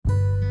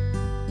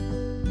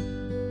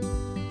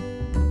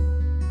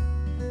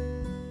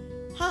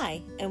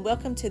Hi, and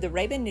welcome to the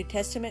Rabun New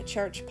Testament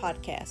Church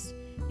podcast.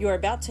 You are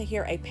about to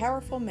hear a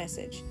powerful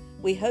message.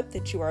 We hope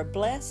that you are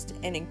blessed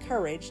and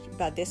encouraged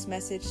by this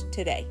message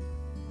today.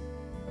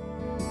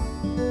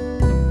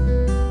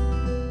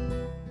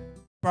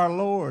 Our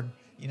Lord,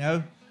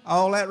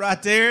 all that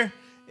right there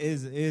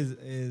is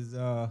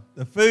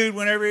the food.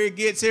 Whenever it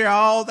gets here,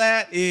 all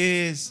that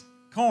is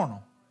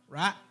carnal,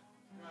 right?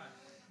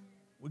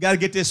 We got to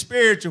get this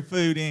spiritual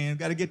food in.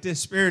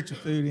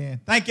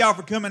 Thank y'all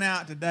for coming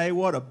out today.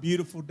 What a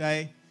beautiful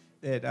day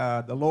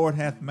that the Lord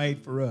hath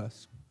made for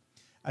us.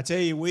 I tell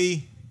you,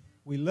 we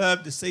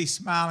love to see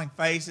smiling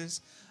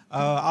faces.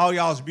 All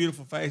y'all's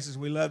beautiful faces.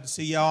 We love to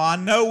see y'all. I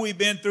know we've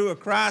been through a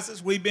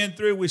crisis.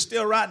 We're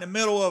still right in the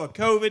middle of a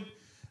COVID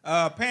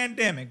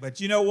pandemic.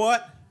 But you know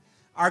what?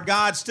 Our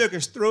God's took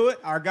us through it.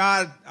 Our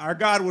God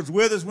was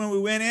with us when we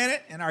went in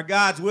it, and our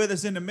God's with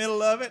us in the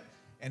middle of it,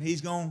 and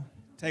He's going to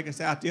take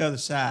us out the other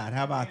side.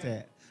 How about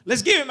that?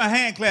 Let's give Him a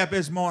hand clap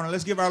this morning.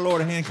 Let's give our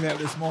Lord a hand clap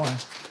this morning.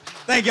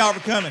 Thank y'all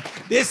for coming.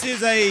 This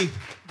is a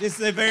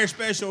very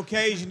special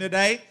occasion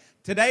today.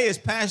 Today is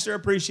Pastor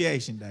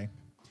Appreciation Day.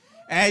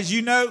 As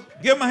you know,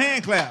 give them a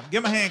hand clap.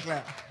 Give them a hand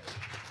clap.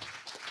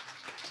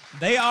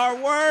 They are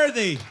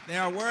worthy. They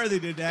are worthy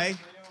today.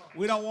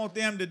 We don't want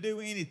them to do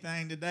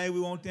anything today.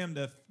 We want them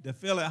to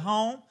feel at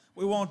home.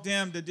 We want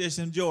them to just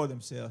enjoy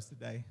themselves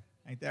today.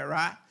 Ain't that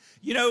right?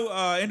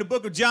 In the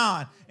book of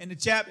John, in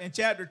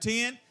chapter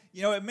 10,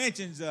 it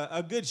mentions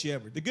a good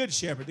shepherd, the good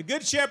shepherd. The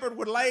good shepherd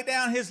would lay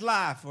down his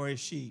life for his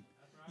sheep.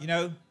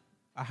 A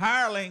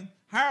hireling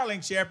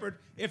shepherd,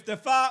 if the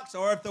fox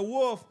or if the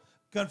wolf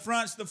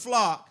confronts the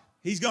flock,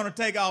 he's going to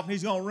take off and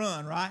he's going to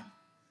run, right?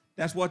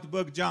 That's what the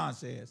book of John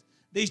says.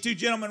 These two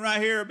gentlemen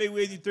right here will be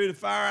with you through the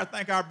fire. I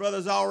think our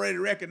brothers already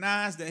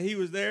recognized that he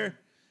was there.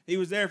 He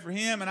was there for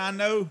him, and I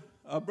know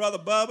Brother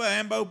Bubba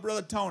and both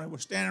Brother Tony were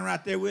standing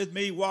right there with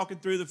me walking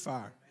through the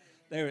fire.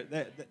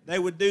 They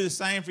would do the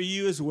same for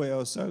you as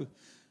well. So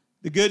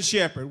the Good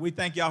Shepherd, we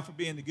thank y'all for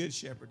being the Good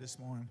Shepherd this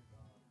morning.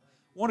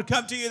 I want to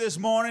come to you this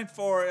morning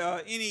for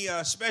any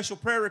special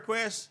prayer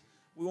requests.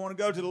 We want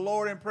to go to the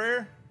Lord in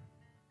prayer.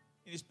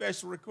 Any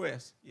special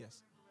requests?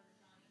 Yes.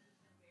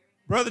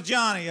 Brother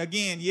Johnny,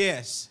 again,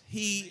 yes,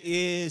 he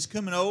is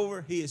coming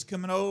over. He is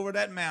coming over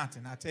that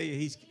mountain. I tell you,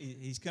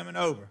 he's coming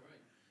over.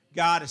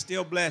 God is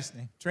still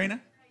blessing him.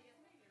 Trina?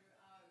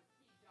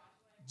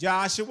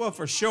 Joshua,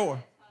 for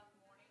sure.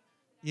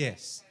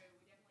 Yes.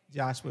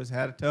 Joshua's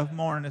had a tough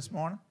morning this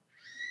morning.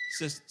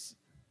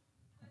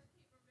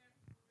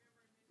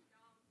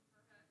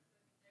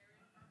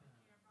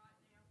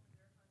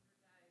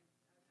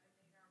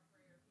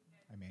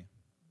 Amen.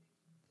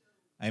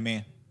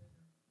 Amen.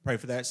 Pray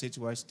for that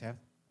situation, Tabitha.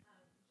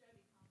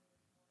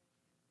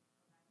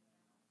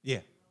 Yeah.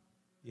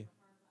 Yeah.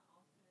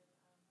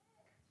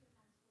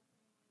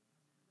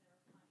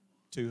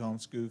 2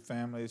 homeschool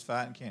families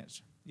fighting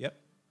cancer. Yep.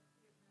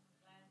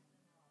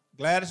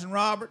 Gladys and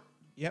Robert.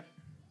 Yep.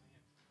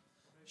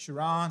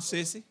 Sharon,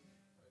 Sissy.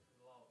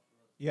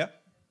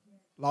 Yep.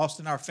 Lost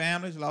in our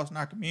families, lost in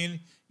our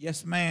community.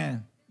 Yes,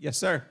 ma'am. Yes,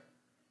 sir.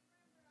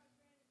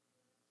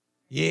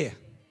 Yeah.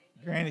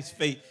 Granny's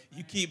feet.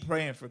 You keep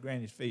praying for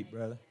Granny's feet,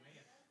 brother.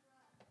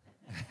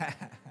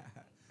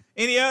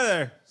 Any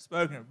other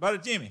spoken? Brother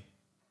Jimmy.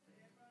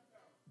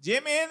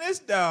 Jimmy and this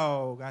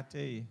dog, I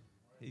tell you.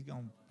 He's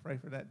going to pray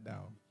for that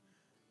dog.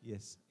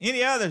 Yes.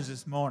 Any others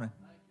this morning?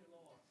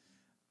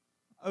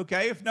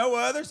 Okay, if no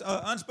others,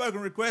 unspoken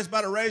requests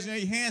by the raising of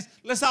your hands,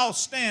 let's all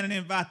stand and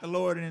invite the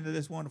Lord into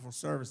this wonderful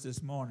service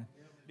this morning.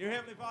 Dear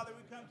Heavenly Father,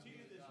 we come to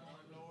you this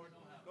morning, Lord.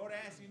 Lord,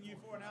 asking you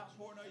for an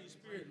outpouring of your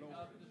Spirit, Lord.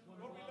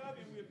 Lord, we love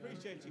you and we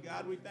appreciate you,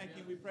 God. We thank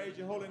you and we praise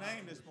your holy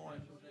name this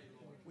morning.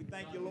 We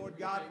thank you, Lord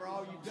God, for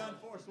all you've done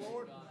for us,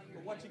 Lord, for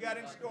what you got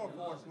in store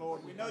for us,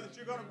 Lord. We know that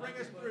you're going to bring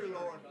us through,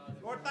 Lord.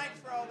 Lord, thanks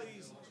for all the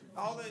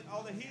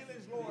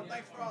healings, Lord.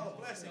 Thanks for all the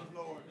blessings,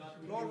 Lord.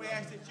 Lord, we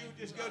ask that you would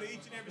just go to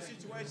each and every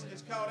situation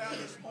that's called out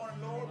this morning,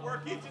 Lord.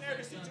 Work each and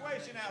every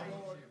situation out,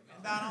 Lord,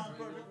 in thine own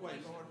perfect way,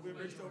 Lord. We're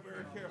so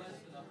very careful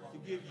to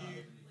give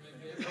you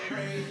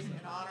praise and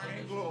honor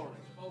and glory.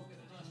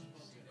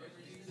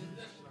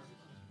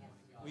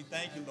 We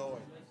thank you,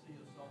 Lord.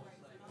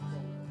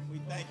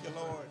 We thank you,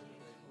 Lord.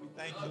 We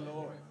thank you,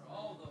 Lord.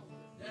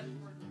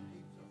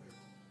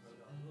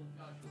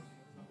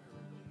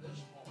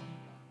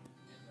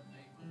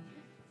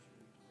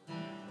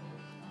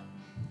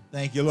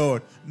 Thank you,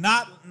 Lord.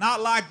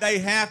 Not like they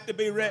have to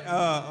be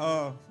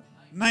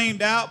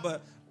named out,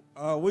 but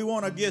we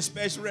want to give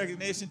special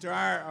recognition to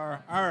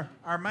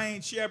our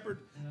main shepherd,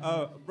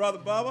 Brother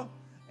Bubba,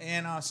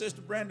 and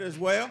Sister Brenda as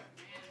well.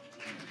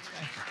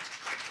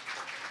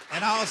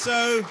 And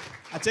also,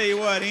 I tell you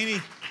what,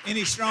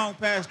 any strong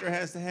pastor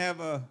has to have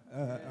a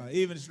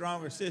even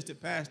stronger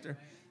assistant pastor.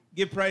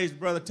 Give praise to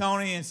Brother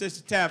Tony and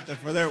Sister Tabitha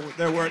for their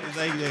work that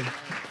they do.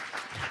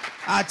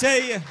 I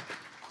tell you,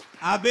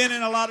 I've been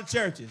in a lot of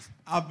churches.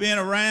 I've been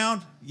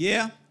around.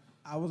 Yeah,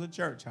 I was a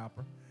church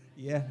hopper.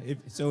 Yeah,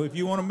 if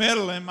you want to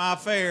meddle in my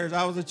affairs,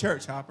 I was a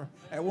church hopper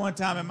at one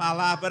time in my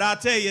life. But I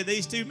tell you,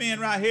 these two men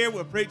right here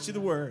will preach you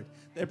the word.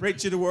 They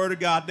preach you the Word of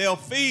God. They'll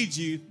feed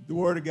you the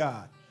Word of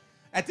God.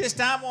 At this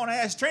time, I want to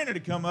ask Trina to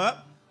come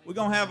up. We're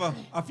going to have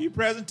a few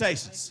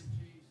presentations.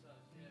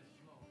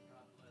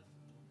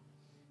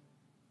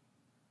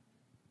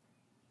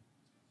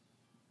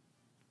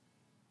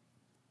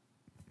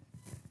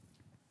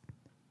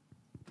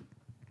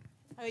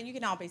 Oh, you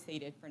can all be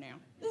seated for now.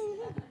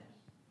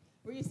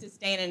 We're used to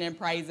standing and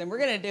praising. We're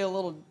going to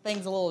do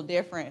things a little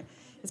different.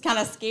 It's kind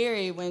of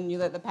scary when you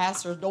let the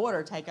pastor's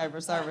daughter take over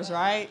service,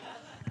 right?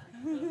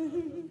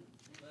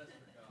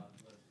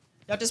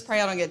 Y'all just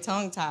pray I don't get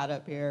tongue-tied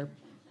up here.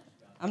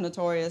 I'm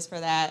notorious for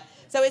that.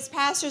 So it's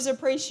Pastor's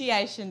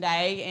Appreciation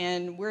Day,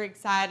 and we're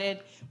excited.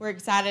 We're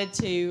excited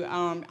to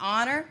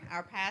honor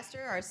our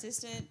pastor, our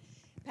assistant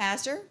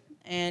pastor,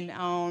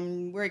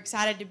 and we're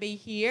excited to be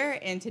here.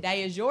 And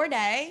today is your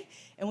day,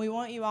 and we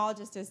want you all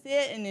just to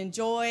sit and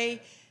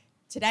enjoy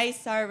today's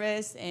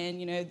service. And,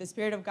 you know, the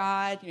Spirit of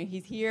God, you know,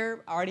 He's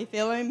here. I already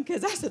feel Him,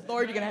 because I said,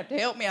 Lord, you're going to have to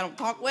help me. I don't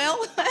talk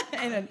well.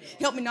 And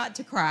help me not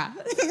to cry,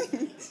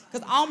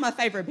 because all my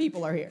favorite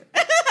people are here.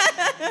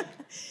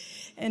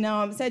 And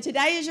so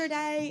today is your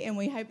day, and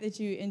we hope that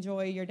you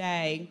enjoy your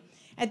day.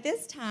 At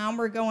this time,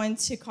 we're going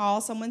to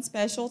call someone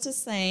special to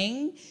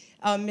sing.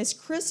 Miss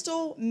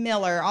Crystal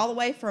Miller, all the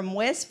way from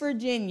West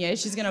Virginia.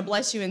 She's going to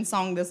bless you in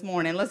song this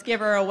morning. Let's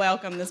give her a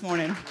welcome this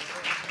morning.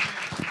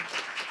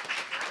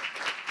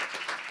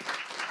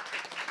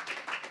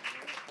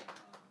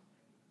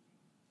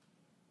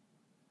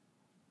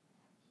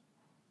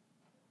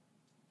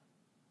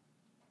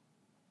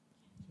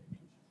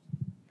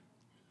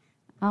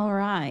 All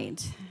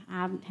right.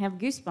 I have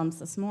goosebumps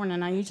this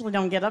morning. I usually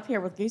don't get up here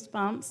with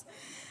goosebumps,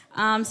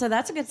 so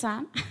that's a good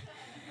sign.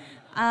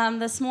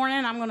 This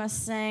morning I'm going to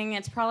sing,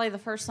 it's probably the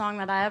first song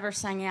that I ever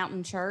sang out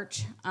in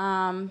church,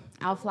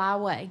 I'll Fly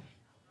Away.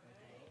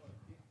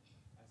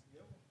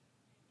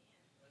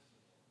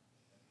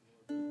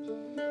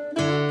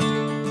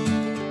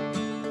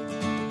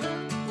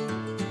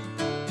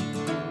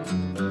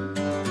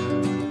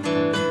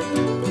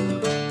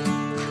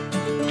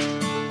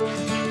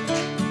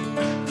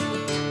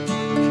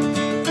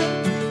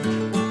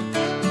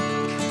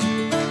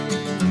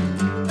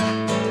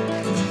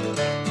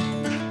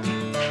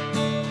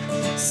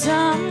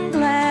 Some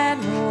glad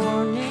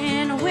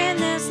morning when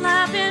this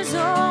life is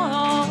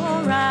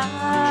o'er,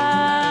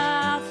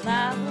 I'll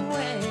fly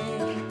away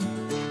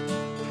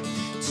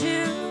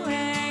to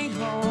a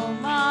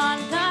home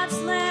on God's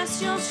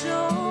celestial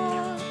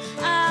shore.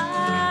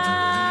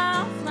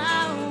 I'll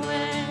fly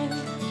away.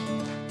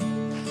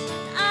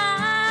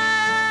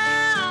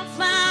 I'll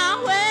fly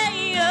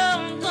away,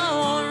 oh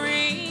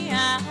glory.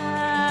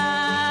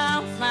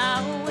 I'll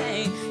fly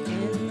away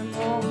in the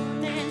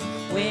morning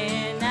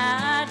when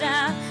I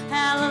die.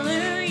 Hallelujah.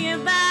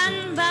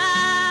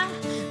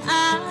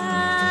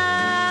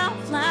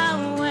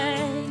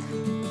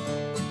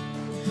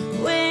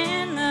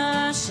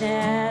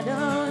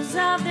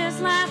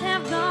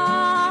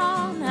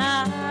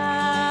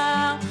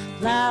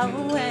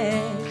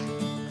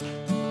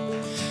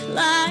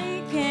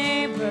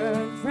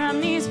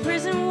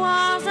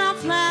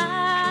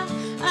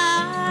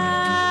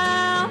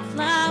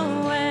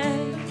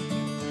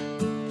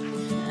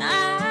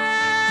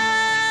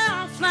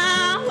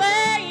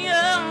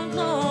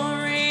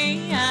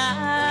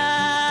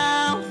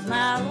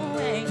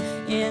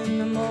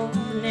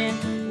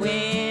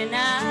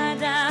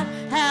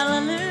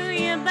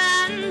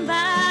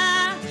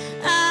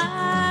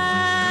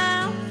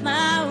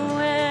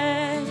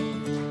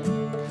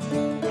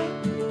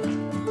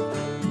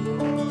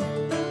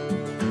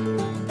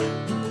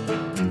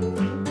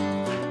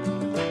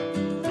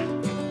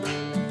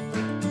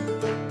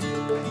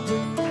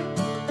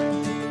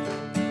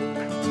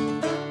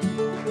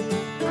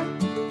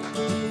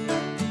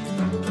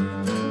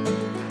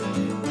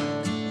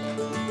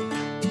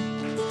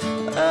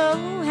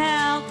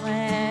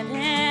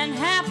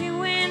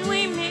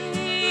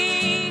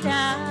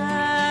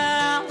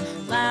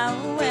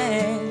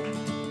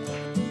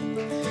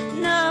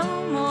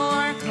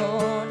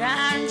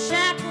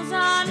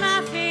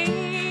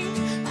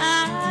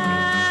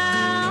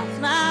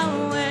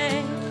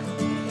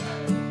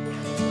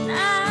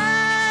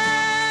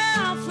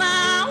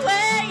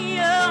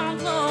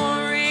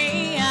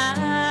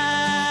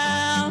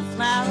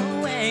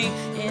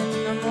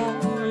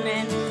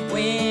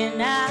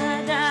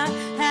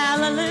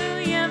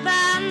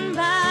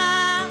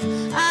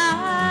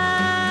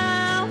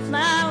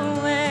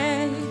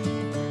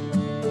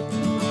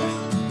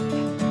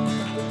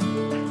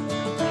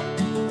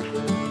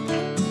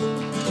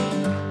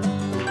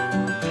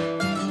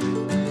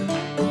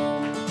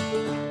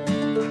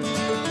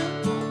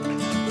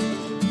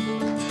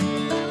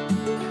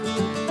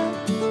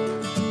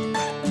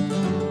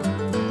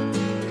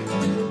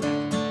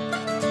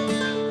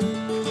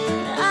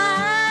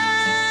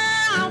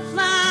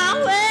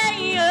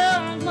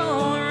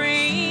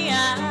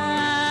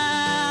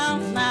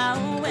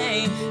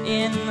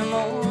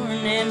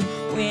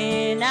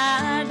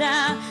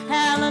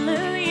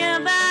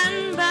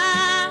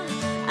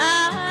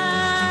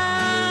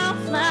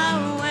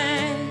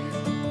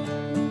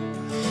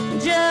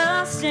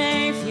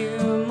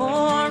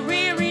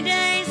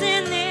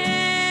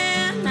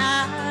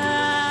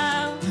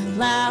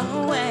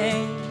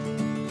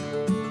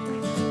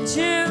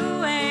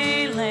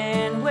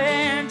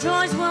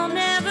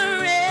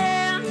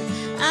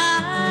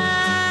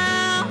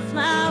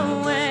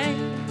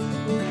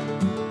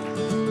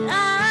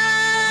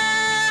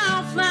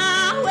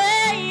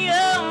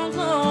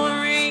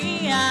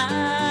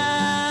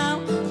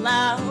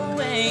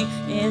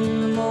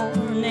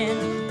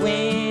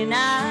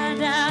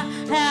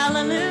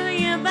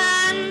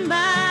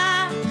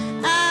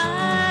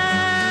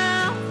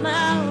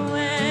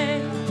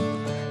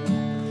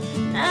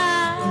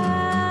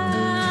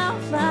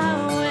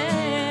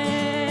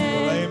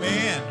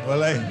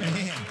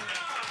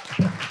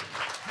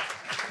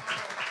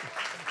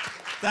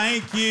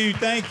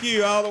 Thank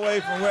you, all the way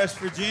from West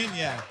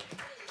Virginia.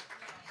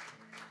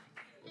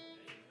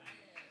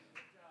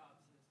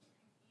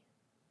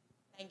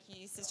 Thank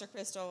you, Sister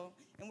Crystal.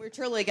 And we're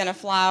truly going to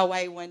fly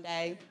away one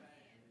day.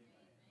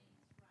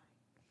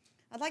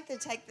 I'd like to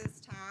take this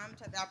time,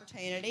 take the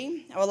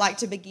opportunity. I would like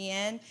to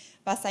begin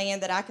by saying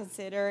that I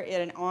consider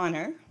it an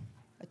honor,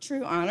 a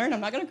true honor, and I'm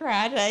not going to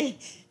cry today,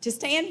 to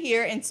stand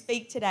here and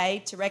speak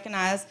today to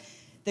recognize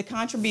the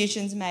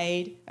contributions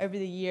made over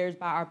the years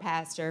by our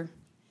pastor,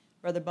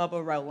 Brother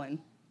Bubba Rowland,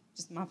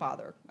 just my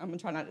father. I'm going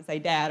to try not to say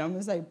dad. I'm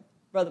going to say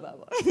Brother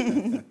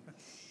Bubba.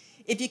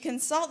 If you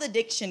consult the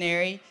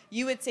dictionary,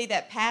 you would see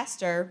that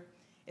pastor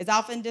is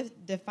often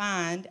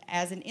defined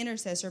as an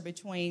intercessor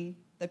between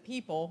the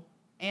people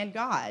and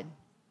God.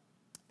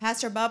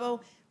 Pastor Bubba,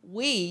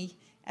 we,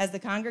 as the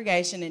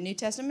congregation at New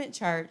Testament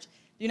Church,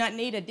 do not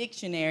need a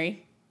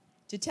dictionary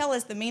to tell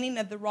us the meaning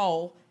of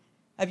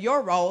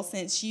your role,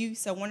 since you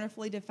so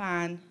wonderfully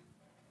define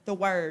the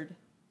word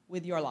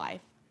with your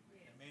life.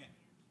 Amen.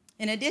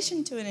 In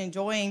addition to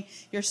enjoying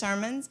your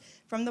sermons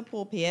from the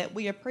pulpit,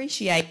 we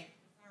appreciate the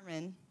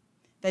sermon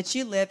that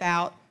you live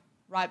out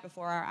right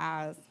before our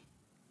eyes.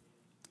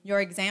 Your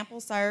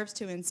example serves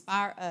to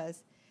inspire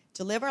us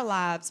to live our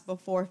lives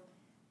before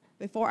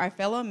our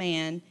fellow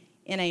man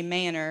in a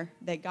manner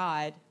that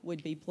God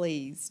would be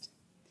pleased.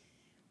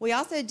 We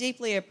also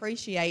deeply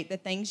appreciate the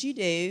things you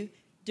do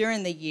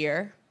during the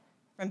year,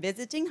 from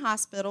visiting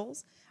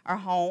hospitals, our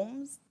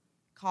homes,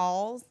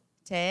 calls,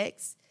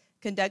 texts,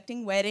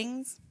 conducting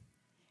weddings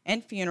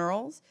and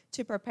funerals,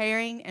 to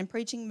preparing and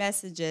preaching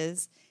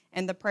messages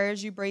and the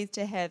prayers you breathe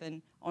to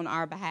heaven on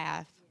our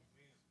behalf.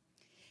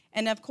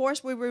 And of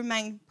course, we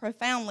remain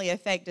profoundly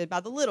affected by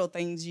the little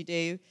things you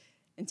do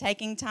and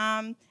taking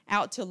time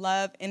out to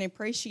love and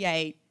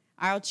appreciate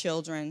our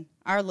children,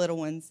 our little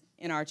ones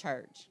in our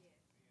church.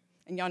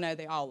 And y'all know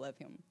they all love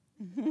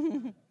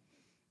him.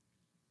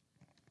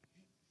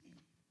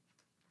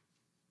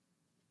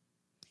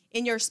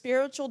 In your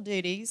spiritual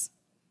duties,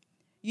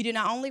 you do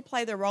not only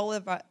play the role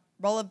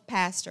of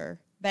pastor,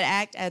 but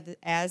act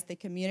as the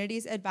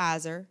community's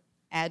advisor,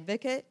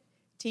 advocate,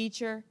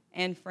 teacher,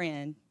 and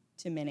friend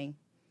to many.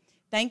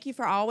 Thank you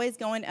for always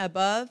going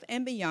above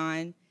and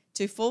beyond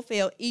to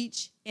fulfill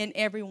each and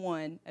every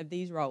one of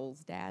these roles,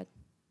 Dad.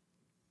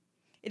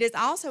 It is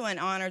also an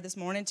honor this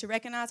morning to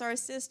recognize our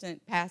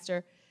assistant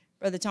pastor,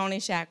 Brother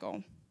Tony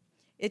Shackle.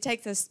 It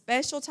takes a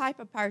special type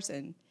of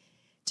person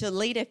to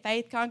lead a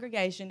faith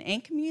congregation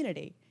and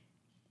community,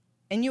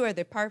 and you are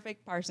the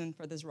perfect person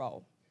for this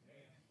role.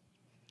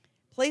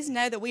 Please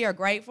know that we are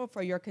grateful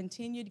for your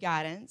continued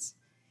guidance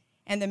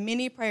and the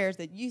many prayers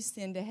that you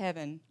send to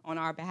heaven on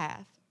our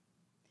behalf.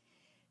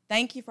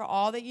 Thank you for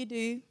all that you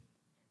do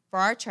for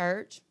our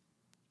church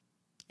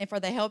and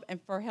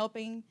for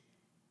helping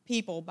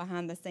people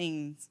behind the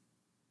scenes.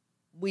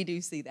 We do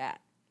see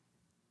that.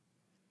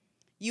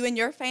 You and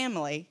your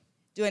family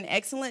do an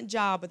excellent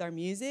job with our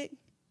music,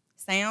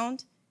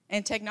 sound,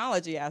 and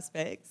technology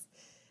aspects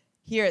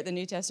here at the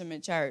New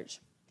Testament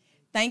Church.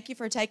 Thank you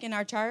for taking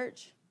our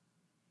church,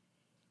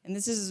 and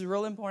this is a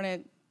real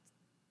important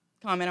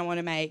comment I want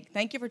to make.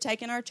 Thank you for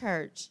taking our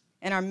church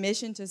and our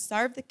mission to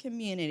serve the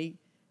community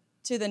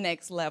to the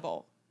next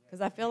level,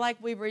 because I feel like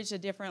we've reached a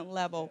different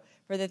level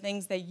for the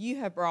things that you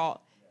have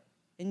brought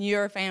in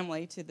your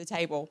family to the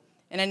table.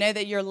 And I know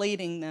that you're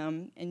leading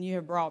them, and you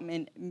have brought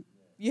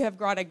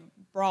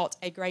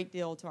a great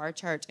deal to our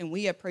church, and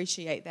we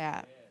appreciate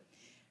that.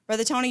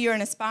 Brother Tony, you're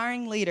an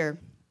aspiring leader,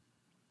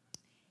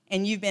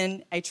 and you've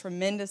been a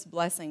tremendous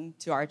blessing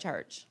to our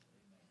church.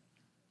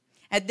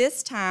 At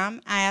this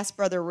time, I ask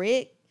Brother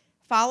Rick,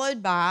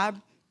 followed by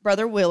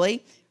Brother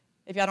Willie.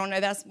 If y'all don't know,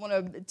 that's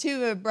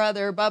two of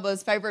Brother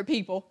Bubba's favorite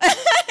people,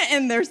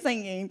 and they're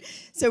singing.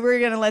 So we're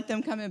going to let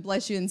them come and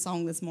bless you in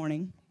song this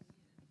morning.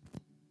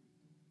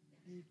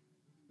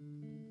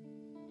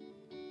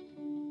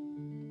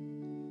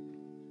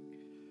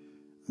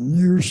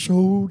 They're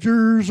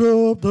soldiers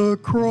of the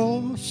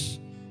cross,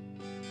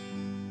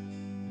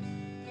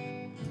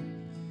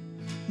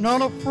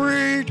 not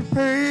afraid to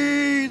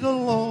pay the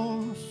loss.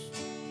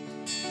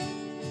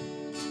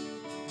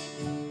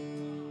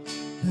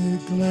 They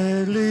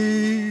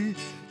gladly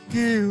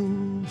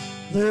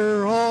give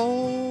their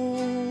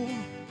all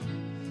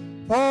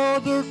for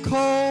the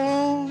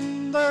call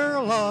on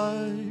their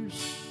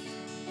lives.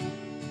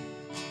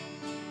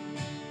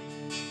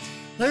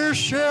 They're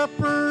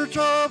shepherds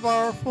of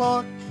our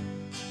flock.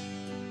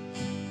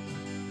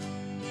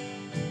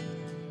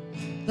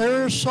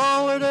 They're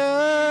solid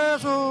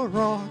as a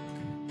rock.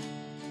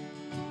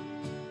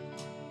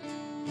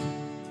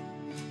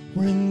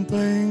 When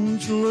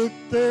things look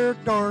their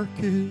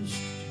darkest,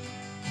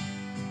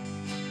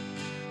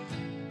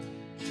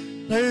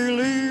 they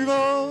lead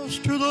us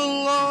to the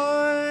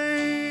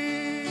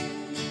light.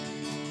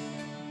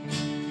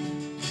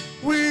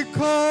 We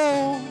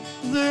call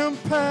them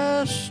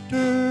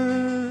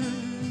pastors.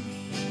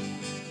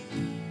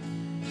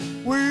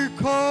 We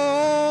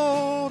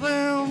call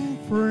them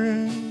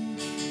friends.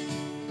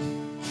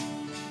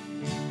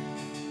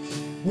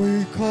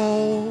 We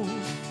call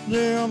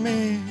there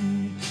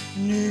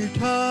many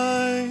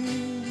times.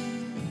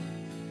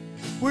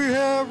 We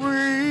have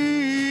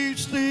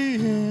reached the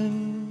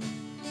end.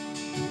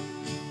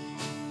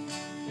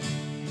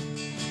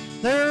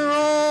 They're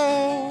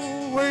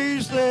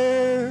always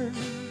there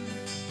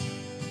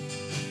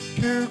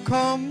to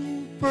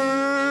comfort.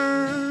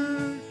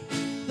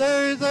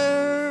 They're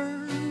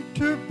there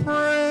to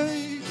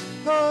pray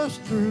us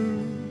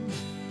through.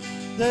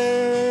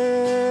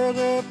 They're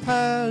the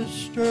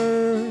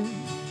pastors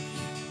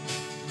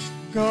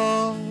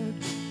God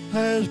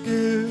has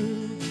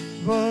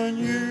given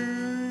you.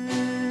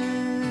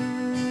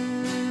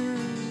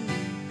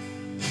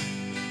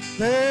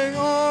 They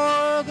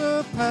are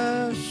the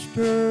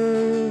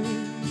pastors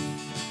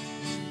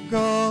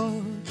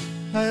God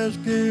has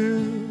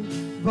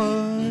given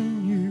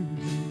you.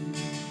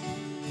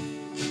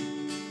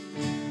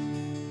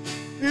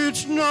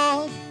 It's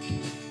not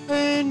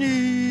an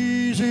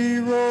easy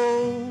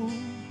road,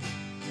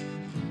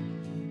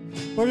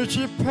 but it's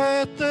a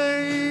path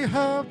they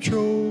have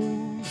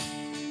chose.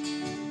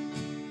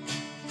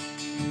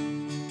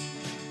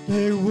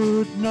 They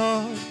would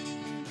not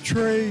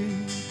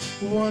trade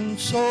one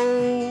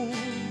soul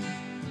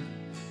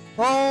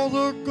for all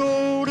the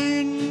gold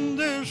in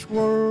this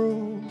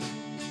world.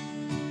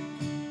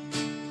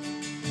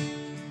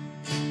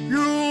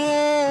 You'll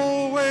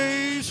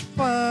always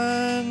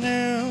find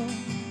them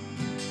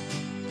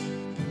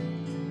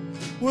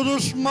with a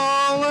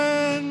smile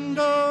and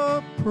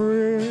a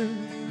prayer.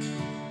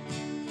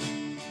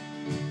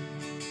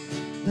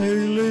 They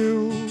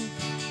live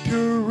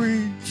to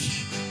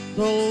reach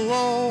the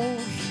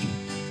lost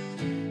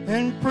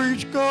and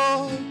preach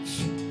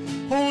God's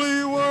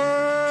holy word.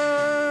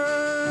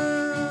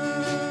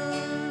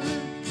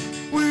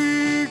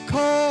 We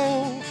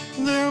call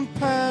them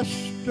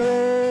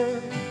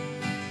pastors.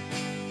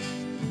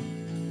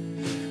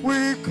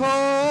 We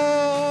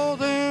call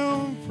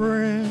them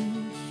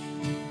friends.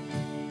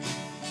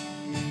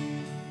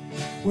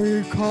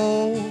 We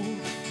call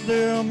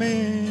them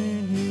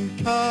any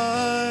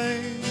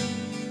time.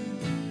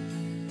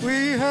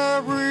 We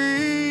have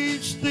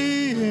reached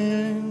the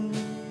end.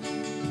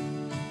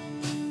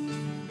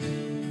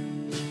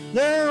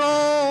 They're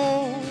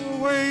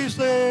always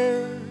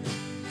there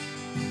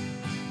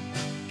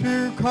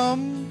to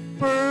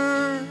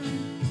comfort.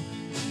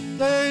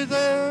 They're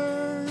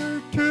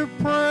there to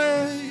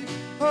pray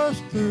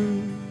us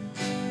through.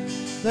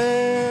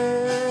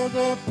 They're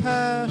the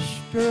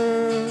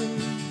pastors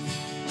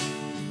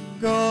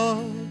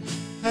God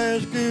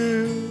has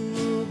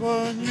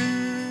given you.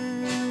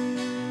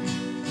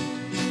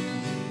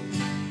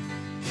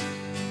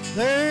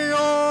 They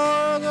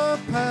are the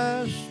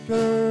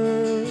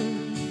pastors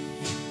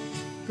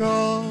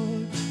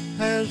God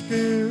has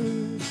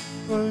given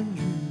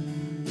you.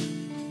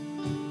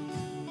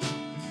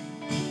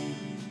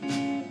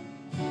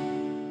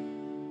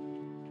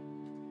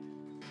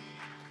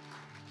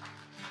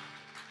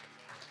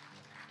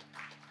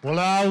 Well,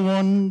 I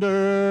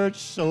wandered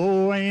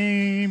so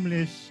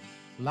aimless,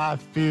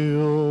 life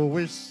filled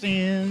with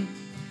sin.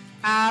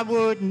 I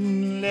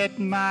wouldn't let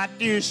my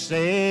dear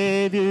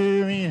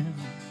Savior in.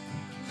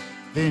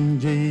 Then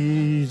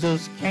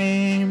Jesus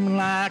came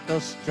like a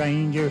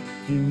stranger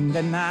in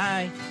the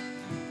night.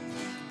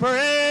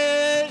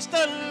 Praise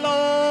the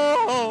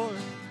Lord,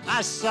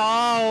 I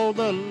saw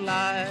the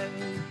light.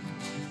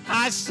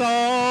 I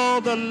saw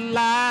the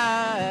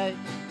light.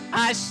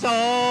 I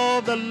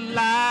saw the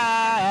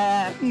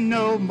light.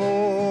 No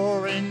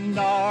more in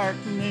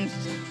darkness,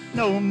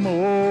 no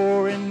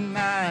more in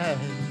night.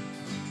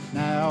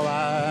 Now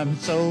I'm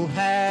so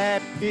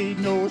happy,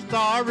 no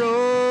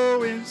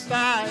sorrow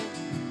inside.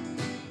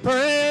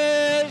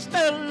 Praise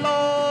the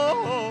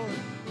Lord,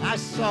 I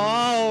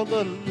saw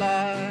the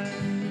light.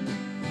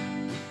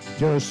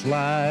 Just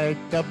like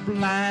the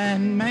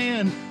blind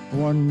man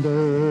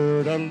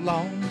wandered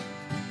along,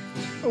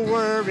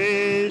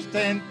 worries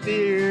and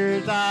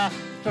fears I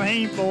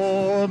claim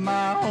for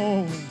my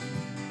own.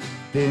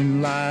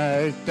 Then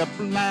like the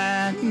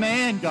blind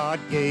man, God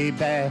gave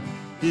back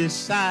his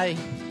sight.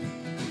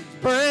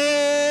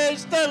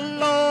 Praise the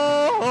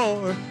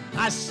Lord,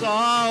 I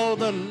saw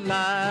the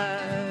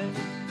light.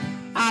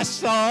 I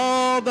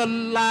saw the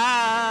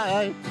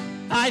light.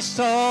 I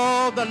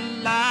saw the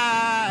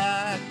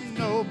light.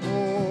 No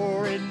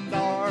more in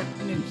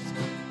darkness,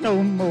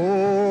 no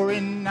more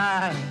in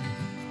night.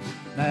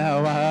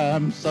 Now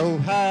I'm so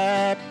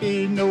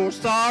happy, no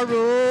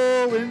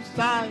sorrow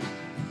inside.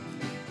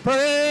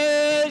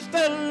 Praise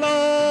the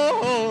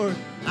Lord,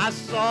 I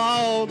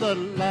saw the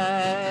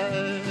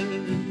light.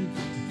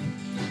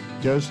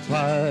 Just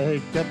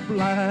like the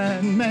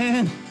blind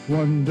man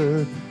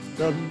wandered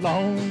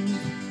alone,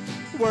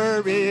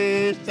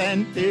 worries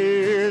and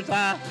fears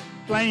I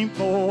claim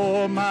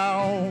for my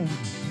own.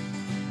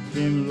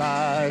 Then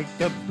like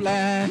the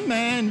blind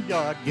man,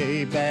 God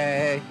gave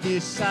back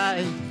his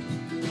sight.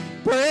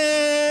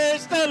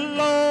 Praise the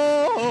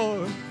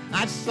Lord,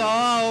 I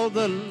saw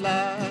the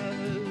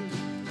light.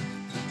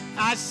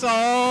 I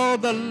saw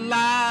the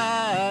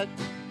light.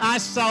 I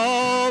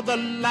saw the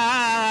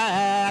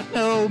light.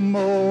 No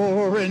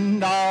more in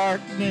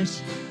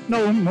darkness,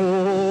 no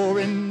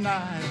more in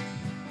night.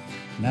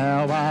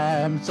 Now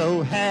I'm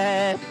so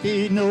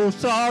happy, no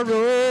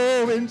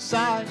sorrow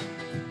inside.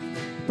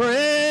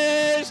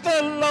 Praise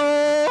the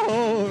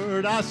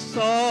Lord, I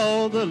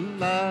saw the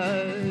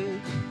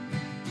light.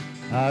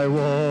 I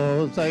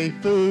was a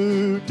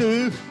fool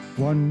to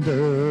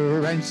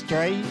wander and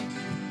stray.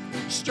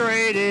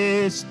 Straight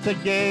is the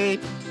gate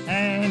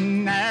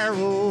and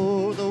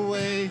narrow the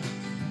way.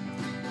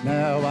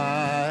 Now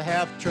I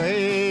have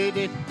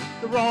traded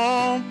the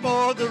wrong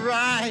for the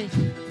right.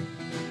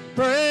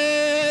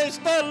 Praise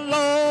the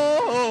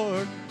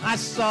Lord, I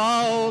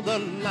saw the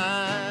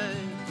light.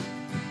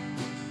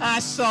 I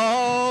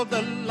saw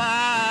the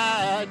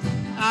light,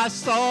 I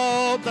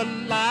saw the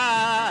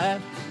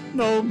light.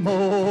 No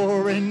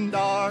more in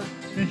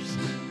darkness,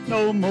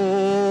 no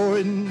more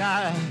in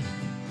night.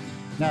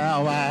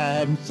 Now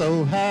I'm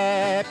so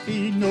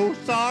happy, no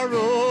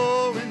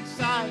sorrow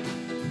inside.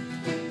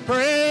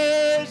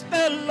 Praise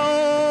the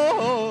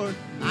Lord,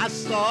 I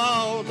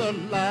saw the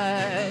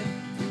light.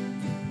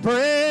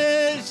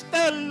 Praise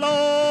the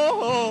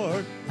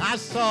Lord, I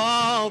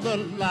saw the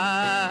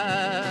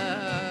light.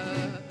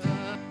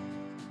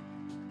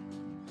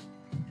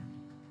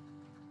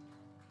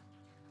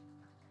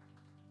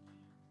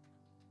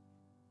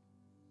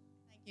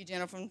 Thank you,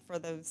 Jennifer, for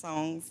those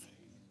songs.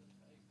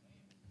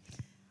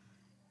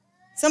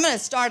 So I'm going to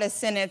start a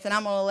sentence, and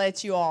I'm going to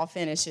let you all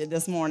finish it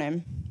this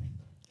morning.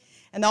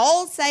 And the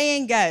old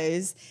saying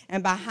goes,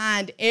 and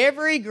behind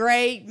every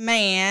great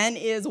man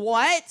is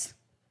what?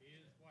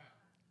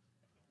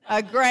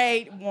 A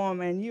great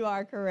woman. You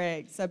are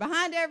correct. So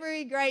behind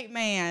every great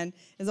man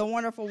is a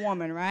wonderful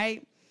woman,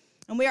 right?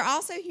 And we are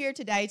also here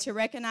today to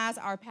recognize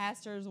our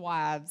pastors'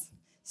 wives,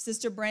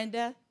 Sister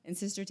Brenda and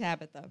Sister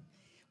Tabitha.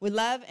 We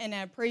love and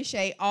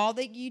appreciate all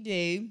that you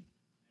do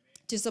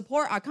to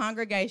support our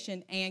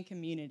congregation and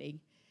community.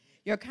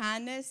 Your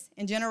kindness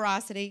and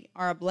generosity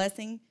are a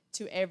blessing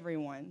to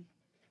everyone.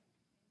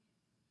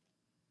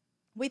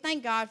 We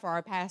thank God for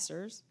our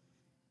pastors,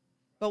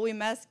 but we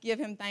must give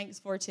him thanks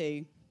for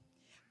two.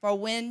 For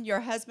when your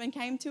husband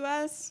came to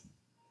us,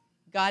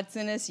 God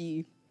sent us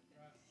you.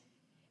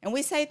 And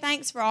we say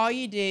thanks for all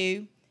you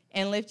do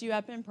and lift you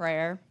up in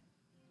prayer.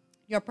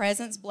 Your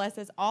presence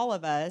blesses all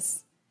of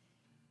us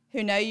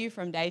who know you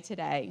from day to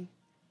day.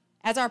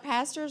 As our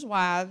pastors'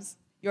 wives,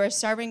 you are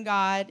serving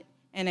God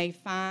in a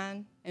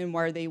fine and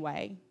worthy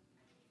way.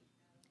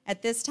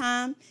 At this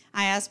time,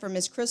 I ask for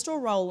Miss Crystal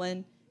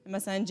Rowland and my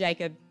son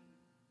Jacob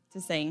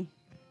to sing.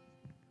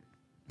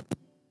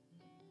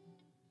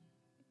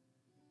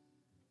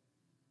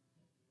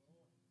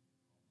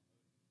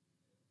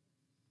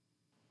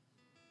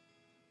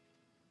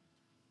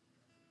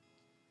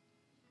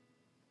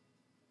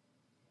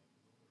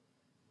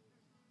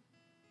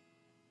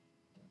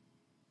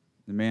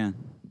 Amen.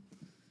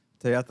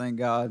 Tell you, I thank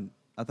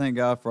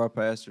God for our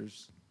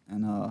pastors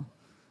and our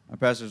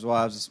pastors'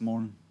 wives this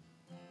morning.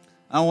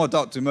 I don't want to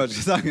talk too much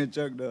because I get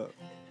choked up.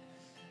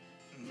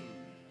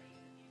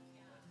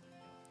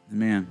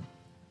 Amen.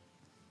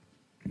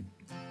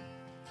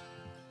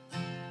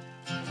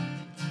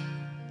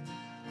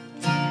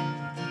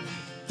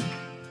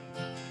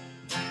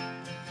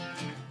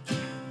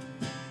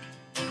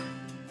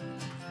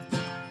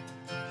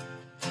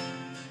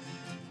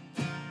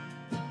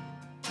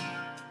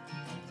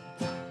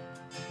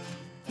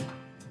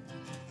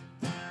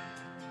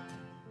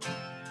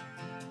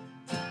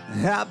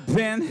 I've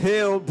been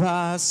held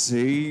by a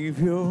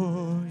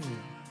Savior.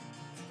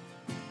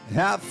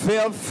 I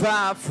felt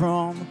fire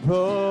from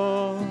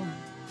above.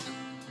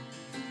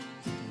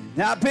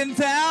 And I've been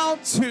down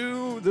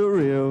to the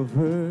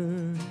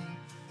river.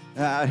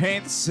 I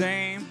ain't the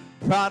same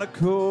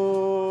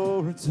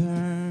prodigal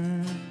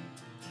return.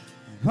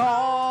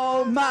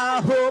 All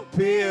my hope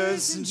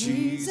is in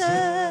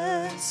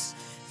Jesus.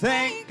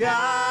 Thank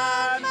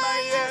God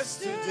my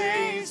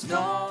yesterday's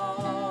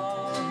gone.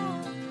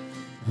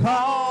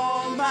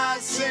 All my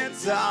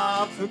sins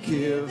are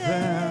forgiven,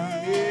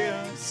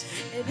 yes,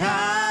 and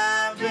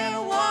I've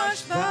been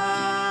washed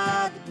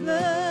by the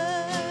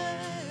blood.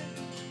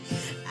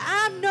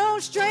 I'm no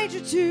stranger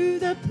to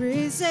the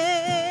prison.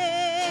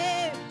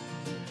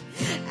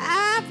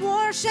 I've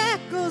worn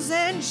shackles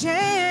and chains,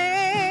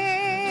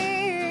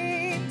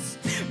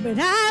 but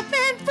I've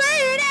been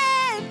freed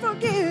and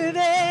forgiven.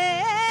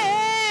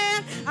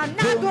 I'm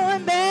not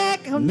going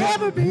back, I'll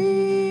never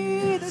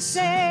be the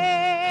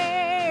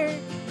same.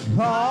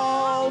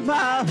 All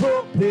my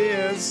hope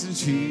is in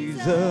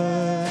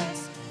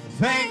Jesus.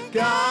 Thank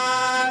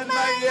God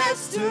my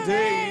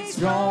yesterday's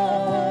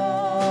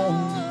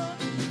gone.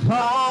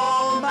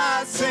 All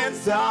my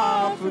sins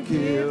are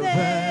forgiven,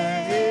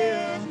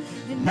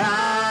 and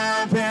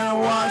I've been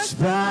washed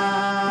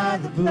by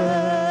the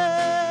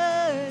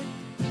blood.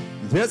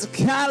 There's a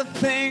kind of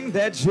thing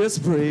that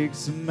just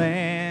breaks a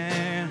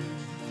man,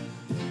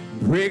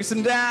 breaks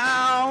him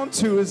down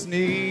to his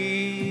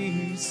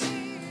knees.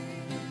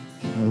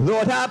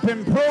 Lord, I've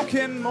been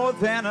broken more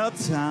than a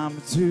time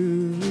or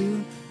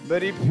two.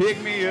 but he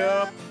picked me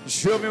up and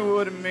showed me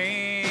what it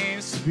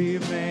means to be a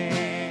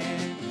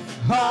man.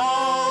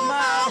 All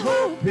my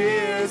hope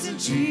is in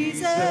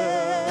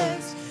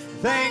Jesus.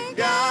 Thank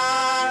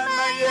God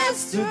my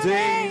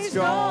yesterday's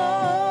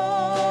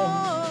gone.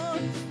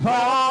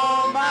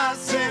 All my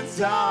sins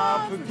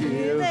are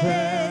forgiven.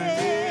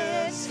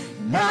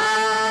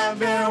 I've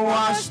been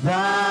washed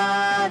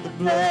by the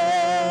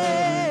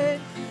blood.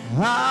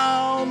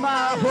 All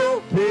my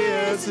hope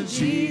is in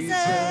Jesus.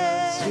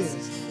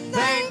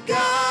 Thank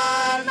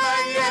God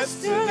my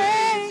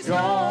yesterday's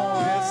gone.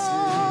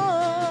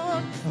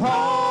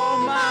 All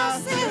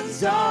my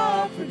sins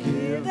are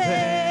forgiven.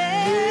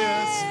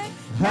 Yes,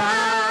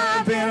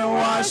 I've been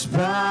washed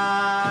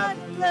by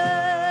the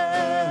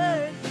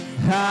blood.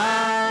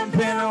 I've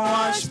been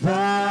washed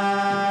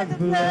by the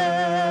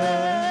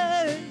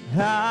blood.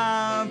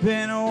 I've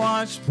been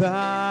washed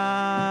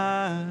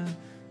by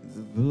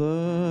the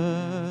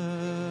blood.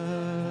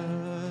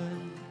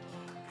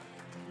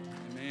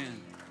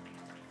 Amen.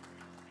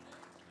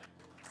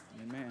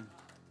 Amen.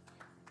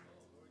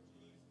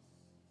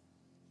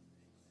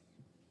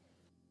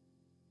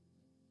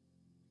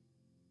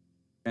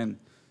 And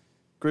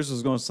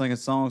Crystal's going to sing a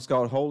song. It's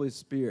called Holy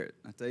Spirit.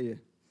 I tell you,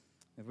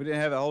 if we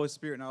didn't have the Holy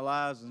Spirit in our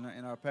lives and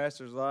in our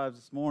pastors' lives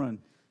this morning,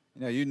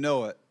 you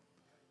know it.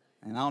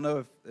 And I don't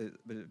know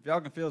but if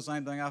y'all can feel the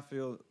same thing I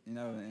feel,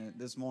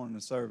 this morning in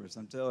the service,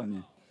 I'm telling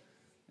you,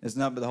 it's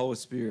nothing but the Holy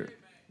Spirit.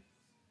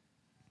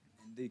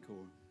 And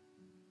decor.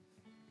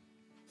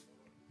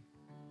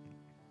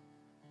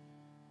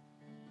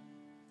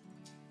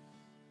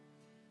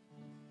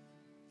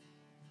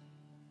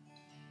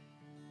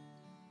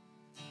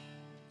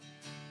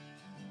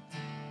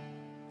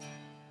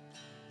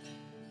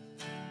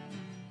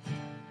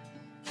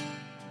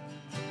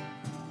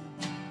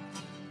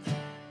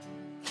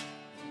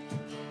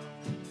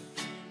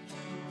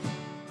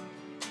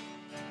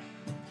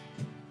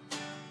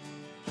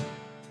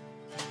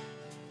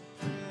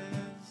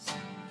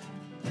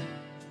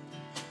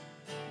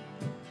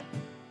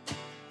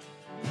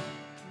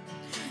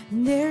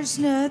 There's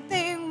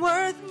nothing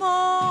worth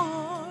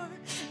more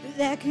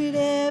that could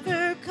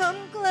ever come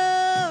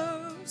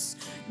close.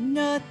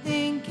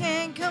 Nothing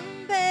can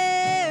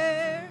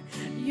compare.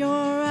 You're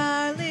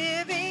our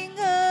living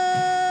hope.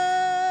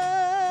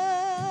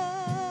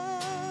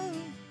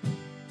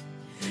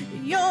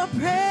 Your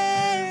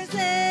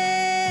presence,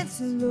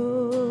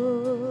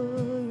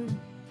 Lord.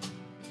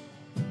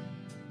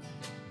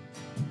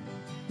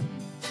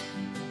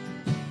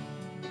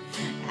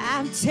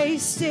 I've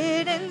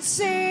tasted and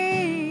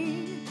seen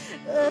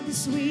of the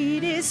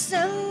sweetest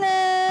of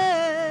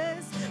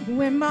loves,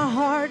 when my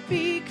heart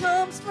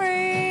becomes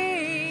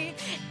free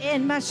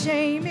and my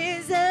shame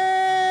is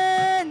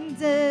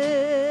undone.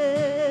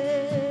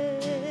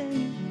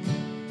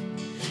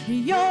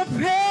 Your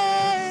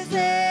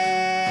presence,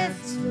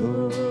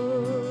 Lord.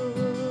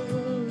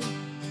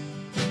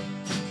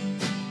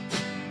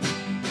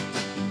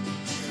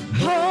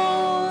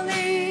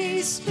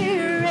 Holy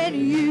Spirit,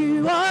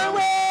 you are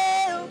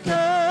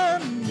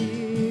welcome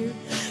here.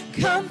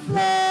 Come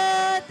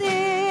flood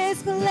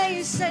this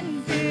place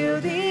and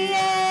fill the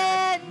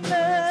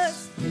atmosphere.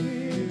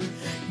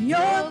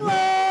 Your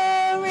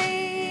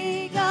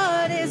glory,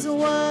 God, is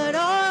what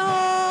our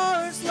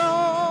hearts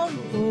long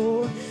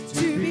for,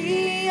 to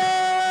be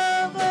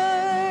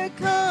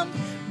overcome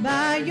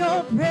by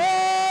your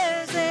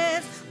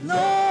presence,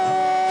 Lord.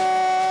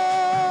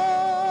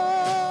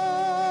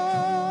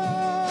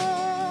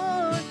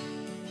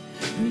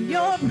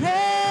 Your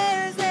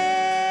presence,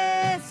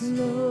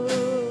 Lord.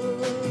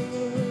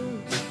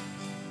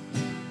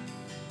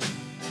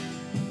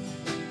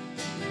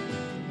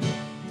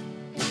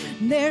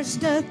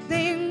 There's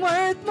nothing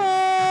worth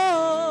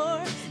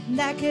more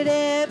that could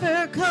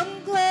ever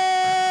come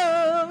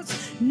close.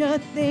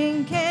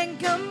 Nothing can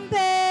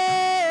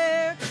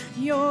compare.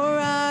 You're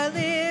our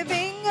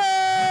living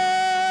hope.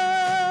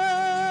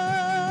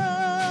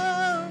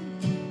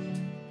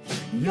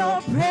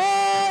 Your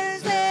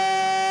presence,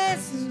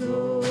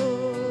 Lord.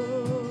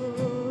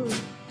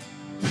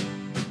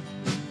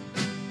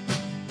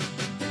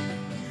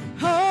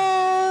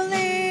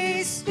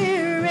 Holy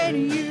Spirit,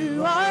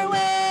 you are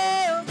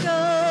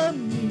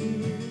welcome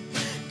here.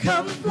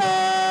 Come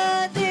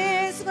flood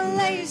this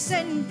place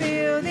and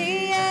fill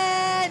the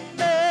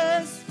atmosphere.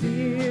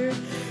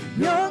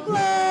 Your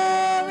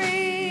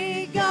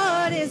glory,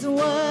 God, is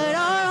what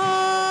our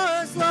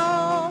hearts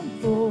long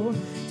for,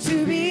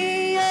 to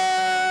be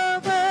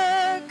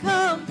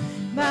overcome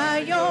by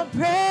your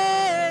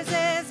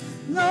presence,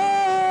 Lord.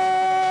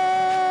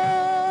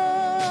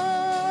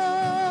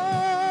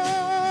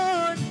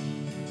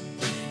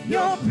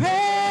 Your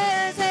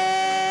presence,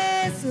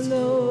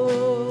 Lord.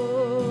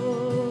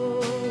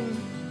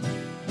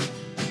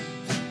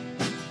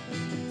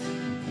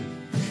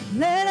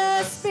 Let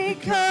us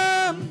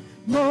become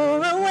more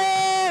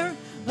aware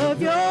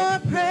of your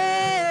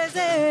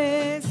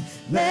presence.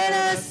 Let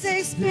us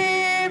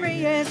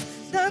experience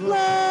the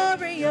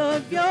glory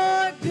of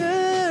your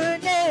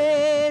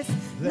goodness.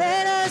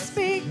 Let us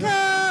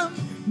become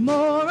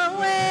more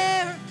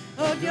aware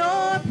of your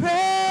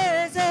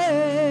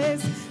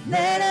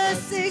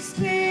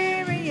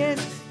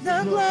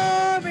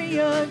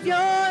of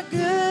your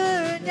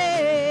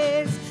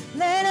goodness.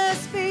 Let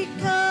us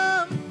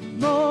become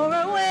more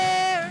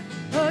aware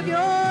of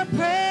your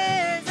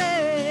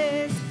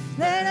presence.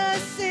 Let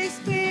us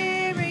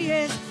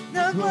experience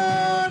the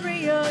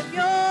glory of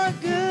your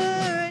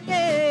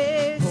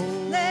goodness.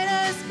 Let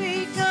us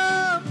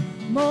become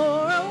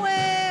more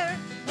aware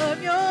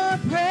of your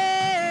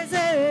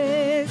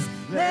presence.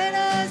 Let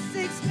us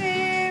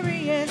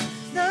experience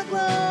the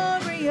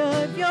glory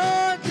of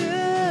your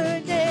goodness.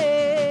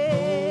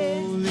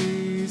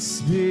 Holy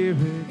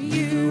Spirit,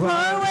 You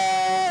are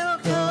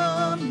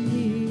welcome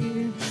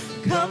here.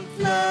 Come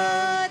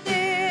flood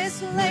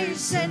this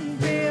place and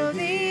fill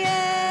the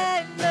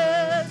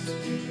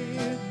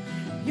atmosphere.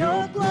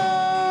 Your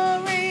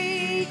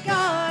glory,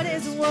 God,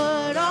 is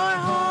what our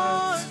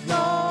hearts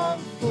long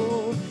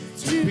for.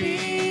 To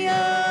be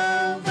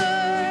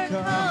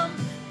overcome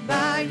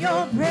by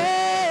your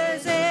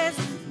presence,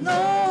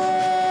 Lord.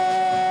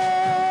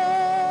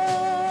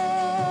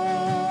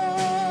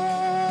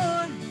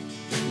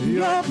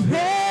 Your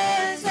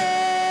presence,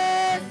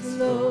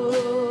 Lord.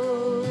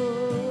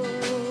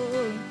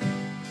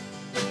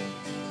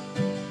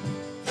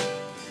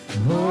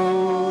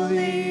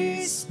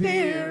 Holy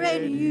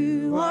Spirit,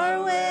 you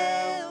are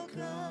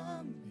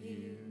welcome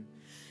here.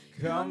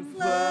 Come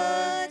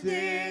flood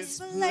this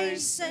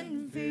place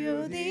and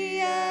fill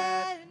the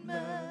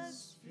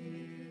atmosphere.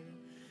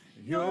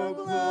 Your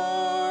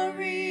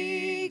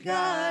glory,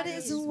 God,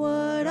 is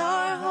what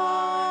our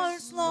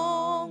hearts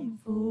long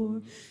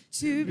for.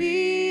 To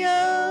be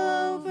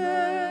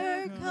overcome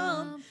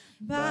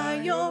by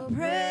your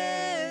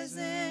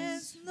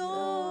presence,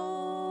 Lord.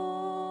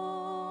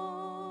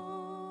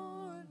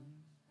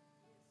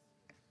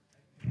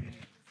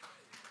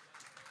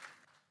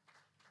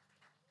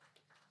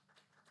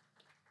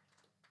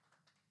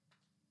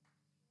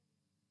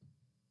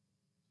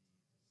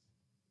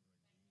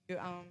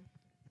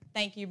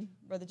 Thank you,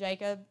 Brother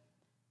Jacob,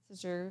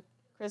 Sister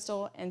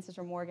Crystal, and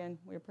Sister Morgan.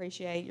 We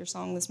appreciate your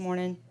song this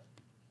morning.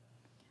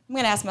 I'm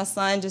going to ask my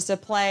son just to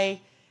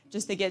play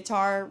just the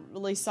guitar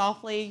really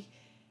softly.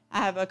 I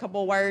have a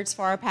couple words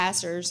for our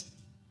pastors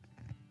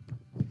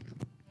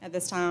at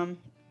this time.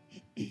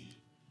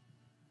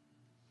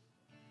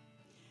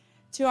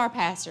 To our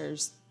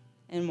pastors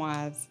and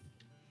wives,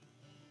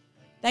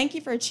 thank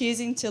you for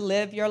choosing to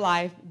live your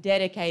life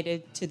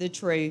dedicated to the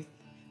truth,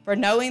 for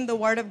knowing the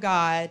Word of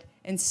God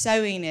and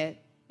sowing it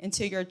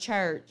into your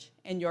church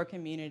and your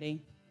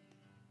community.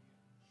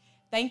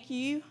 Thank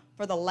you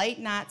for the late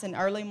nights and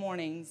early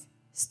mornings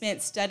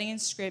spent studying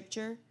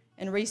Scripture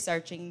and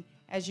researching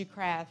as you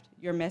craft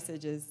your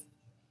messages.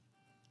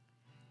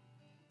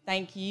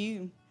 Thank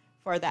you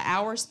for the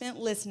hours spent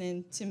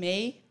listening to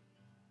me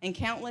and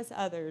countless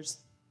others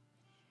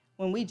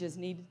when we just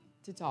needed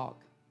to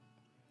talk.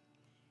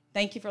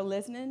 Thank you for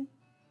listening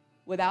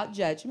without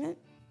judgment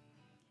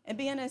and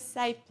being a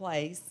safe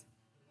place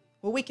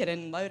where we could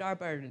unload our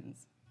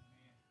burdens.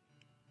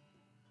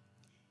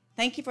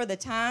 Thank you for the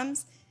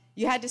times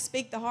you had to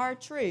speak the hard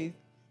truth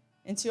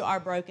into our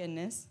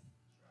brokenness,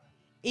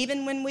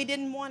 even when we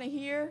didn't want to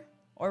hear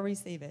or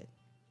receive it.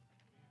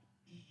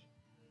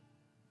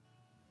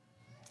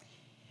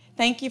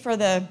 Thank you for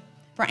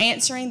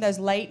answering those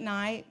late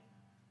night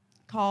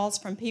calls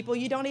from people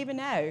you don't even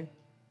know,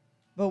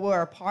 but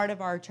were a part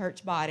of our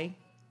church body.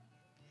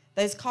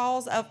 Those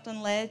calls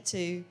often led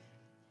to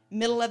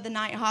middle of the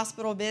night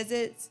hospital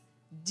visits,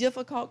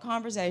 difficult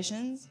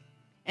conversations,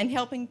 and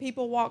helping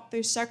people walk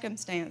through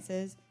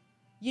circumstances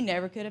you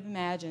never could have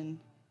imagined.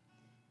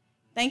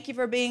 Thank you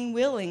for being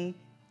willing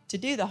to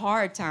do the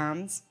hard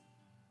times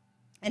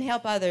and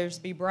help others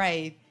be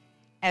brave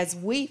as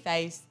we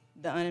face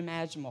the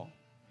unimaginable.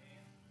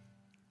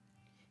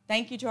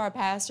 Thank you to our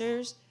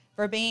pastors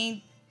for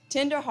being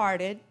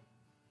tender-hearted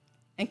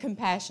and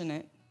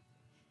compassionate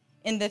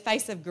in the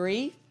face of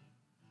grief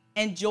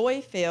and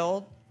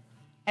joy-filled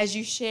as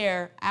you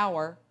share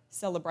our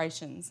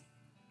celebrations.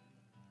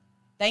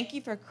 Thank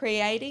you for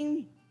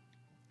creating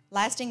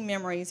lasting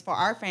memories for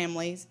our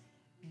families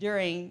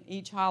during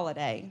each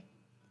holiday.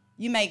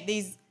 You make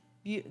these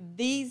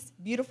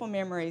beautiful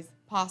memories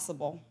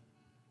possible.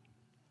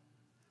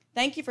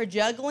 Thank you for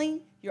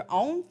juggling your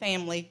own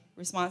family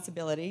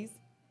responsibilities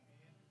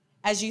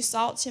as you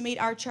sought to meet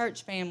our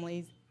church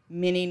family's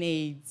many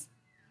needs.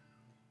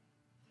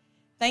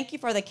 Thank you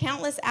for the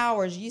countless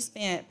hours you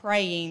spent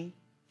praying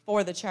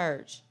for the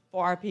church,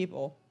 for our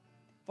people,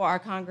 for our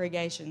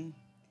congregation,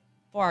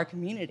 for our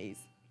communities.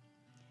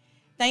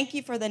 Thank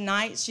you for the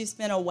nights you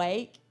spent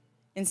awake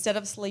instead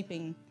of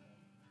sleeping,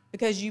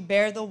 because you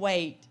bear the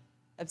weight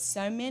of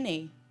so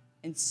many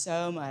and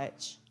so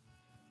much.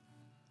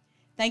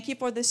 Thank you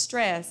for the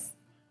stress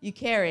you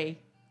carry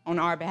on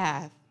our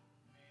behalf.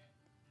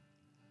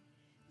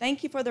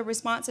 Thank you for the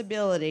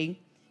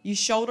responsibility you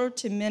shoulder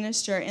to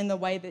minister in the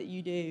way that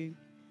you do.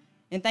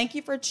 And thank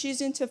you for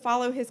choosing to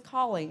follow His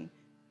calling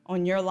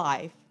on your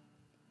life.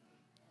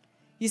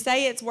 You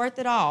say it's worth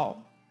it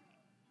all.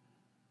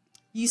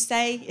 You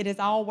say it is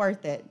all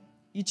worth it.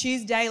 You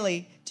choose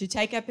daily to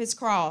take up His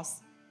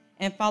cross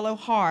and follow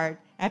hard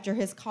after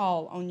His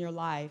call on your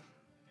life.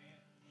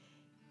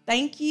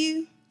 Thank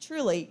you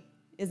truly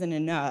isn't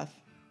enough.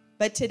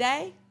 But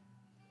today,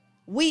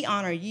 we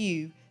honor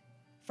you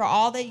for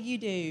all that you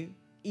do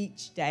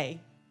each day,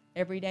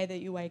 every day that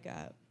you wake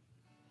up.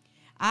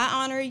 I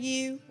honor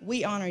you,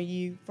 we honor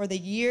you for the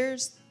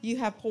years you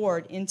have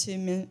poured into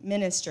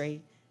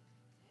ministry.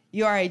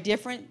 You are a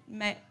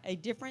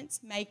difference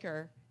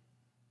maker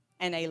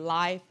and a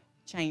life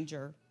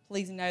changer.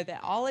 Please know that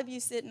all of you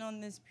sitting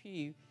on this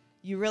pew,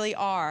 you really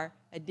are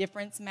a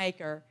difference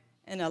maker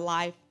and a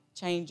life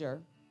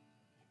changer.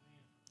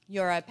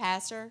 You're a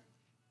pastor,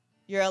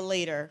 you're a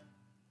leader.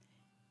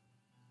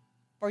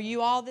 For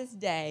you all this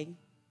day,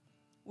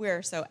 we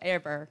are so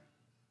ever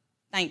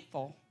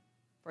thankful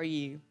for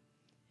you.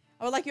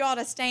 I would like you all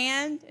to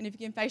stand, and if you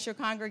can face your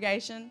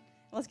congregation,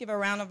 let's give a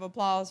round of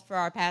applause for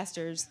our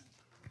pastors.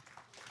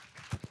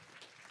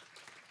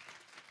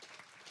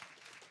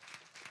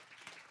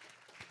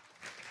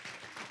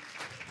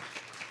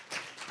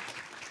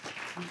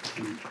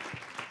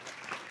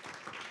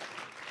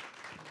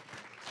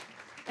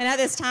 And at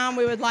this time,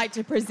 we would like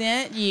to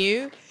present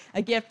you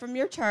a gift from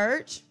your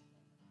church.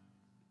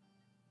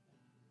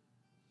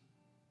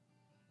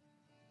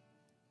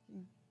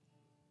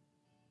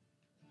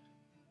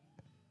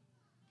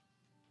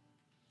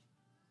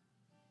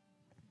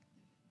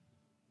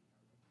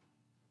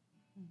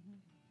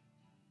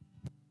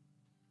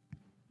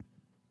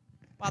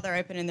 While they're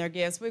opening their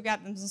gifts, we've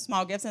got them some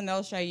small gifts, and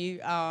they'll show you.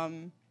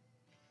 They'll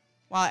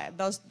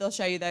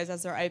show you those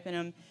as they're opening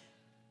them.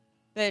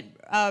 But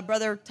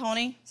Brother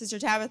Tony, Sister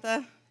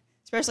Tabitha,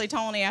 especially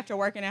Tony, after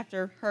working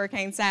after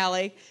Hurricane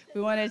Sally,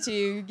 we wanted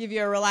to give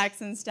you a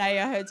relaxing stay,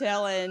 a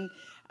hotel, and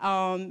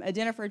a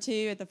dinner for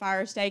two at the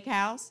Fire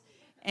Steakhouse,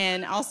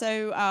 and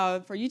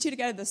also for you two to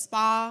go to the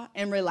spa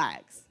and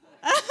relax.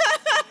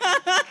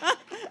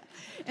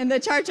 And the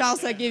church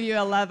also give you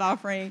a love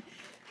offering.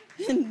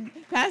 And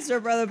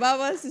Pastor, Brother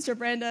Bubba, Sister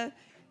Brenda,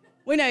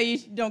 we know you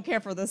don't care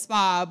for the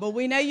spa, but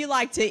we know you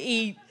like to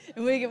eat.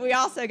 And we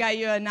also got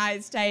you a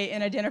night stay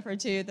and a dinner for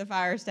two at the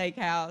Fire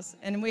Steakhouse.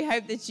 And we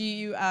hope that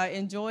you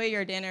enjoy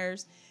your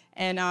dinners.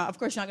 And, of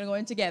course, you're not going to go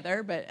in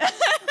together, but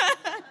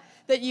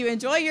that you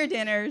enjoy your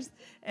dinners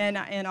and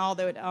all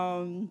that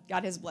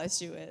God has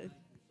blessed you with.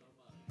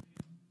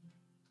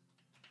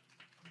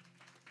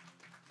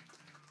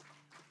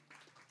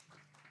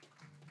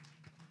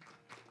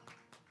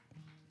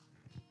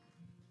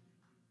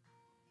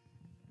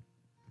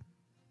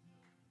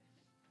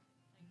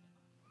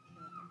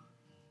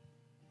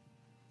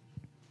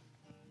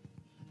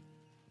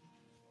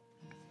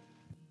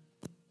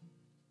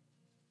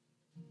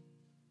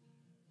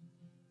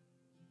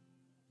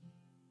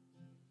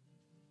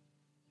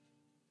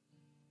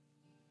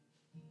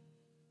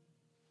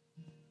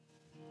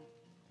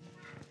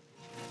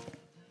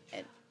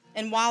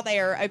 And while they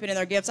are opening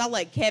their gifts, I'll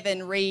let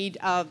Kevin read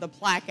the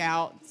plaque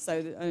out.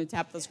 So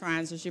Tabitha's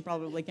crying, so she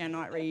probably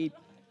cannot read.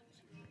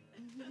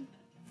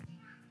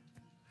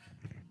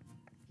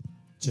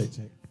 Check.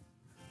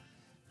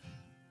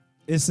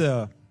 It's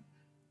a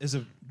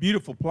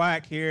beautiful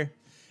plaque here.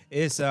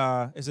 It's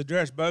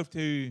addressed both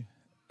to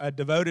a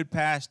devoted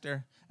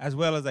pastor as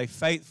well as a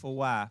faithful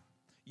wife.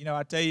 You know,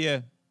 I tell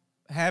you,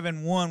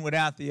 having one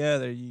without the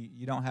other,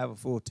 you don't have a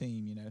full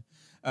team, you know.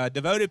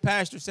 Devoted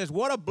pastor says,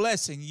 what a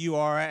blessing you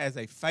are as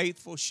a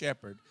faithful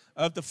shepherd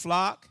of the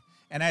flock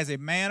and as a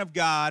man of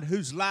God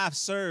whose life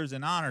serves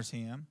and honors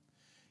him.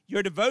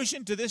 Your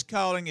devotion to this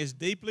calling is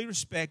deeply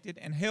respected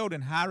and held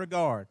in high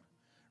regard.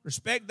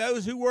 Respect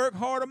those who work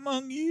hard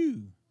among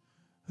you,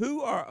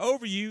 who are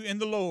over you in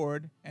the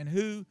Lord and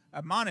who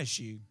admonish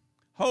you.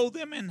 Hold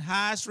them in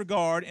highest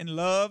regard and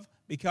love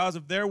because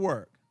of their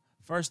work.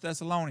 1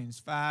 Thessalonians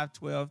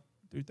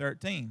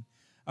 5:12-13.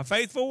 A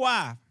faithful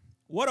wife.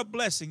 What a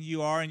blessing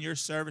you are in your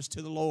service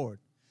to the Lord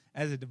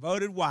as a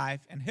devoted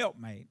wife and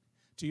helpmate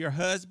to your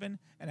husband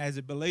and as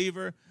a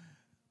believer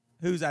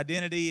whose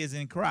identity is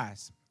in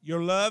Christ.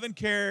 Your love and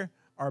care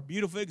are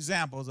beautiful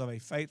examples of a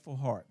faithful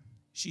heart.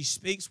 She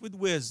speaks with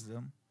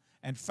wisdom,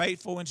 and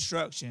faithful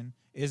instruction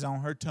is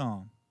on her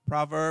tongue.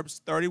 Proverbs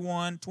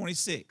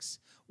 31:26.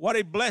 What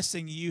a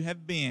blessing you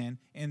have been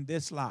in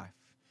this life,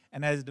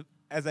 and as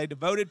a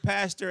devoted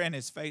pastor and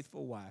his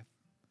faithful wife.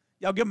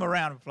 Y'all give him a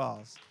round of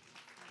applause.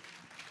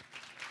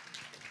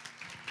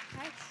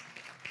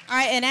 All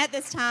right, and at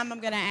this time,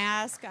 I'm going to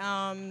ask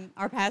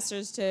our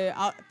pastors to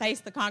face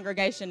the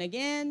congregation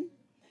again.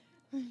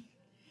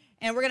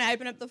 And we're going to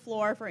open up the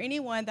floor for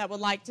anyone that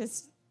would like to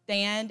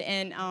stand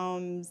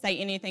and say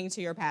anything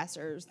to your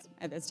pastors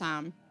at this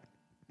time.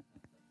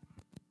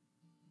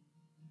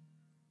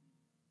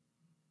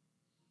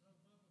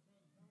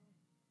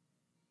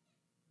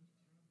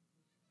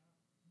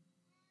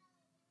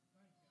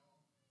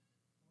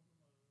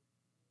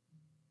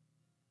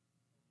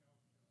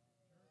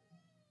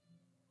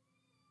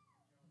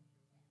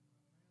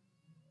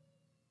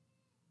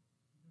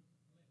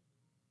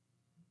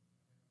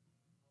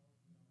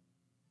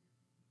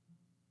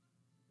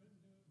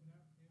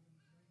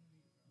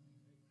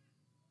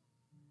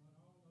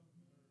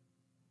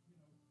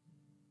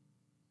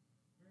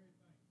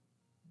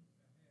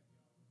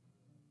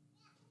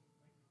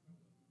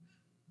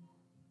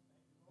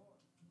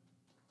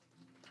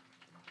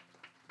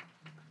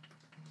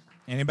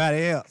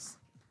 Anybody else?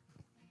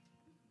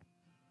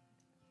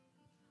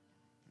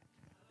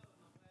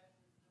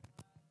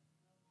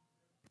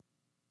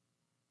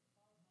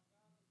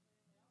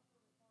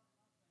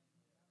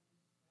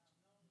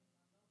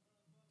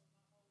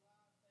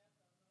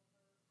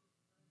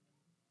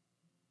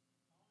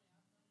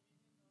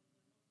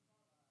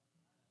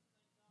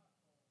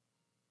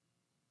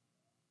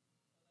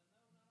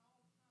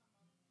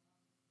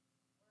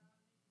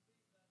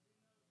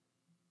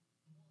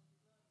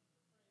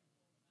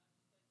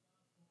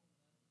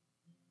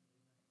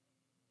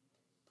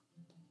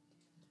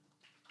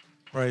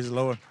 Praise the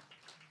Lord.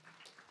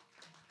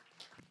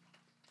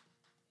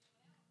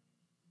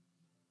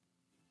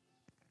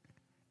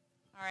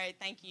 All right,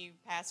 thank you,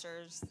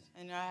 pastors.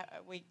 And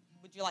would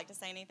you like to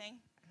say anything?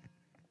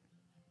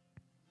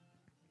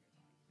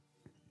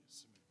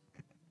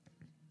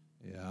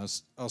 Yeah,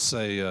 I'll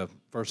say,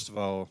 first of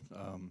all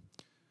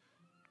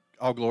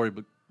glory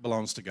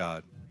belongs to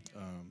God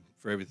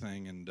for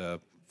everything, and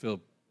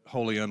feel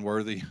wholly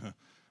unworthy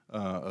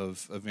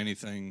of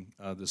anything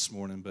this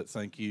morning. But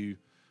thank you.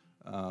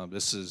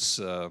 This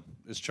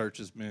church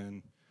has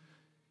been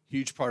a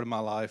huge part of my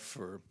life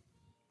for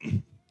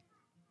a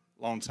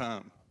long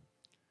time.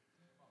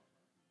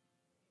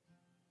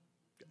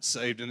 Got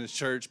saved in this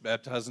church,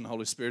 baptized in the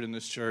Holy Spirit in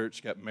this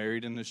church, got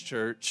married in this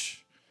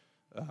church.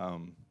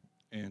 I've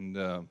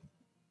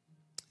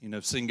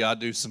seen God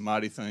do some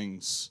mighty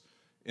things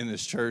in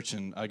this church,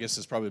 and I guess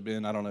it's probably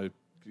been, I don't know,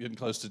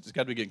 it's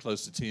got to be getting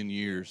close to 10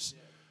 years.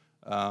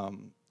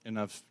 And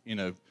I've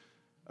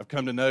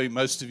come to know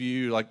most of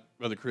you, like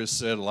Brother Chris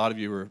said, a lot of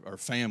you are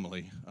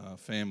family,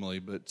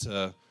 but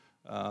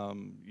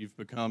you've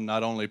become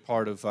not only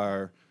part of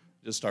our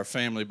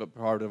family, but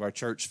part of our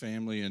church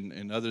family,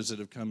 and others that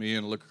have come in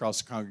and look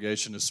across the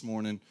congregation this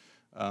morning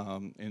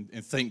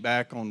and think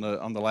back on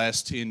the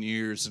last 10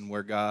 years and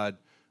where God,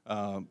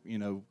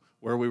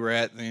 where we were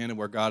at then and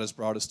where God has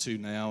brought us to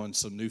now, and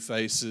some new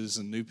faces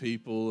and new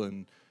people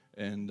and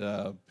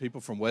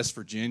people from West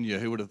Virginia.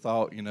 Who would have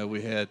thought,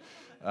 we had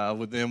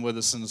with them with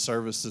us in the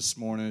service this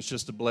morning. It's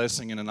just a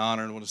blessing and an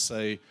honor. And I want to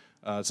say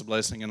it's a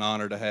blessing and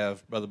honor to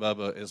have Brother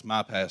Bubba as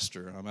my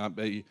pastor.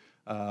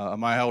 I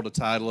might hold a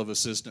title of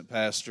assistant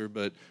pastor,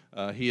 but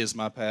he is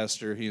my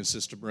pastor, he and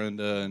Sister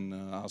Brenda, and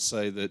I'll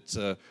say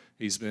that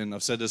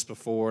I've said this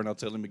before, and I'll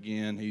tell him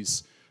again,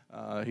 he's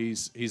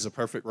a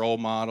perfect role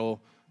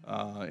model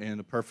and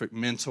a perfect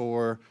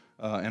mentor,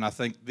 and I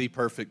think the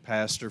perfect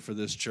pastor for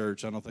this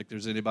church. I don't think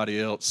there's anybody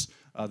else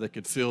that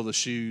could fill the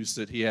shoes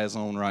that he has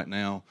on right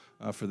now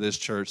for this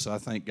church, so I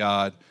thank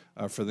God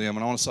for them.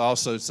 And I want to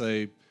also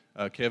say,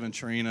 Kevin,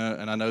 Trina,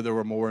 and I know there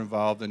were more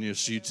involved than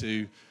just you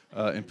two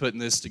in putting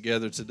this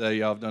together today.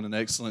 Y'all have done an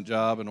excellent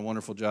job and a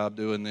wonderful job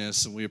doing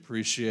this, and we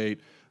appreciate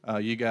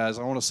you guys.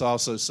 I want to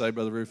also say,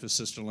 Brother Rufus,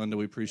 Sister Linda,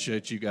 we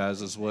appreciate you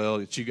guys as well.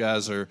 That you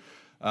guys are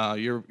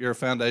you're a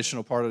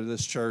foundational part of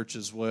this church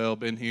as well.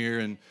 Been here,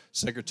 and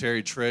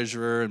Secretary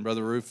Treasurer, and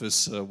Brother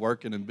Rufus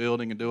working and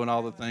building and doing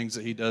all the things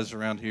that he does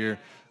around here.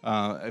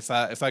 If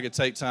I could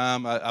take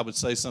time, I would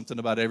say something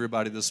about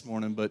everybody this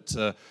morning, but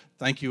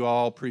thank you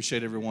all.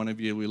 Appreciate every one of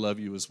you. We love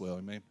you as well.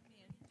 Amen.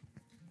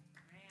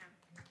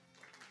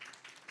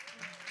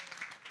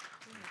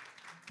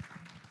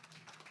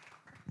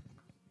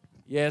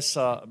 Yes,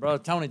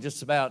 Brother Tony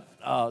just about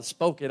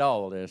spoke it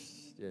all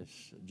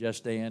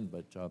just then.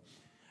 But,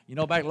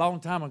 back a long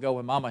time ago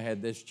when Mama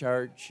had this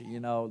church,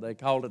 they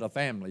called it a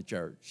family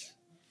church.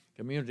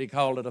 Community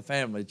called it a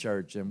family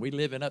church, and we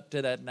living up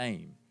to that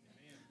name.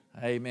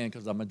 Amen,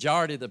 because the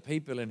majority of the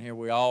people in here,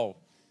 we all,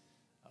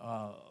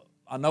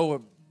 I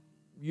know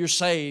you're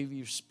saved,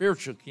 you're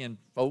spiritual kin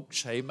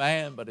folks,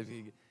 amen, but if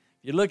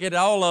you look at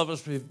all of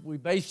us, we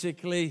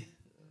basically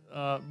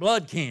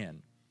blood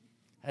kin,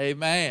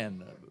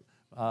 amen.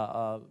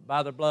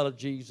 By the blood of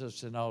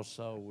Jesus, and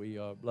also we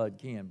are blood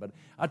kin. But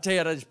I tell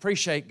you, I just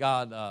appreciate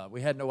God.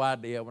 We had no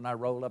idea when I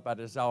rolled up, I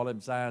just saw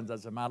them signs. I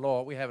said, my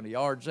Lord, we having a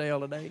yard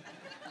sale today?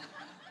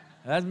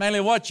 That's mainly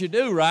what you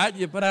do, right?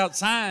 You put out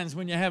signs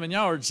when you're having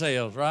yard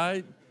sales,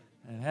 right?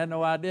 And had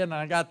no idea, and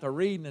I got to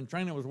reading, and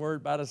Trina was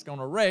worried about us going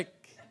to wreck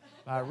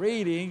by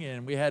reading,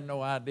 and we had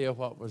no idea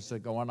what was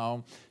going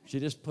on. She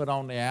just put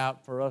on the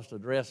out for us to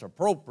dress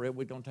appropriate.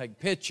 We're going to take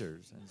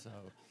pictures, and so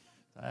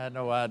I had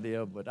no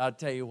idea, but I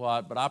tell you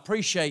what, but I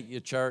appreciate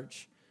you,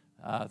 church.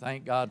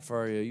 Thank God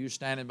for you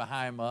standing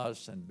behind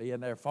us and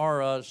being there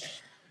for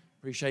us.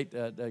 Appreciate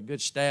the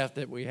good staff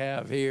that we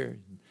have here,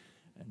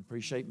 and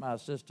appreciate my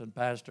assistant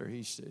pastor.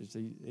 He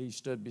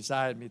stood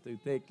beside me through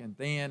thick and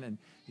thin, and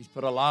he's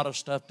put a lot of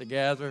stuff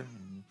together,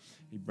 and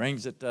he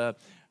brings it.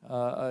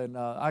 And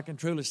I can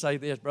truly say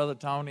this, Brother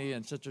Tony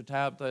and Sister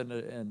Tabitha,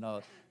 and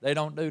they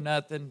don't do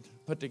nothing,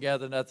 put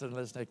together nothing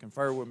unless they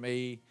confer with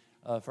me.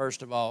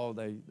 First of all,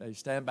 they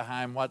stand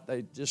behind what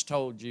they just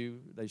told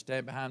you. They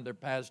stand behind their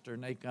pastor,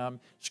 and they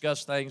come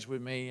discuss things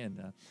with me.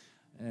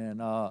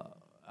 And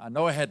I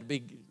know it had to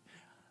be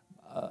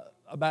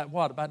about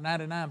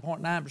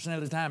 99.9%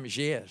 of the time is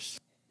yes,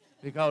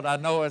 because I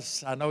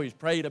know he's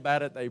prayed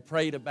about it. They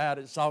prayed about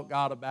it, sought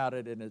God about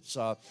it, and it's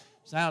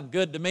sound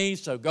good to me,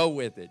 so go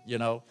with it, you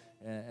know.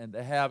 And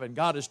they have, and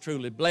God has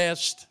truly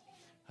blessed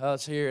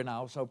us here. And I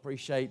also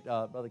appreciate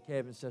Brother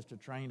Kevin, Sister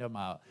Trina,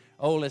 my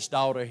oldest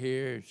daughter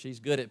here. She's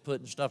good at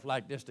putting stuff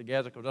like this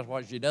together because that's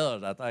what she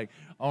does, I think,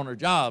 on her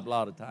job a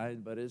lot of times.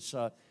 But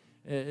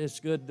it's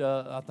good.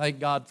 I thank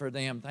God for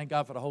them. Thank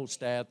God for the whole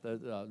staff,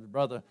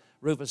 Brother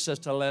Rufus,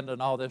 Sister Linda,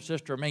 and all them.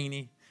 Sister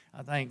Meany,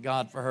 I thank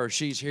God for her.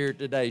 She's here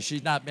today.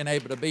 She's not been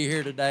able to be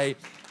here today.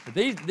 But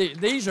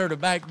these are the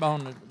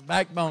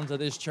backbones of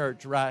this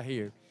church right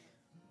here.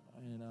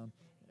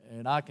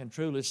 And I can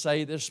truly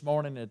say this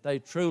morning that they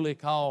truly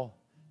call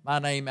my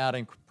name out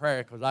in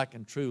prayer because I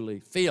can truly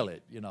feel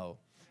it, you know.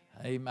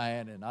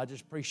 Amen. And I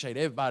just appreciate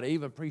everybody.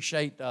 Even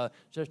appreciate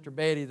Sister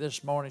Betty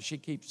this morning. She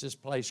keeps this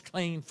place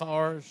clean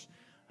for us.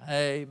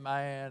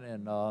 Amen.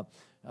 And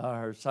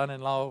her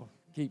son-in-law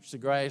keeps the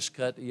grass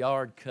cut, the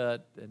yard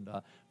cut, and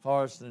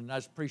for us. And I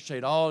just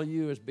appreciate all of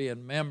you as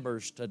being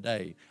members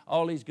today.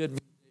 All these good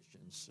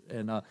musicians.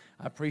 And I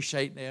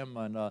appreciate them.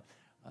 And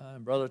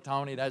Brother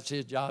Tony, that's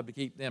his job to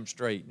keep them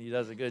straight. And he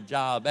does a good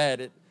job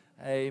at it.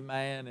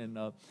 Amen.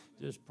 And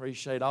just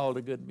appreciate all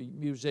the good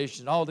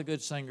musicians, all the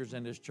good singers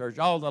in this church,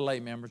 all the lay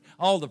members,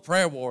 all the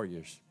prayer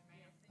warriors.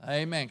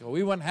 Amen. Because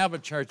we wouldn't have a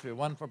church if it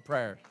wasn't for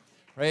prayer.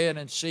 Praying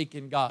and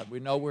seeking God. We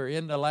know we're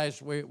in the last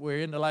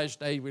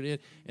day. We're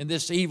in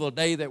this evil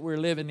day that we're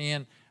living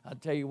in. I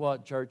tell you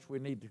what, church, we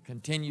need to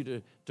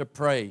continue to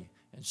pray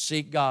and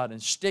seek God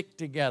and stick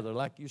together.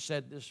 Like you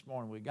said this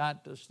morning, we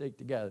got to stick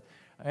together.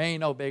 There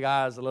ain't no big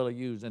I's or little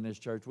U's in this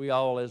church. We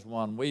all is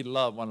one. We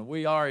love one.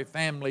 We are a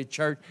family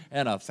church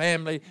and a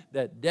family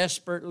that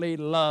desperately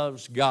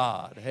loves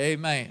God.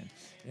 Amen.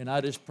 And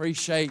I just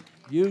appreciate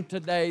you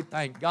today.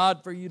 Thank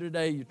God for you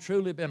today. You've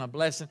truly been a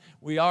blessing.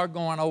 We are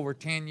going over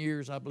 10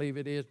 years, I believe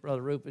it is.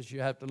 Brother Rufus, you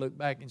have to look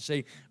back and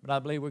see. But I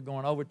believe we're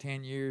going over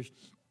 10 years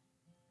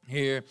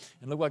here.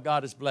 And look what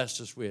God has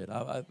blessed us with.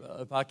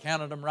 If I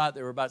counted them right,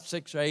 there were about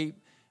 6 or 8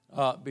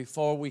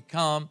 before we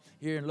come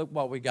here, and look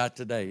what we got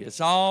today.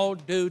 It's all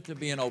due to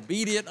being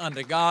obedient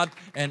unto God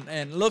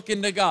and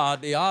looking to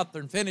God, the author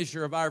and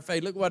finisher of our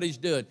faith. Look what He's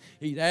doing.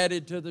 He's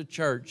added to the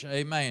church.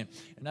 Amen.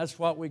 And that's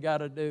what we got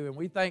to do. And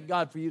we thank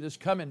God for you that's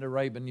coming to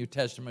Raven New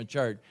Testament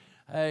Church.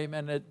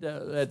 Amen.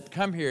 That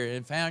come here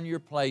and found your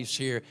place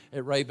here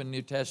at Raven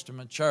New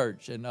Testament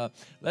Church. And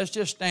let's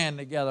just stand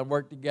together and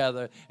work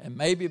together. And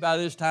maybe by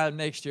this time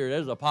next year,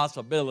 there's a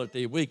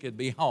possibility we could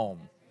be home.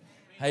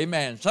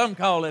 Amen. Some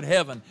call it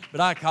heaven, but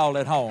I call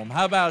it home.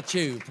 How about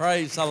you?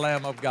 Praise the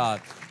Lamb of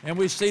God. And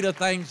we see the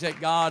things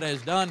that God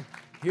has done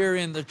here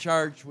in the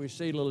church. We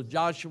see little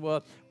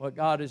Joshua, what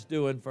God is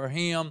doing for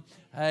him.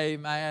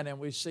 Amen. And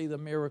we see the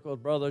miracles,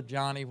 Brother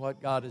Johnny,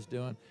 what God is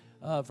doing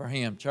for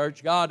him.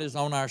 Church, God is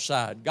on our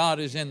side. God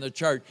is in the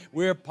church.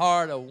 We're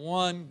part of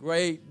one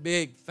great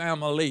big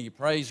family.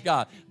 Praise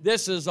God.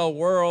 This is a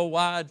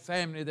worldwide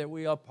family that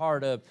we are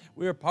part of.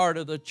 We're part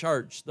of the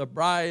church, the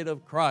bride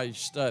of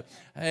Christ.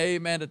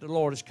 Amen. That the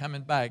Lord is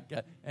coming back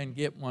and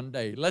get one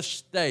day. Let's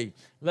stay.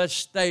 Let's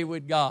stay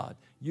with God.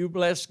 You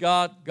bless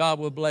God, God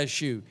will bless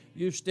you.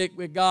 You stick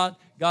with God,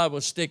 God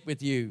will stick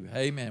with you.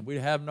 Amen. We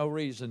have no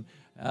reason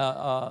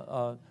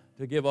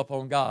to give up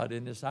on God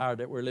in this hour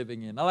that we're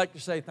living in. I like to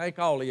say thank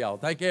all of y'all.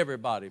 Thank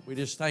everybody. We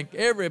just thank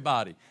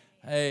everybody.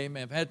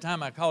 Amen. If I had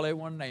time, I'd call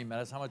everyone name.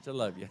 That's how much I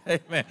love you.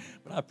 Amen.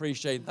 But I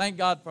appreciate it. Thank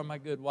God for my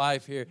good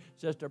wife here,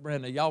 Sister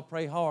Brenda. Y'all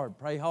pray hard,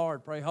 pray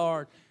hard, pray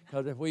hard.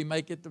 Because if we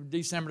make it to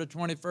December the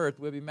 21st,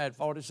 we'll be married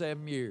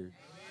 47 years.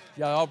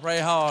 Y'all pray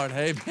hard.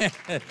 Amen.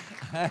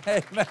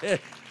 Amen.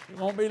 It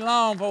won't be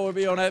long before we'll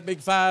be on that big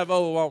 5-0,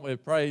 won't we?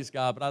 Praise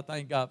God. But I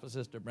thank God for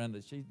Sister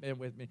Brenda. She's been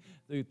with me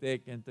through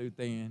thick and through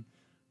thin.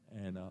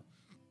 And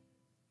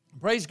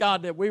praise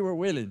God that we were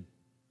willing,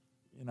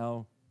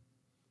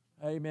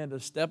 amen, to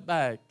step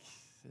back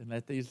and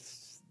let the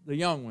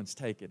young ones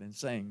take it and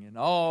sing. And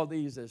all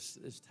these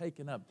is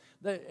taken up.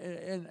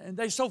 And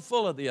they're so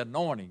full of the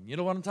anointing. You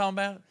know what I'm talking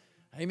about?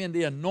 Amen,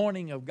 the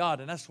anointing of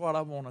God. And that's what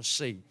I want to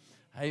see.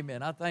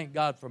 Amen. I thank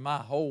God for my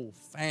whole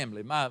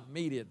family, my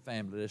immediate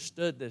family that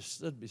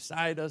stood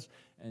beside us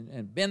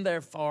and been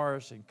there for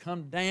us and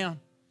come down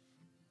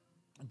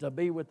to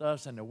be with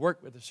us and to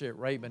work with us here at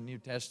Raven New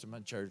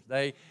Testament Church.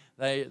 They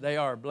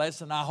are a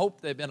blessing. I hope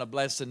they've been a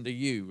blessing to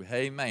you.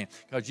 Amen.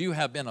 Because you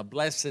have been a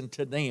blessing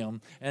to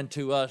them and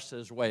to us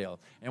as well.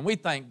 And we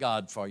thank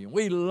God for you.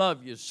 We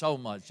love you so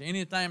much.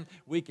 Anytime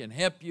we can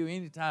help you,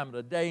 any time of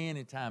the day,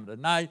 any time of the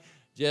night,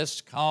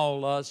 just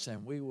call us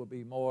and we will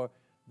be more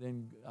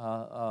than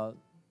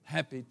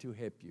happy to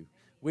help you.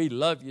 We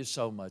love you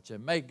so much.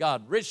 And may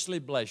God richly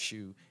bless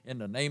you in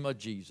the name of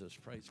Jesus.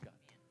 Praise God.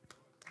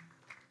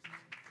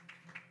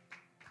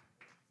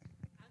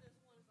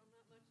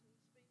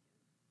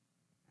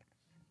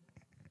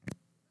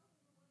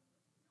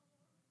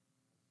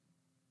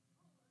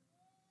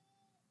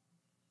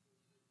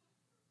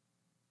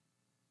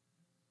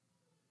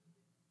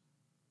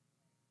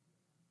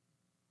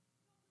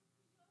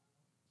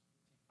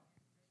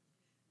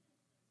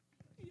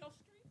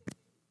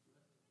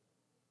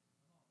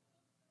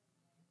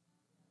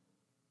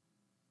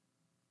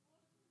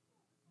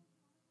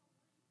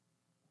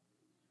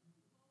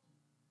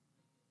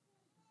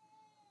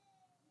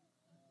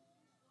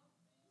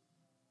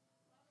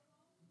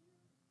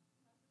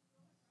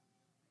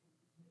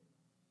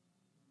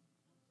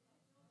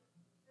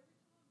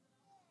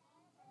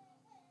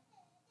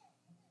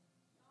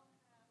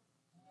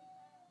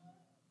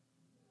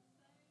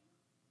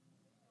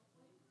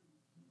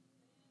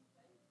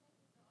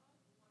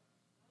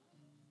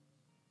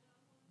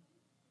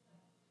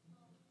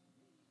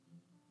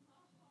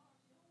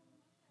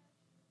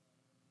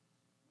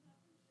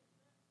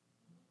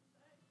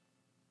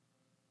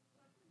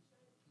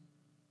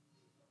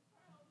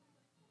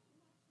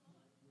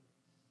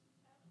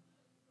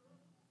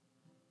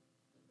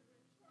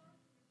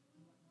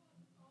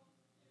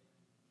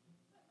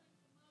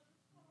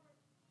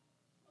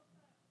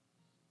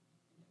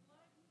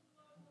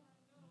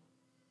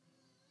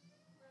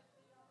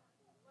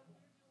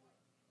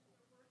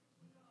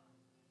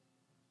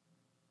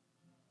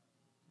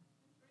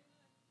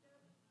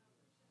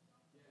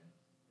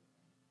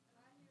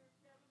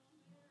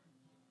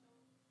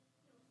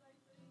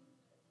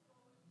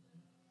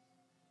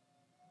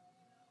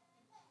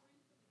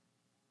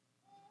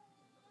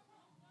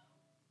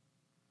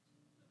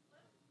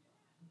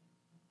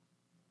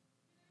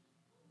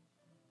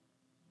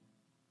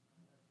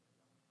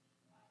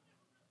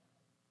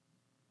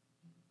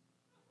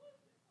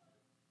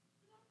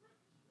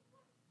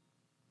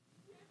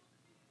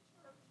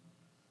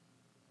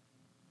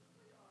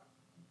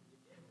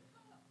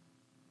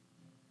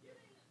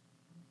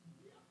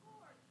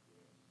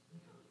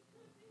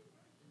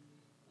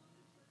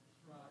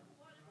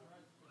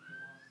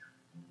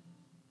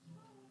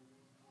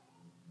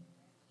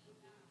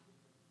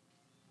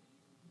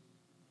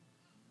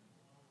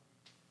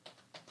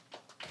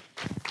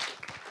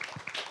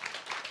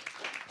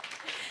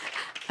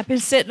 I've been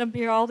sitting up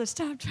here all this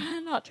time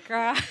trying not to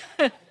cry.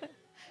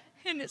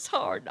 And it's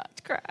hard not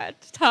to cry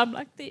at a time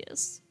like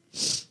this.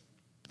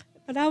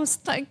 But I was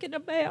thinking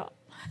about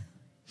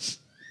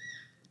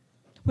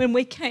when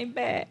we came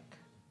back,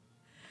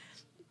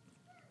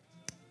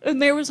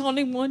 and there was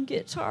only one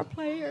guitar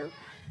player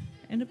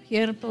and a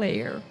piano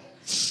player.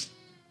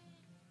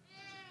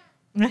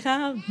 And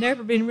I've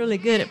never been really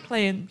good at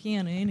playing the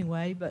piano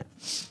anyway, but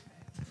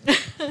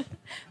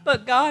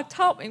but God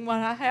taught me what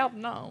I have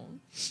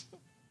known.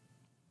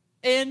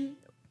 And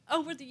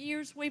over the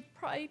years, we've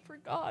prayed for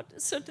God to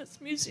send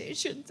us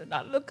musicians, and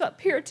I look up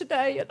here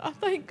today and I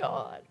thank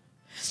God.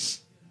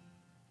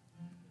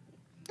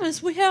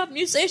 As we have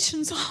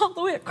musicians all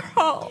the way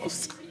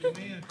across.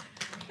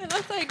 And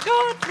I thank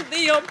God for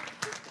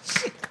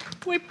them.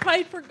 We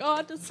prayed for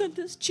God to send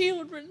us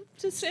children,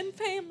 to send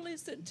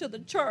families into the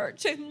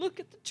church. And look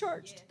at the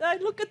church today.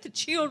 Look at the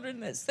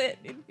children that's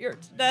sitting in here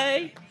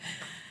today.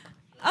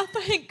 I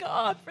thank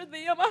God for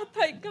them. I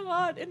thank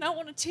God. And I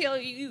want to tell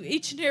you,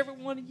 each and every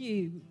one of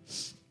you,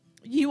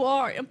 you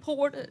are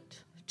important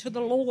to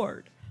the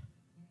Lord.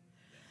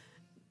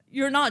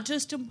 You're not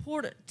just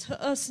important to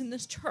us in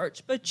this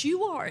church, but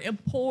you are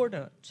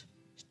important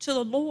to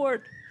the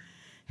Lord.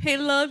 He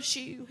loves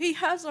you. He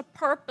has a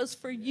purpose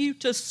for you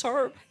to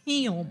serve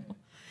Him.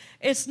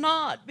 It's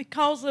not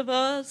because of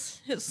us.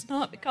 It's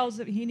not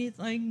because of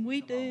anything we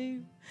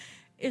do.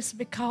 It's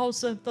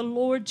because of the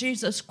Lord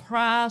Jesus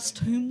Christ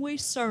whom we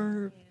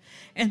serve.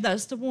 And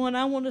that's the one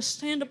I want to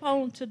stand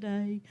upon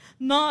today.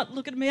 Not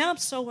look at me, I'm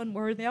so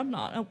unworthy. I'm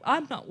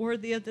not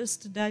worthy of this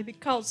today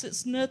because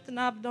it's nothing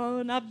I've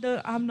done.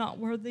 I'm not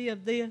worthy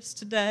of this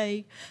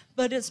today.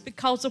 But it's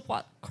because of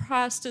what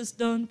Christ has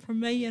done for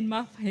me and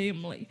my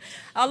family.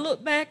 I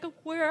look back at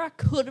where I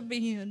could have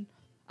been.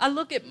 I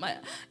look at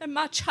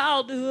my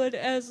childhood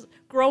as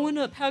growing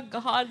up, how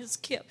God has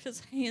kept His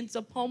hands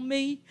upon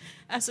me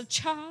as a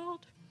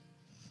child.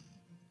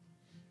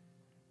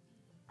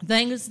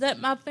 Things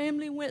that my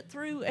family went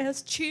through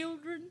as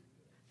children,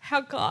 how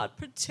God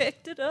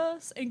protected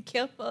us and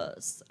kept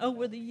us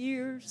over the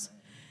years,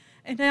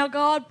 and how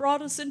God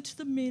brought us into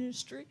the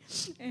ministry,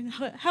 and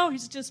how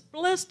He's just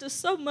blessed us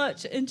so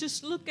much. And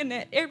just looking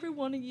at every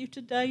one of you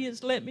today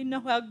has let me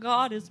know how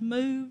God has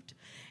moved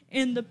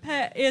in the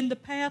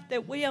path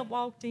that we have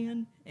walked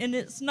in. And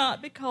it's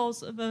not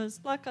because of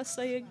us. Like I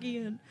say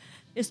again,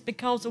 it's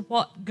because of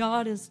what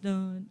God has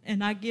done,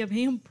 and I give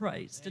Him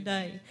praise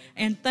today.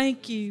 And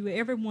thank you,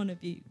 every one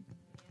of you.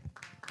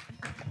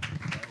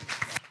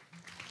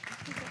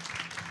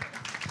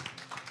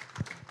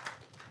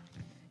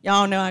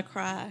 Y'all know I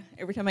cry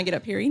every time I get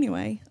up here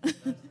anyway.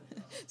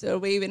 So it'll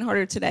be even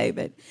harder today.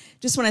 But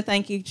just want to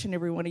thank each and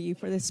every one of you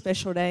for this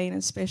special day, and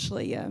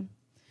especially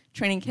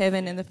Training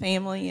Kevin and the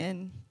family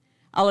and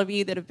all of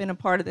you that have been a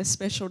part of this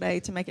special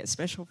day to make it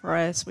special for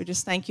us. We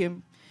just thank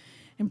you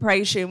and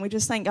praise you, and we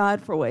just thank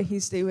God for what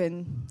He's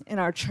doing in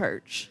our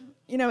church.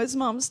 You know, as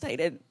Mom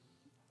stated,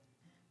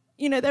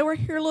 you know, they were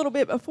here a little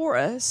bit before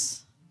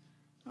us.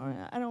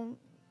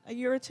 A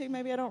year or two,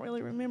 maybe, I don't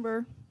really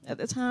remember at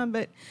the time,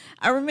 but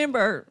I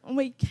remember when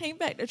we came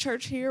back to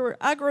church here,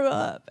 I grew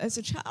up as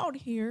a child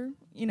here,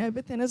 you know,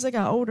 but then as I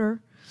got older,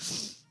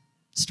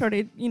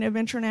 started, you know,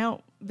 venturing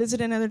out,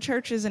 visiting other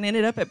churches, and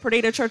ended up at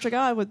Perdita Church of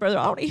God with Brother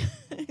Aldi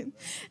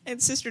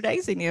and Sister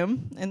Daisy and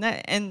him,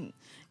 and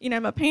you know,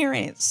 my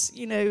parents,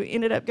 you know,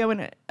 ended up going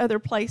to other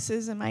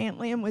places, and my Aunt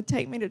Lynn would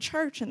take me to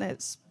church, and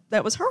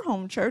that was her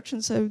home church,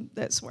 and so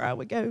that's where I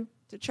would go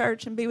to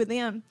church and be with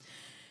them.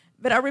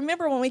 But I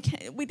remember when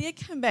we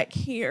did come back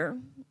here,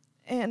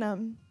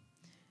 and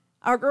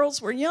our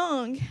girls were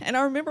young, and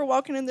I remember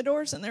walking in the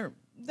doors, and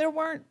there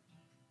weren't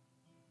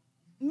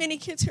many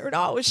kids here at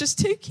all. It was just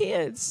 2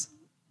 kids.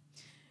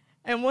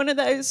 And one of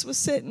those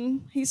was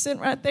he's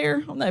sitting right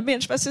there on that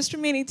bench by Sister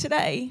Minnie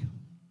today.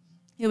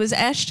 It was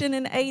Ashton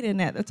and Aiden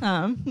at the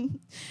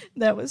time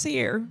that was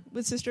here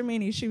with Sister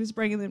Minnie. She was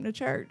bringing them to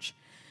church.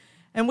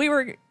 And we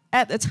were,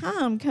 at the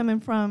time,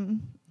 coming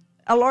from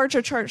a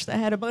larger church that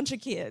had a bunch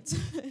of kids.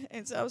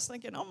 And so I was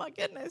thinking, oh, my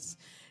goodness,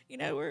 you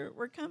know,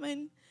 we're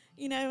coming,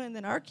 you know, and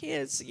then our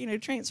kids, you know,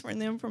 transferring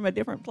them from a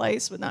different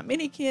place with not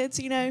many kids,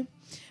 you know.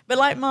 But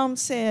like Mom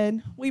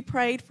said, we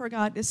prayed for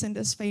God to send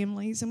us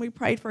families, and we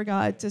prayed for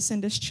God to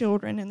send us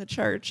children in the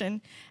church,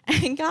 and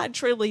God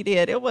truly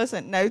did. It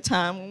wasn't no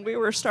time when we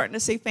were starting to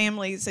see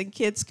families and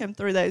kids come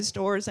through those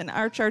doors, and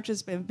our church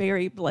has been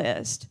very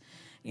blessed.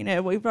 You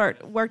know, we've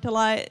worked a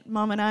lot,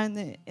 Mom and I,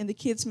 in the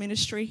kids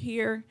ministry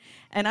here,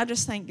 and I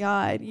just thank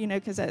God, you know,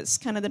 because that's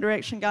kind of the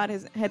direction God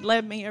had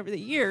led me over the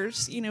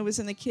years, you know, was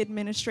in the kid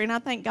ministry, and I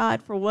thank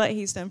God for what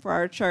He's done for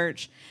our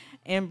church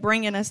and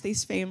bringing us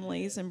these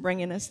families and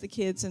bringing us the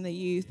kids and the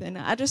youth, and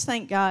I just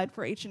thank God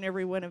for each and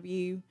every one of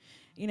you.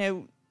 You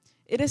know,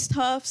 it is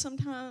tough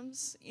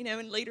sometimes, you know,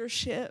 in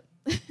leadership.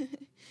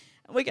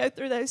 We go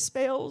through those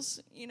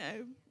spells, you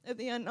know, of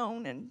the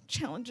unknown and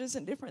challenges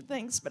and different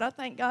things. But I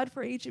thank God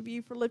for each of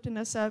you for lifting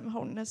us up and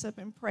holding us up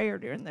in prayer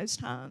during those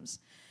times.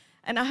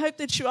 And I hope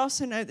that you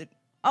also know that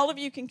all of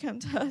you can come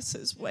to us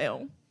as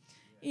well.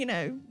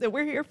 that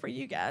we're here for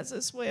you guys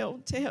as well,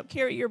 to help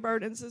carry your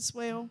burdens as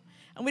well.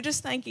 And we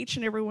just thank each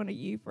and every one of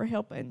you for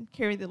helping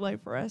carry the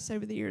load for us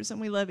over the years,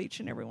 and we love each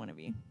and every one of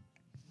you.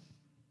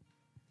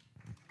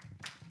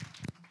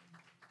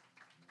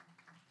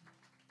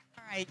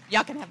 All right,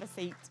 y'all can have a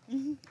seat.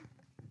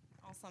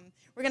 Awesome.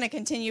 We're going to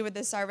continue with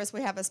this service.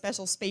 We have a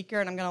special speaker,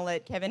 and I'm going to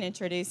let Kevin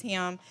introduce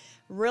him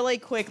really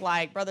quick.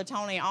 Like Brother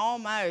Tony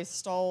almost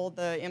stole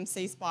the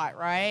MC spot,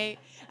 right?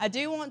 I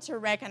do want to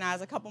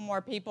recognize a couple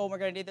more people. We're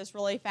going to do this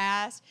really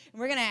fast. And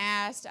we're going to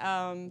ask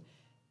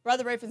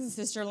Brother Rufus and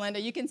Sister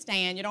Linda, you can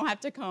stand. You don't have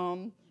to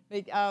come.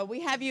 But, we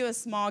have you a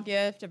small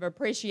gift of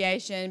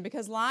appreciation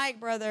because like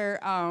Brother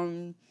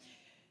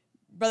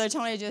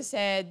Tony just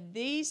said,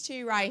 these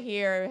two right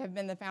here have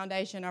been the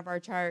foundation of our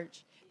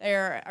church. They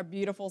are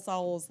beautiful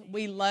souls.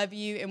 We love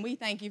you, and we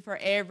thank you for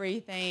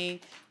everything.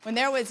 When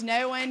there was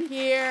no one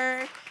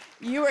here,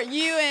 you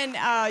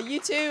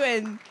two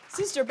and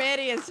Sister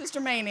Betty and Sister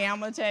Manny,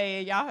 I'm going to tell you,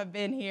 y'all have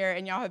been here,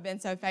 and y'all have been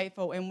so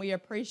faithful, and we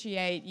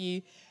appreciate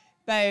you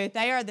both.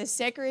 They are the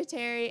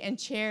secretary and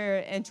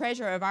chair and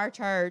treasurer of our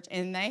church,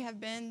 and they have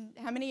been,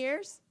 how many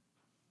years?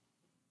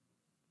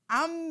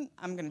 I'm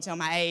going to tell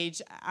my age.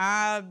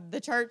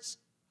 The church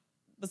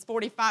was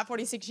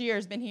 46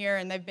 years, been here,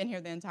 and they've been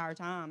here the entire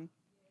time.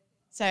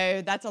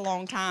 So that's a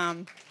long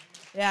time.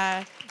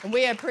 Yeah, and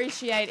we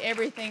appreciate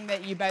everything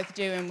that you both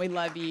do, and we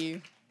love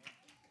you.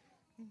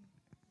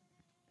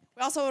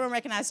 We also want to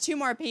recognize two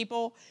more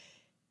people.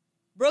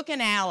 Brooke and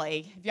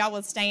Allie, if y'all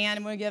would stand,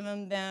 and we'll give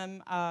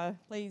them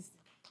please,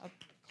 a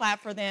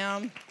clap for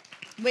them.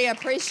 We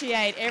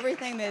appreciate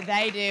everything that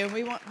they do.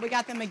 We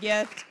got them a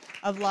gift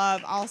of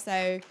love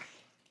also.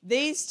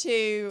 These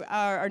two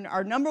are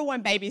our number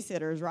one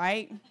babysitters,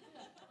 right?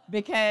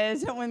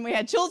 Because when we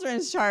had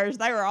children's church,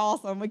 they were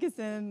awesome. We could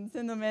send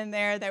them in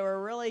there. They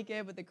were really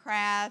good with the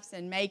crafts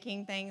and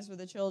making things for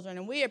the children.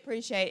 And we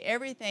appreciate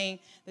everything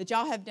that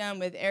y'all have done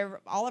with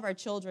all of our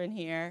children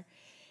here.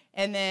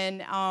 And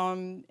then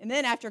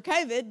after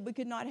COVID, we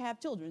could not have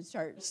children's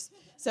church.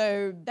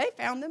 So they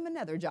found them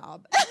another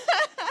job.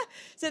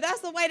 So that's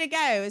the way to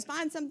go, is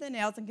find something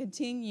else and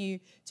continue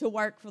to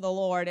work for the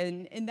Lord.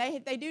 And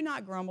they do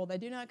not grumble. They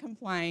do not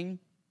complain.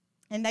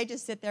 And they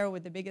just sit there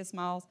with the biggest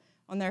smiles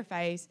on their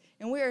face.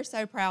 And we are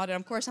so proud. And,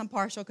 of course, I'm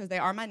partial because they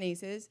are my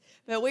nieces.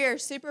 But we are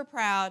super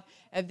proud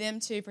of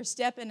them, too, for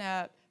stepping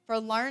up, for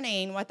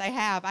learning what they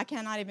have. I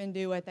cannot even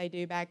do what they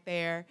do back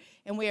there.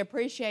 And we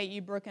appreciate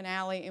you, Brooke and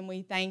Allie, and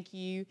we thank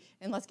you.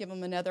 And let's give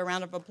them another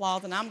round of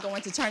applause. And I'm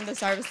going to turn the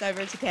service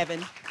over to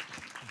Kevin.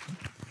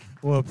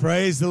 Well,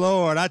 praise the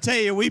Lord. I tell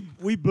you,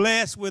 we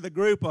blessed with a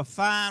group of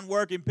fine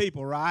working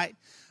people, right?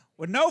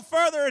 With no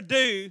further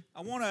ado,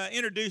 I want to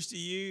introduce to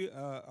you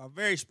a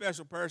very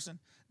special person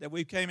that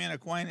we came in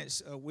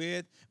acquaintance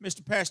with,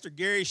 Mr. Pastor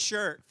Gary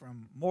Shirk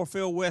from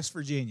Moorefield, West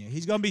Virginia.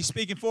 He's going to be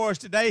speaking for us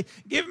today.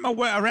 Give him a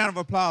round of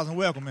applause and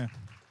welcome him.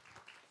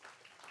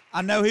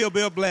 I know he'll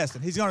be a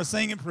blessing. He's going to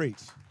sing and preach.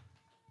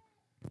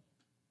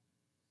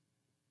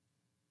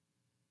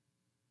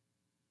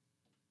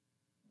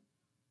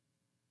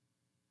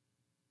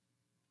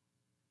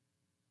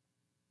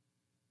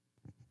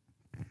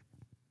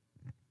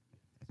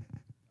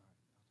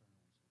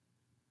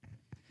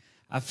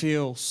 I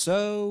feel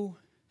so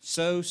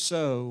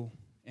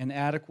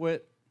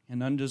inadequate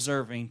and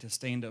undeserving to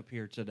stand up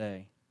here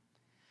today.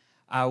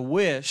 I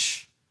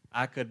wish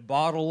I could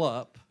bottle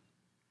up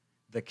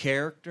the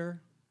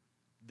character,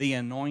 the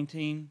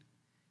anointing,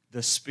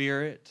 the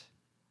spirit,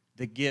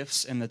 the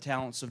gifts, and the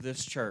talents of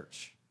this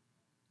church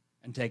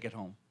and take it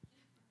home.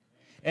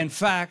 In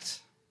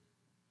fact,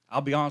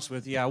 I'll be honest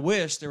with you, I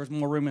wish there was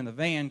more room in the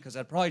van because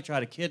I'd probably try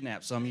to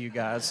kidnap some of you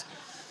guys.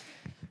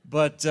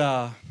 But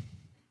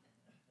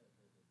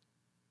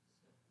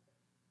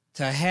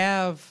to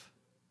have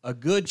a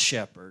good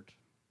shepherd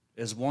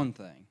is one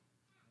thing.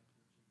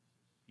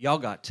 Y'all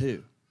got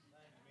two.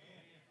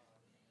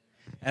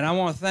 And I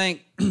want to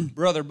thank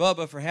Brother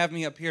Bubba for having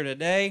me up here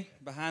today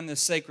behind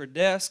this sacred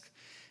desk.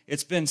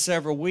 It's been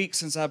several weeks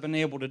since I've been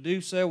able to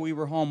do so. We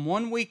were home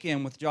one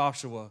weekend with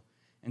Joshua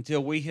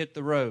until we hit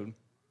the road.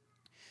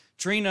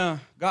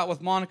 Trina got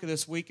with Monica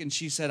this week and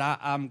she said,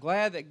 I'm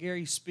glad that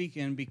Gary's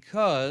speaking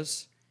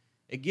because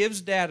it gives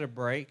Dad a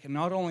break. And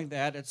not only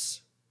that,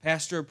 it's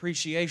Pastor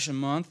Appreciation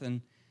Month, and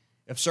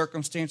if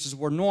circumstances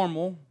were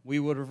normal, we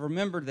would have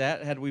remembered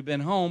that had we been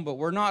home, but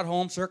we're not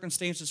home.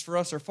 Circumstances for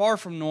us are far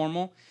from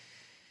normal.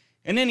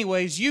 And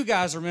anyways, you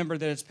guys remember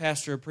that it's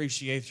Pastor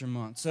Appreciation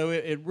Month, so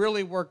it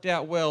really worked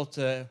out well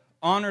to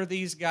honor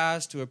these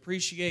guys, to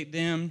appreciate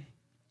them,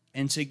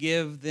 and to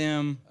give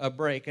them a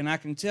break. And I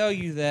can tell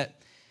you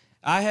that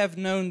I have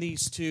known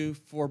these two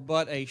for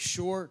but a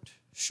short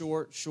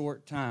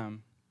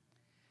time,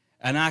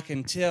 and I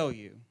can tell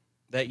you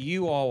that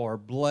you all are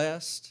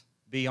blessed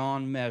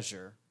beyond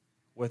measure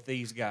with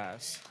these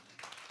guys.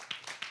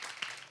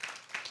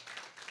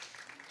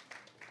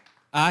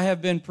 I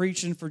have been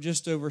preaching for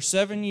just over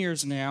 7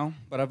 years now,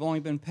 but I've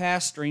only been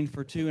pastoring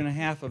for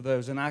 2.5 of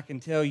those, and I can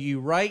tell you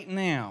right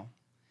now,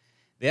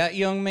 that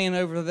young man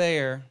over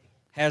there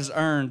has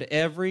earned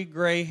every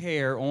gray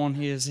hair on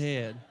his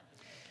head.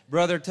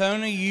 Brother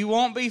Tony, you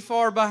won't be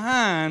far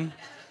behind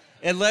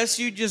unless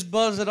you just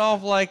buzz it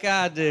off like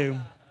I do.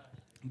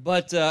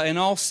 But in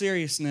all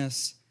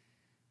seriousness,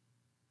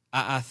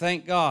 I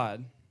thank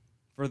God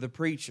for the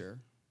preacher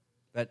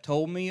that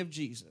told me of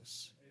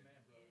Jesus,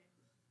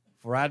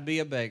 for I'd be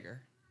a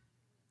beggar.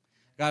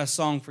 Got a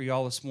song for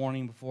y'all this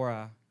morning before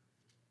I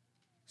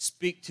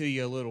speak to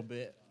you a little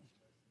bit.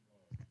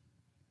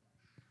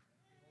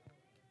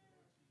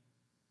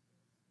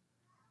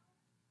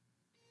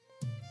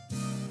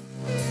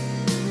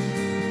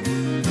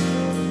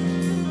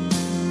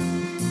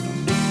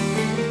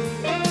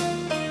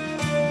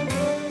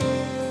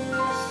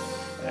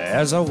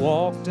 As I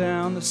walk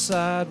down the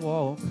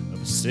sidewalk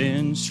of a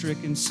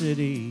sin-stricken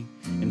city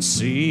and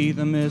see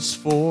the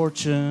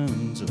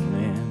misfortunes of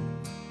men,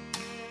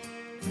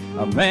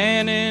 a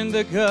man in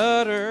the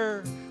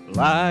gutter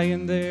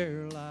lying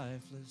there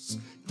lifeless,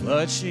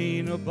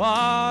 clutching a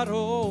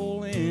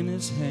bottle in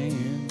his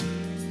hand.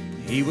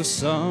 He was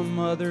some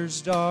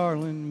mother's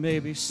darling,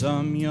 maybe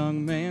some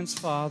young man's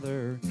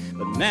father,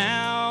 but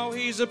now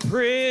he's a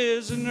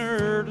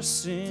prisoner to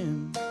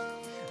sin.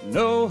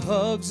 No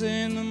hugs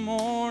in the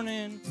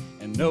morning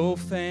and no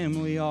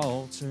family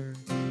altar.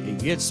 He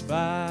gets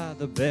by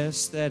the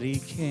best that he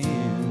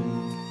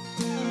can.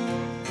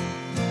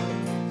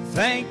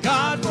 Thank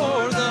God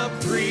for the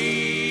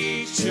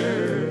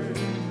preacher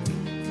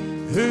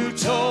who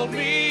told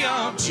me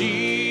of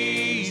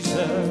Jesus,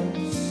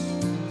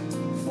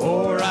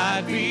 for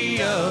I'd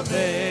be a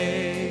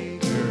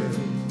beggar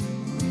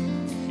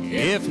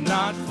if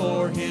not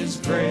for his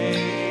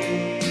grace.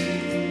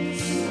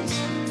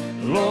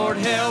 Lord,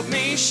 help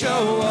me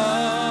show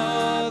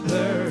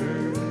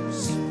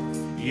others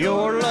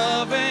your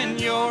love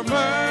and your mercy.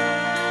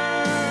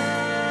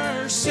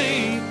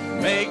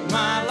 Make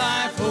my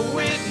life a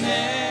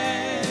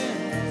witness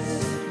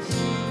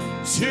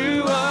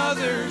to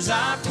others,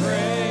 I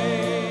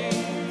pray.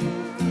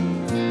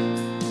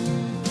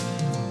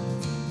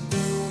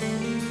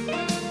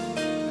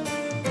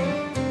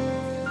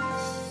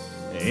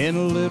 In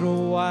a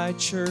little white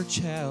church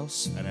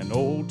house and an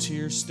old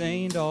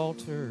tear-stained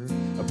altar,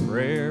 a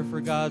prayer for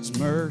God's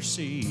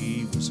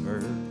mercy was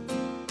heard.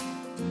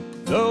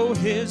 Though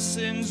his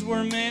sins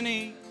were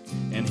many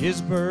and his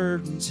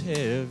burdens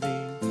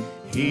heavy,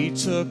 he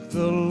took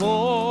the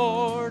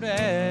Lord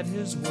at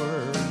his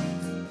word.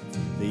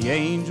 The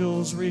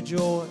angels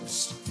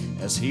rejoiced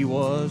as he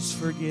was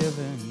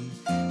forgiven.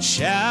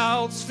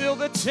 Shouts filled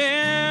the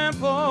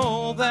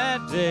temple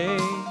that day.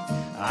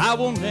 I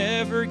will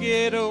never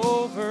get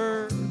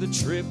over the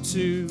trip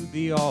to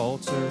the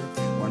altar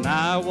when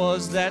I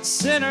was that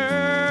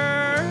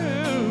sinner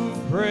who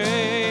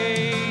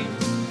prayed.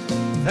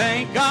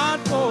 Thank God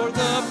for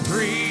the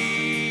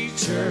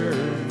preacher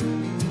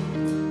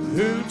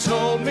who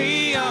told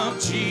me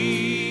of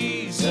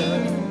Jesus,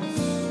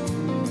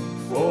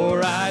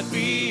 for I'd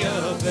be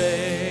a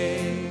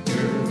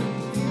beggar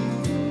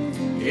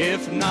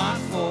if not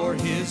for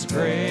his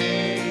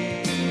grace.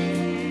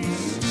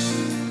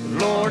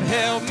 Lord,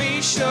 help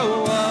me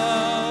show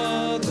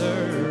others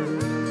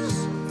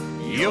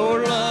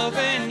your love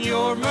and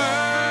your mercy.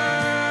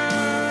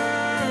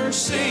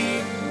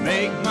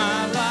 Make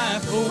my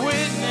life a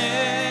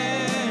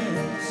witness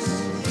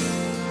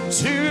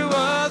to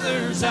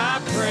others,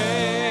 I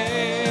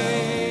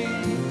pray.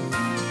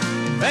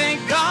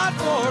 Thank God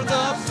for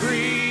the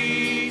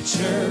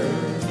preacher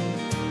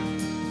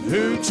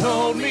who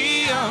told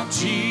me of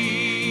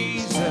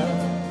Jesus,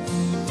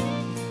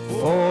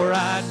 for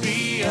I'd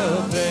be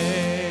a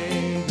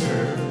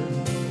beggar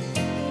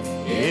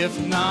if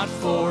not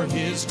for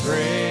his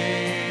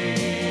grace.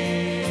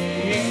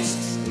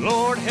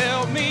 Lord,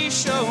 help me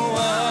show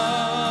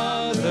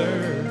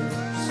others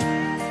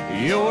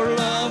your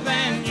love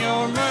and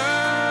your mercy.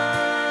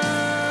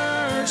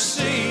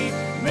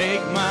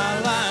 Make my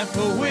life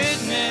a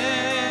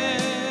witness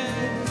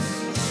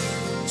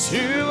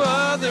to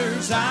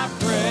others, I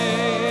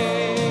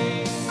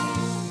pray.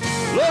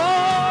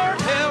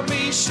 Lord, help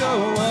me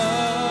show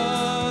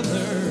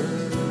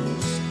others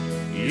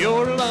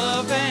your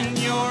love and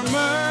your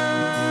mercy.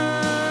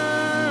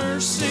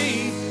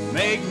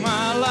 Make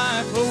my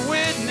life a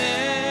witness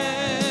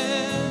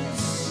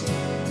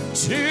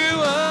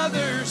to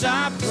others,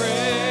 I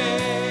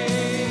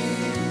pray.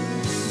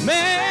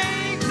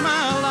 Make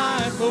my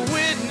life a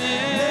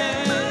witness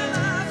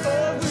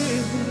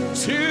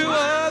to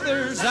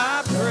others,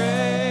 I pray.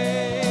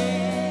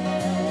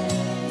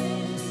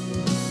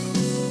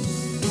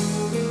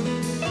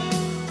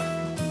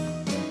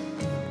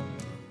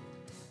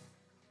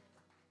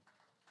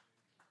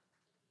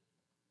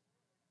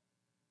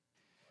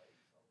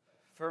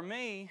 For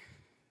me,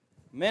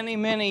 many,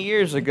 many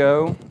years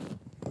ago,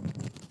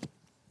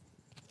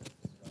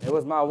 it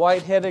was my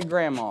white-headed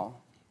grandma.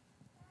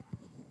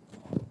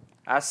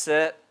 I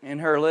sat in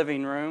her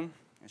living room,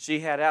 and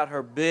she had out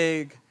her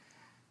big,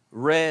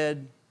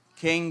 red,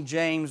 King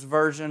James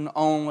Version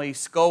only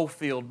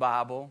Schofield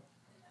Bible.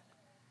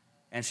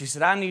 And she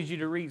said, I need you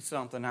to read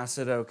something. I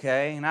said,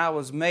 okay. And I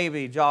was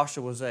maybe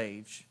Joshua's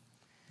age.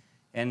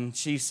 And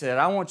she said,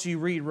 I want you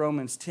to read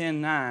Romans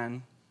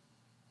 10:9,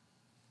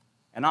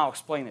 and I'll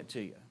explain it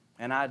to you.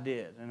 And I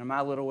did. And in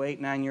my little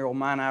 8-9-year-old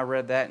mind, I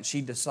read that, and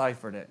she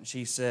deciphered it. And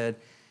she said,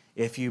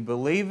 if you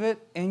believe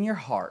it in your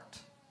heart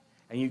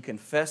and you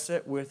confess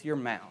it with your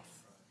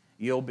mouth,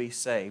 you'll be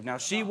saved. Now,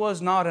 she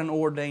was not an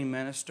ordained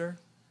minister.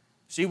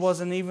 She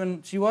wasn't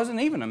even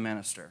a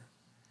minister.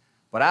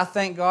 But I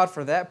thank God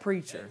for that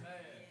preacher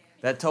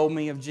that told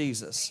me of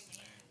Jesus.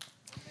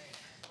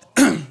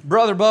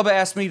 Brother Bubba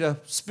asked me to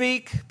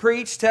speak,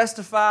 preach,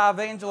 testify,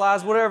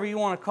 evangelize, whatever you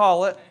want to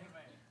call it.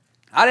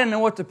 I didn't know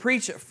what to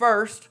preach at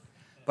first,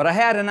 but I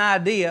had an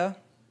idea.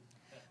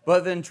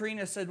 But then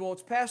Trina said, well,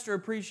 it's Pastor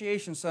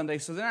Appreciation Sunday.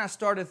 So then I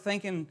started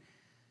thinking,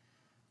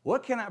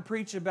 what can I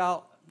preach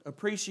about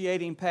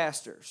appreciating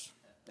pastors?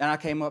 And I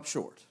came up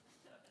short.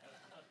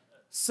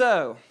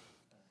 So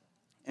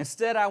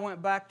instead, I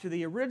went back to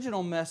the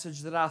original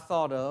message that I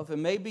thought of,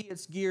 and maybe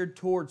it's geared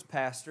towards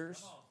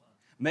pastors.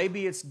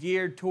 Maybe it's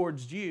geared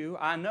towards you.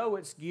 I know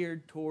it's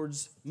geared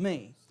towards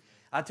me.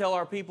 I tell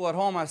our people at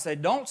home, I say,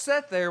 don't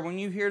sit there when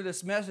you hear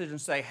this message and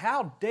say,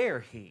 how dare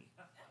he?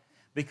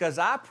 Because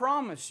I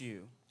promise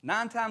you,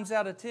 9 times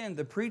out of 10,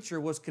 the preacher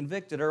was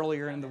convicted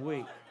earlier in the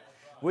week.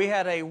 We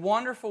had a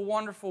wonderful,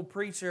 wonderful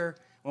preacher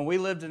when we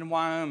lived in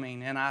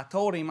Wyoming, and I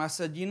told him, I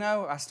said, you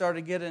know, I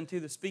started getting into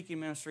the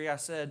speaking ministry. I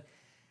said,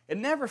 it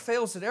never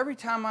fails that every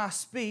time I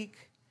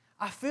speak,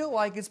 I feel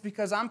like it's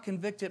because I'm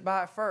convicted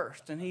by it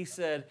first. And he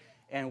said,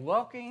 and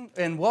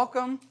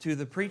welcome to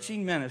the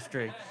preaching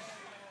ministry.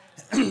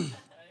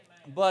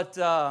 But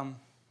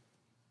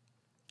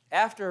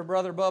after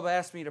Brother Bubba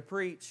asked me to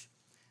preach,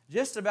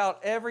 just about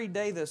every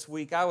day this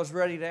week, I was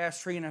ready to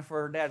ask Trina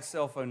for her dad's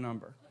cell phone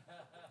number,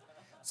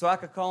 so I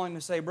could call him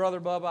and say,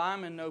 Brother Bubba,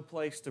 I'm in no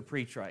place to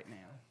preach right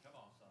now.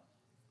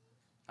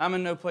 I'm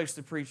in no place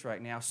to preach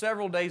right now.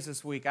 Several days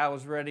this week, I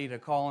was ready to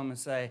call him and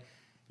say,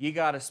 you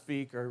got to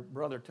speak, or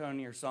Brother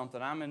Tony or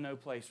something. I'm in no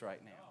place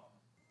right now.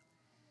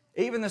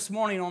 Even this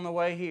morning on the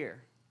way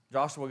here,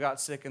 Joshua got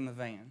sick in the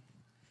van.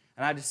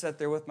 And I just sat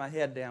there with my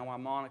head down while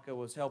Monica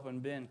was helping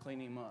Ben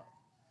clean him up.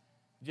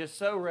 Just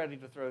so ready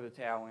to throw the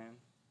towel in.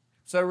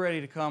 So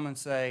ready to come and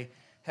say,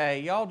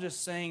 hey, y'all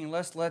just sing, and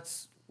let's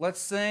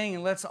sing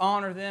and let's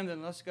honor them,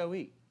 then let's go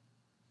eat.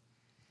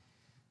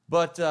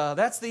 But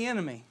that's the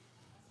enemy.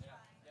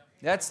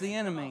 That's the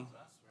enemy.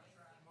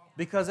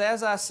 Because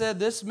as I said,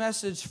 this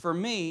message is for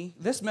me,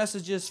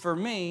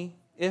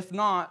 if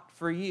not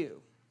for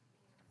you.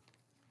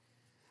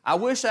 I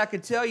wish I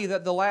could tell you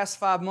that the last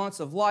 5 months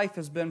of life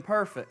has been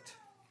perfect.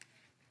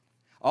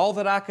 All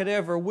that I could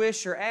ever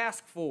wish or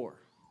ask for.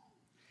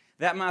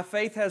 That my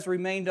faith has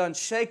remained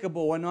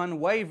unshakable and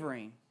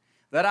unwavering.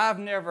 That I've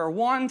never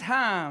one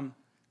time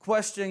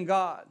questioned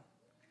God.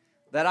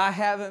 That I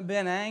haven't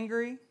been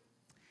angry.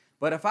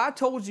 But if I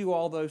told you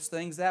all those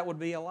things, that would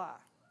be a lie.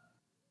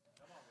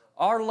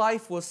 Our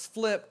life was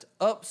flipped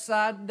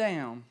upside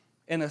down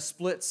in a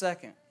split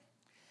second.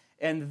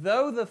 And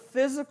though the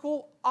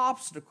physical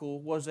obstacle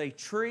was a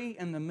tree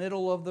in the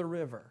middle of the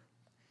river,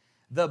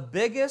 the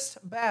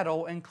biggest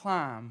battle and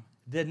climb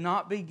did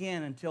not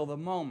begin until the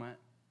moment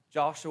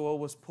Joshua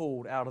was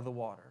pulled out of the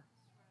water.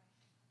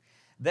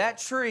 That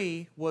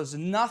tree was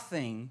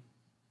nothing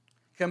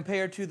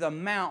compared to the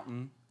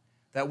mountain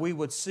that we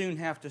would soon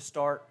have to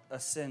start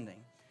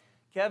ascending.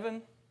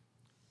 Kevin,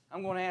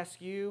 I'm going to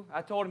ask you,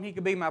 I told him he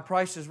could be my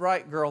Price is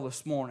Right girl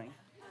this morning.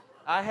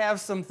 I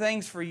have some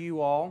things for you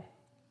all.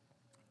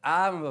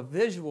 I'm a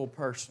visual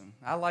person.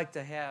 I like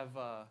to have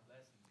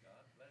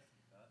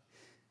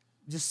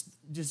just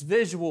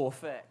visual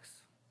effects.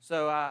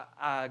 So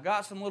I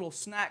got some little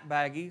snack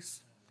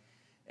baggies,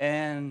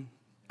 and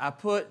I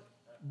put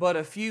but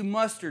a few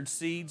mustard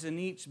seeds in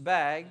each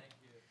bag,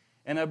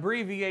 and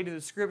abbreviated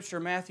the scripture,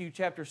 Matthew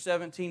chapter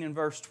 17 and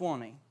verse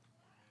 20.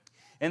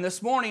 And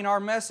this morning our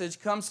message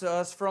comes to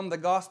us from the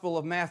Gospel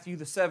of Matthew,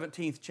 the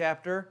 17th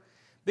chapter,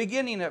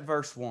 beginning at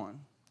verse 1.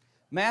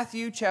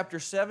 Matthew chapter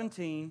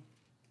 17,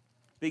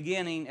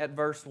 beginning at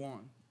verse 1.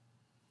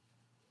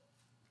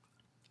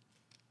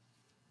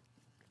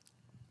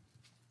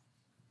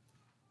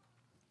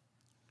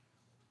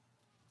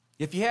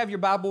 If you have your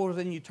Bible,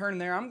 then you turn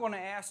there. I'm going to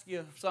ask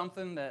you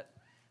something that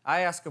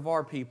I ask of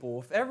our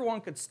people. If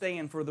everyone could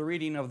stand for the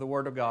reading of the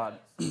Word of God.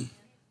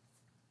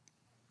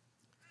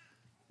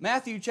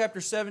 Matthew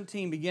chapter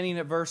 17, beginning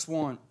at verse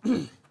 1.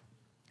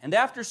 And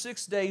after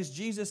 6 days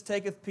Jesus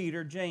taketh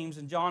Peter, James,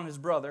 and John his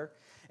brother,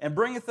 and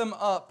bringeth them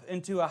up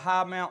into a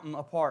high mountain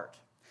apart,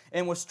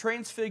 and was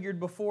transfigured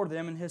before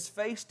them, and his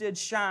face did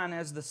shine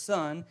as the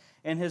sun,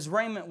 and his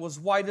raiment was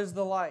white as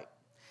the light.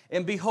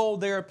 And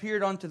behold, there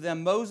appeared unto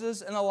them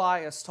Moses and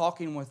Elias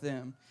talking with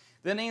them.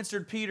 Then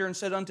answered Peter and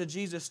said unto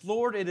Jesus,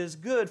 Lord, it is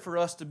good for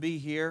us to be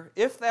here.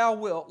 If thou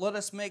wilt, let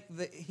us make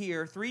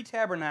here 3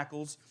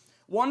 tabernacles,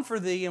 one for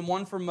thee, and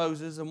one for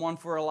Moses, and one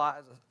for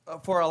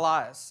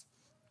Elias.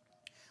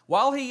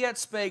 While he yet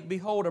spake,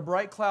 behold, a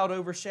bright cloud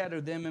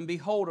overshadowed them, and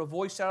behold, a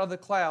voice out of the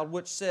cloud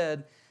which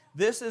said,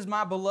 This is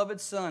my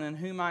beloved Son, in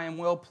whom I am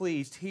well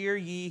pleased. Hear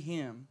ye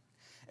him.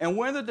 And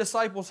when the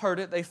disciples heard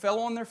it, they fell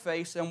on their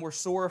face and were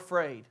sore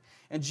afraid.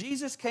 And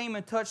Jesus came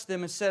and touched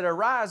them and said,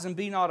 Arise and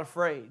be not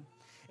afraid.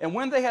 And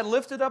when they had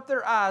lifted up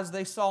their eyes,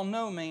 they saw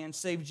no man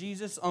save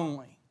Jesus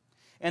only.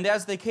 And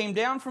as they came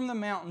down from the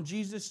mountain,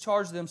 Jesus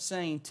charged them,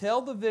 saying,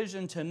 Tell the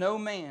vision to no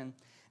man,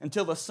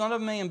 until the Son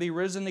of Man be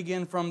risen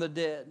again from the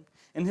dead.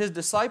 And his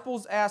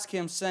disciples asked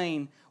him,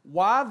 saying,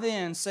 Why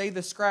then say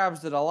the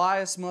scribes that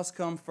Elias must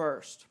come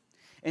first?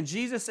 And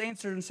Jesus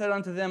answered and said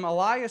unto them,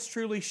 Elias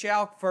truly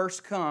shall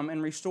first come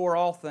and restore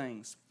all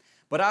things.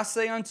 But I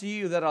say unto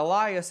you that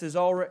Elias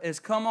is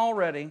come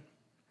already,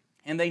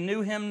 and they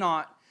knew him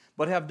not,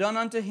 but have done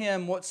unto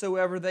him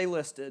whatsoever they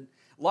listed.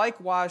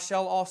 Likewise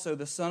shall also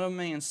the Son of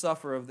Man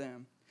suffer of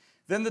them.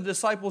 Then the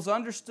disciples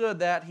understood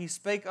that he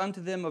spake unto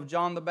them of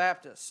John the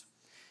Baptist.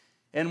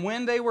 And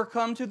when they were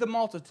come to the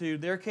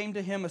multitude, there came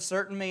to him a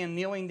certain man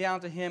kneeling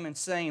down to him and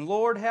saying,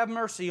 Lord, have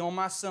mercy on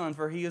my son,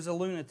 for he is a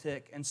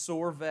lunatic and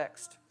sore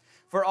vexed.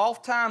 For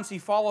oft times he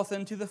falleth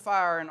into the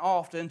fire, and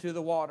oft into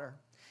the water.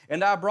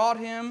 And I brought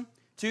him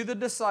to the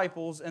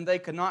disciples, and they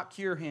could not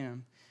cure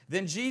him.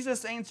 Then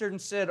Jesus answered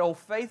and said, O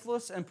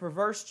faithless and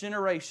perverse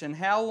generation,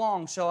 how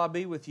long shall I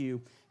be with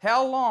you?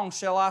 How long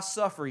shall I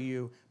suffer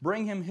you?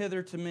 Bring him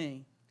hither to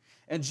me.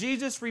 And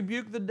Jesus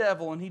rebuked the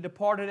devil, and he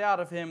departed out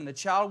of him, and the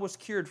child was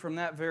cured from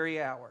that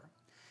very hour.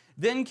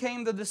 Then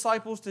came the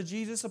disciples to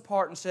Jesus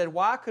apart and said,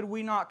 Why could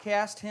we not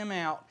cast him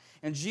out?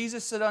 And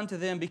Jesus said unto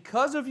them,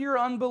 Because of your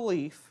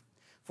unbelief,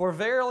 for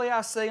verily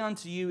I say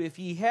unto you, if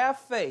ye have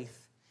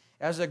faith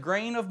as a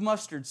grain of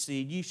mustard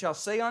seed, ye shall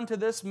say unto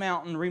this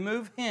mountain,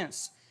 Remove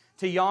hence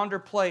to yonder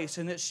place,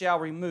 and it shall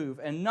remove,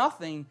 and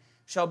nothing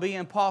shall be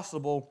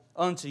impossible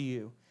unto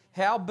you.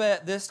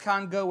 Howbeit this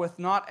kind goeth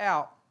not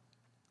out,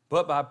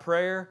 but by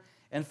prayer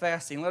and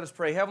fasting. Let us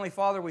pray. Heavenly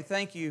Father, we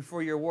thank you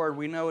for your word.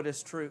 We know it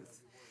is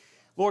truth.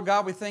 Lord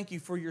God, we thank you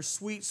for your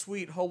sweet,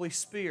 sweet Holy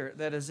Spirit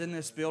that is in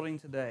this building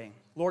today.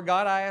 Lord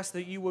God, I ask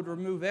that you would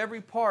remove every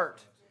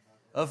part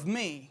of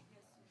me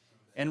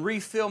and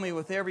refill me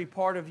with every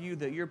part of you,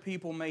 that your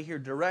people may hear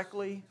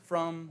directly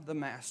from the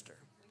Master.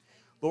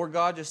 Lord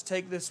God, just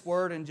take this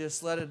word and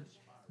just let it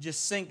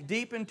just sink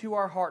deep into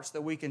our hearts,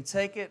 that we can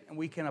take it and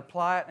we can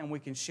apply it and we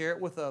can share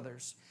it with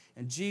others.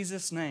 In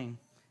Jesus' name,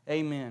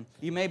 amen.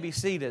 You may be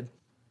seated.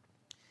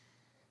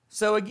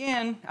 So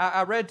again,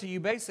 I read to you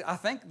basically, I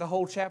think, the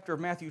whole chapter of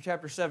Matthew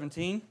chapter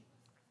 17.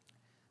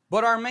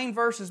 But our main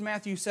verse is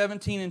Matthew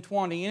 17 and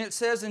 20. And it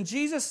says, And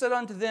Jesus said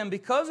unto them,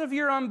 Because of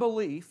your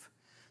unbelief,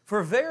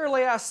 for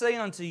verily I say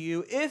unto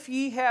you, if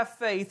ye have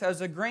faith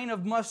as a grain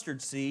of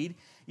mustard seed,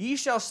 ye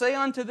shall say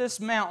unto this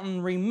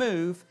mountain,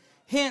 Remove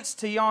hence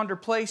to yonder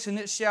place, and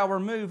it shall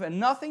remove, and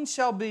nothing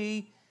shall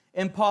be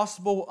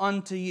impossible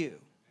unto you.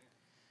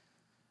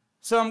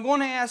 So I'm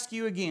going to ask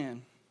you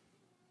again,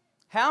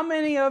 how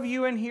many of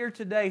you in here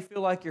today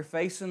feel like you're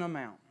facing a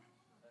mountain?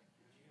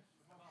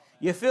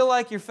 You feel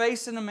like you're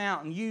facing a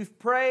mountain. You've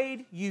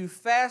prayed, you've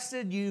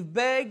fasted, you've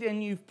begged,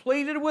 and you've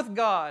pleaded with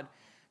God.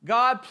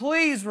 God,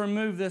 please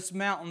remove this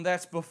mountain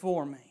that's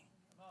before me.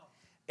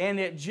 And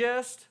it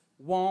just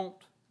won't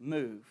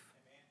move.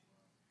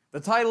 The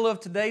title of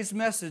today's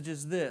message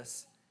is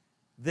this: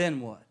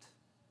 Then what?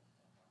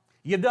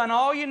 You've done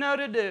all you know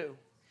to do.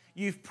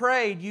 You've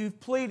prayed, you've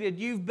pleaded,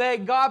 you've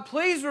begged, God,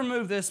 please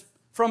remove this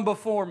from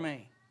before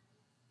me.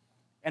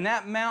 And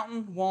that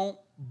mountain won't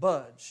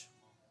budge.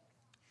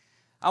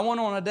 I went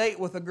on a date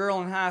with a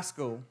girl in high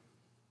school.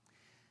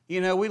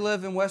 You know, we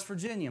live in West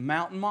Virginia,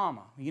 Mountain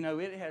Mama. You know,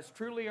 it has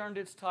truly earned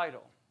its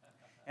title.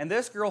 And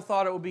this girl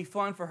thought it would be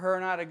fun for her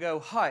and I to go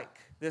hike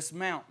this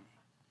mountain.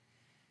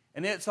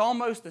 And it's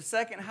almost the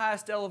second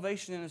highest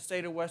elevation in the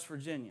state of West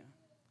Virginia.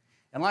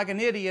 And like an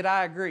idiot,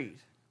 I agreed.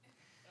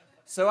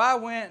 So I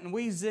went and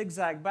we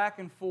zigzagged back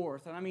and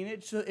forth. And I mean,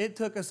 it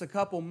took us a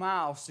couple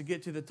miles to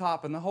get to the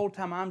top. And the whole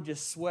time I'm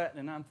just sweating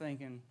and I'm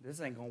thinking,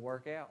 this ain't going to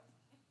work out.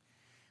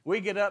 We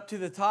get up to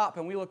the top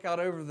and we look out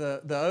over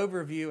the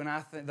overview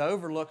and the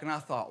overlook, and I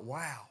thought,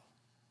 wow,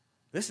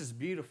 this is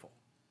beautiful.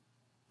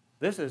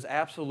 This is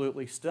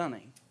absolutely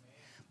stunning.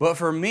 But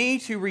for me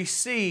to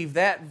receive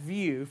that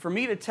view, for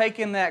me to take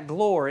in that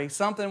glory,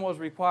 something was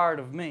required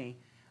of me.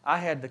 I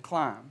had to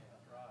climb.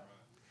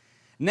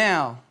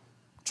 Now,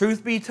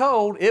 truth be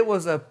told, it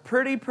was a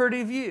pretty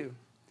view.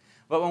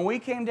 But when we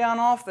came down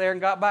off there and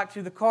got back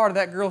to the car,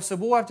 that girl said,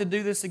 we'll have to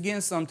do this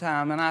again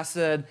sometime. And I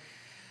said,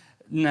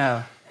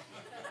 no.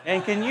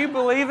 And can you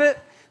believe it?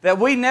 That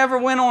we never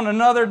went on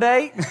another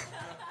date?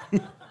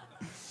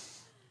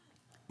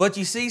 But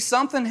you see,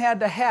 something had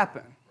to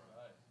happen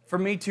for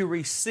me to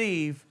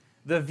receive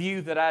the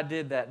view that I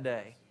did that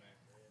day.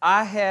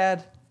 I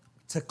had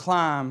to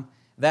climb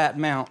that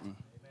mountain.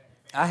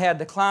 I had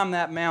to climb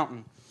that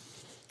mountain.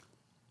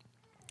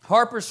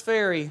 Harper's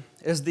Ferry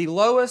is the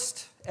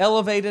lowest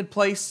elevated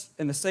place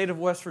in the state of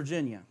West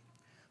Virginia,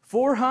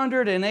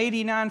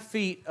 489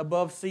 feet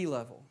above sea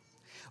level.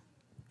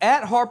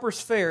 At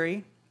Harper's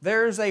Ferry,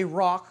 there's a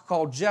rock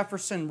called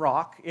Jefferson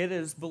Rock. It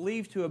is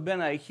believed to have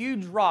been a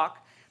huge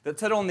rock that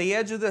stood on the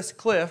edge of this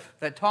cliff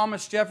that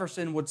Thomas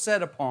Jefferson would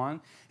set upon,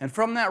 and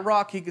from that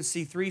rock he could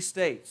see 3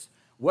 states: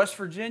 West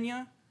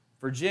Virginia,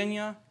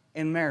 Virginia,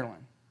 and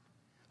Maryland.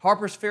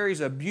 Harper's Ferry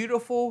is a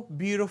beautiful,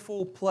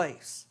 beautiful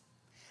place.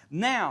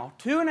 Now,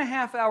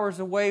 2.5 hours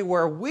away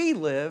where we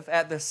live,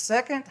 at the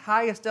second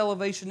highest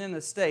elevation in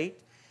the state,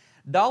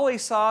 Dolly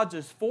Sods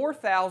is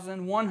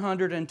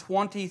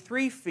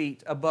 4,123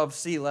 feet above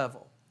sea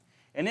level.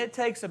 And it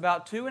takes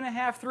about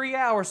 2.5, 3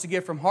 hours to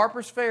get from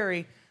Harper's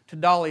Ferry to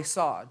Dolly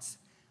Sods.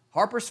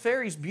 Harper's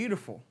Ferry is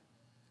beautiful.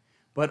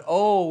 But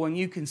oh, when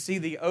you can see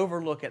the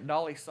overlook at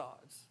Dolly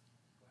Sods.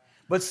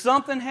 But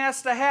something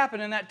has to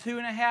happen in that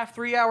 2.5,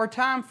 3 hour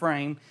time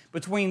frame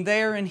between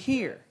there and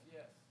here.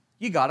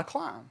 You got to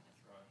climb.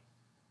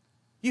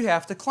 You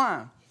have to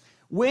climb.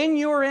 When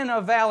you're in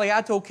a valley,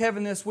 I told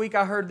Kevin this week,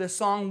 I heard this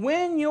song,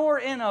 when you're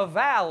in a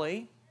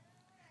valley,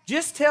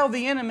 just tell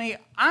the enemy,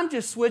 I'm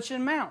just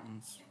switching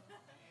mountains.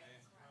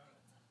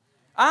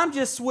 I'm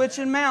just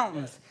switching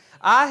mountains.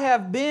 I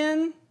have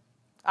been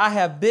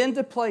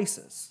to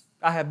places.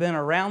 I have been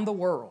around the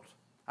world.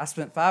 I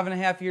spent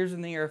 5.5 years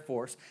in the Air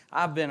Force.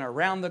 I've been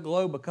around the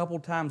globe a couple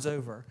times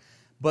over.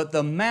 But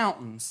the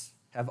mountains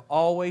have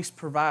always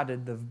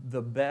provided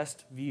the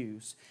best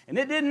views. And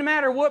it didn't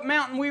matter what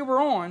mountain we were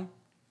on,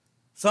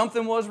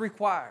 something was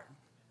required.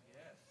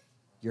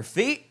 Your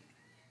feet,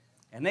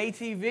 an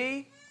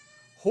ATV,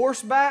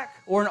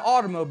 horseback, or an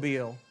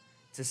automobile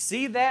to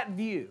see that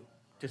view,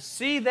 to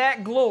see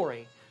that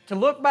glory, to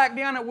look back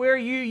down at where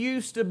you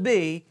used to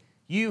be,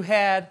 you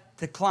had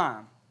to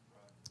climb.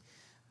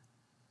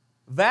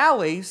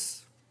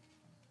 Valleys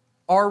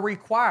are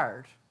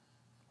required,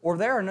 or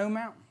there are no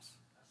mountains.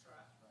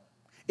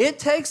 It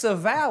takes a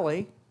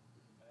valley,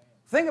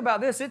 think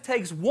about this, it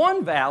takes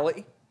one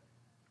valley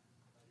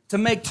to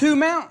make 2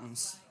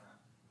 mountains.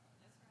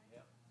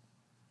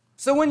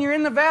 So when you're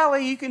in the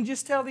valley, you can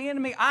just tell the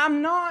enemy,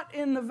 I'm not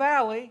in the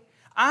valley,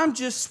 I'm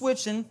just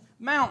switching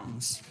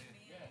mountains.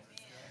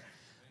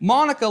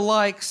 Monica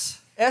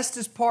likes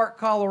Estes Park,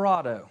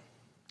 Colorado.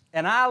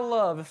 And I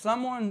love, if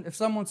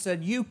someone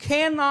said, you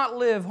cannot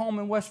live home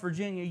in West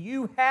Virginia,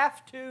 you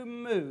have to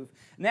move.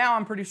 Now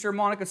I'm pretty sure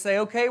Monica would say,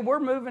 okay, we're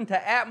moving to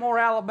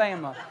Atmore,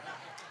 Alabama.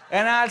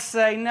 And I'd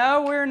say,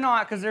 no, we're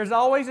not, because there's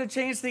always a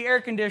chance the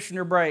air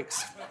conditioner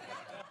breaks.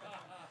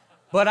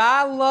 But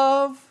I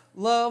love.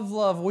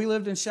 We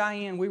lived in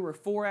Cheyenne. We were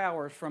 4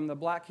 hours from the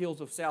Black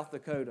Hills of South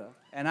Dakota.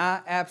 And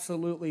I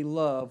absolutely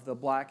love the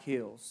Black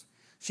Hills.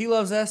 She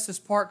loves Estes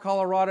Park,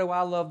 Colorado.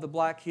 I love the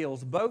Black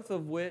Hills, both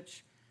of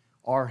which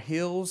are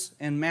hills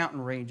and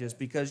mountain ranges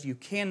because you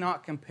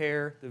cannot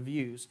compare the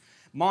views.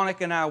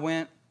 Monica and I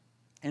went.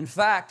 In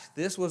fact,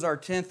 this was our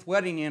 10th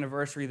wedding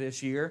anniversary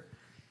this year,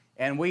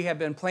 and we have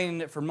been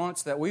planning it for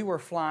months that we were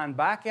flying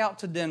back out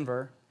to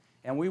Denver,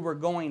 and we were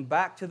going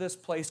back to this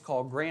place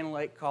called Grand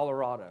Lake,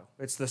 Colorado.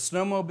 It's the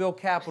snowmobile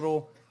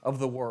capital of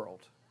the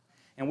world.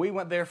 And we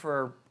went there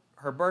for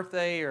her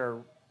birthday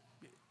or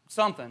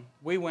something.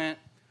 We went,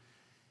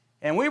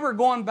 and we were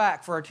going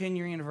back for our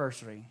 10-year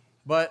anniversary.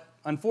 But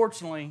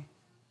unfortunately,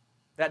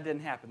 that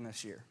didn't happen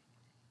this year.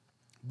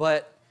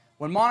 But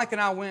when Monica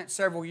and I went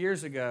several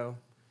years ago,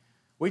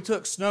 we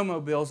took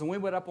snowmobiles and we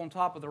went up on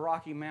top of the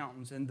Rocky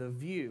Mountains, and the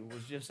view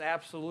was just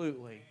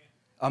absolutely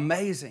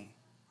amazing.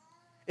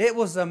 It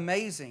was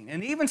amazing.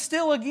 And even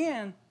still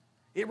again,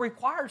 it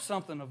required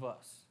something of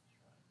us.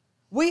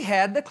 We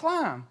had to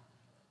climb.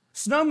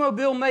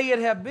 Snowmobile may it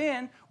have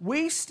been,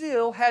 we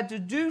still had to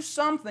do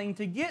something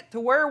to get to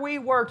where we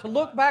were, to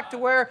look back to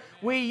where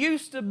we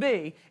used to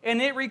be,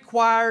 and it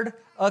required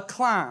a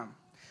climb.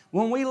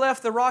 When we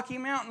left the Rocky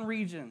Mountain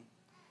region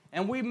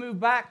and we moved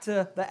back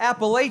to the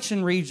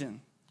Appalachian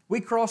region, we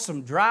crossed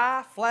some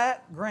dry,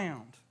 flat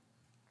ground.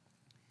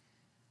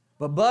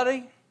 But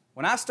buddy,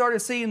 when I started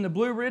seeing the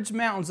Blue Ridge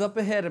Mountains up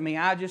ahead of me,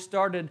 I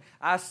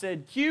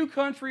said, cue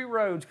country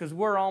roads, because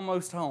we're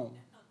almost home.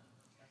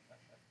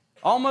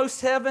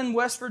 Almost heaven,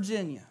 West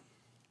Virginia.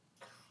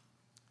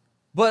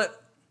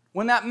 But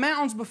when that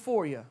mountain's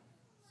before you,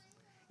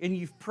 and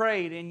you've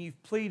prayed, and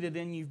you've pleaded,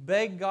 and you've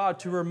begged God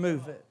to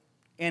remove it,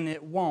 and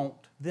it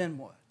won't, then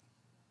what?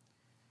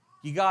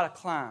 You got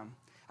to climb.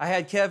 I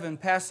had Kevin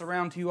pass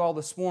around to you all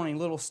this morning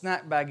little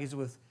snack baggies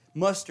with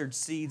mustard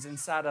seeds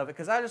inside of it,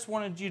 because I just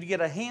wanted you to get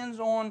a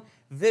hands-on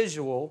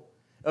visual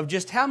of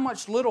just how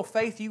much little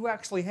faith you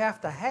actually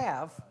have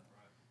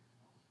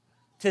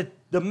to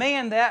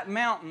demand that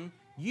mountain.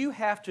 You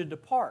have to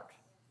depart.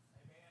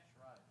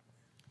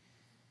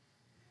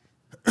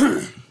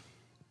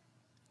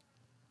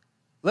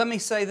 Let me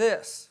say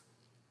this.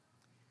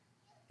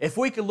 If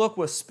we could look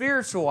with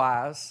spiritual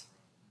eyes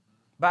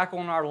back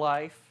on our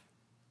life,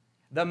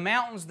 the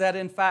mountains that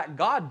in fact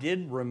God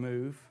did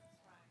remove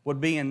would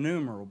be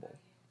innumerable.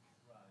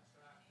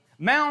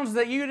 Mountains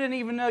that you didn't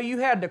even know you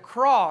had to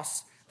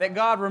cross that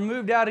God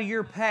removed out of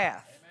your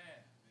path.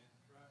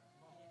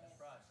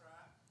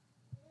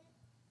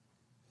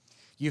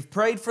 You've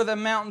prayed for the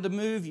mountain to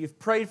move, you've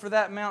prayed for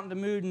that mountain to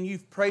move, and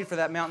you've prayed for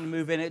that mountain to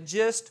move, and it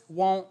just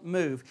won't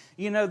move.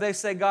 You know, they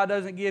say God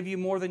doesn't give you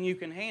more than you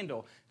can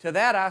handle. To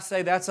that I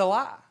say that's a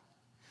lie.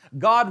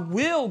 God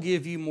will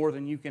give you more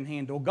than you can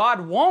handle.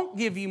 God won't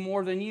give you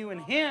more than you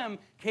and Him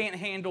can't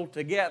handle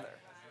together.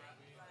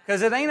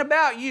 Because it ain't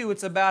about you,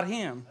 it's about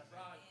Him.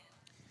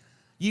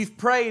 You've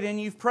prayed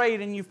and you've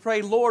prayed and you've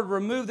prayed, Lord,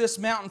 remove this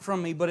mountain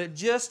from me, but it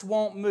just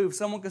won't move.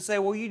 Someone could say,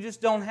 well, you just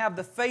don't have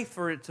the faith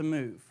for it to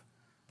move.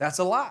 That's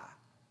a lie.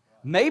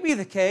 Maybe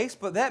the case,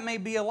 but that may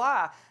be a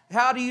lie.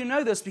 How do you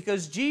know this?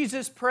 Because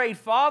Jesus prayed,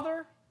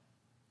 Father,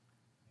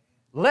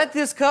 let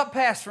this cup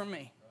pass from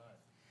me.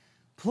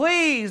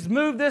 Please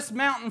move this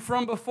mountain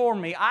from before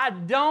me. I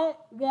don't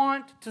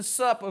want to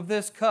sup of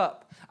this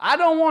cup. I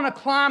don't want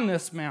to climb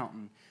this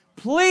mountain.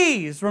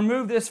 Please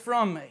remove this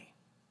from me.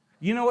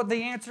 You know what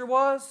the answer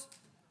was?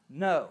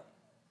 No.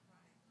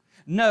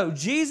 No,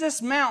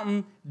 Jesus'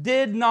 mountain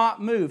did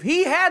not move.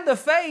 He had the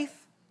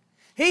faith.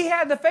 He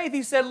had the faith.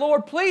 He said,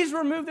 Lord, please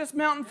remove this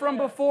mountain from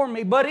before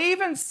me. But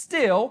even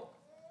still,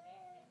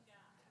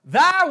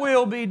 thy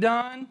will be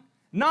done,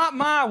 not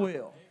my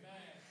will.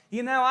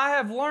 You know, I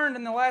have learned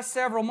in the last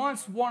several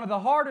months, one of the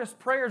hardest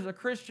prayers a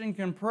Christian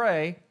can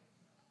pray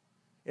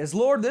is,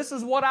 Lord, this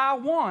is what I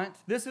want.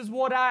 This is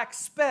what I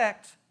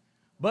expect.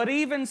 But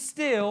even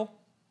still,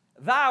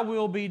 thy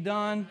will be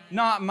done,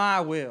 not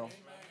my will.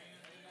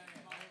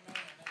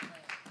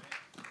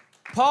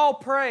 Paul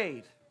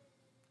prayed,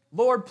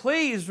 Lord,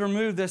 please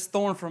remove this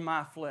thorn from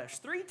my flesh.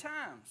 3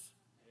 times.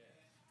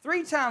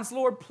 3 times,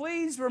 Lord,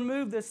 please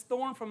remove this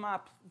thorn from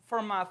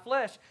my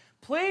flesh.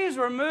 Please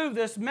remove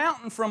this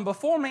mountain from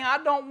before me.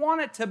 I don't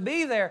want it to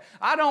be there.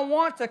 I don't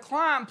want to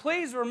climb.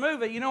 Please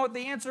remove it. You know what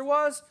the answer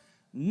was?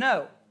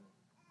 No.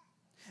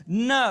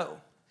 No.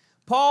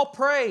 Paul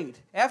prayed.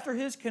 After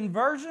his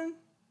conversion,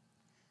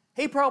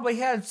 he probably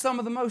had some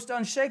of the most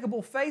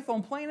unshakable faith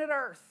on planet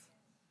Earth.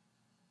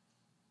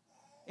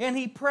 And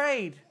he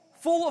prayed,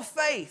 full of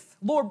faith,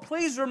 Lord,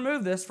 please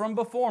remove this from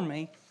before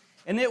me.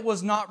 And it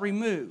was not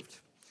removed.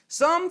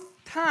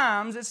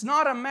 Sometimes it's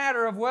not a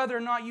matter of whether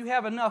or not you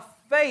have enough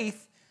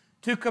faith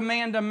to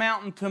command a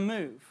mountain to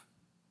move.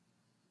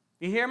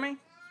 You hear me?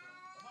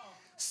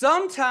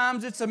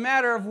 Sometimes it's a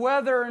matter of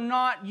whether or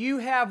not you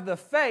have the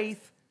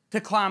faith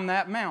to climb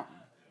that mountain.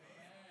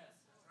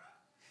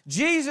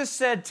 Jesus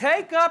said,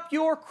 take up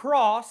your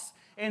cross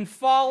and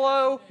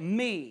follow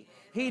me.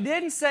 He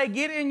didn't say,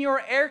 get in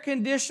your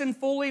air-conditioned,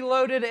 fully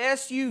loaded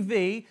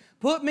SUV,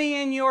 put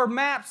me in your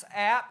Maps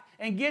app,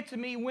 and get to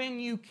me when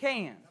you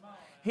can.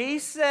 He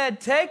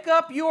said, take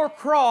up your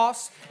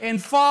cross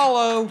and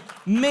follow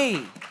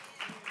me.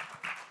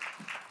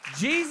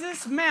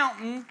 Jesus'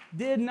 mountain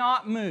did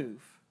not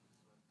move.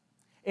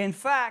 In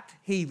fact,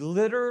 He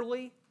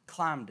literally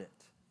climbed it.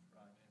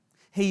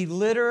 He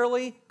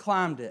literally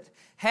climbed it.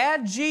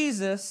 Had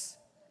Jesus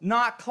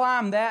not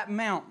climbed that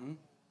mountain,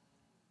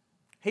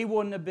 He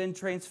wouldn't have been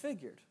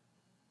transfigured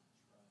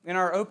in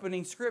our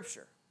opening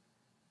scripture.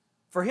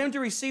 For Him to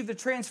receive the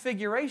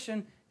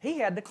transfiguration, He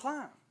had to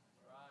climb.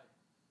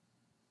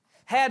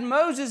 Had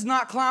Moses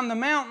not climbed the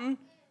mountain,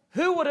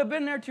 who would have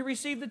been there to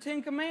receive the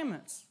 10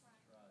 Commandments?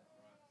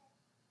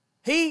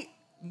 He,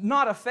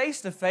 not a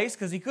face-to-face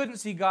because he couldn't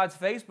see God's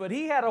face, but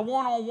he had a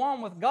one-on-one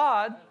with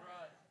God,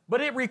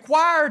 but it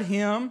required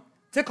him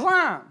to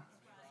climb.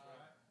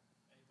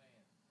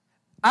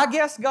 I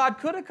guess God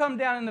could have come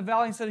down in the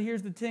valley and said,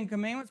 here's the 10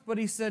 Commandments, but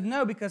He said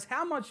no, because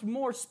how much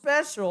more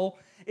special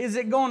is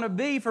it going to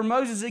be for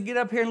Moses to get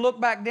up here and look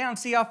back down and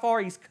see how far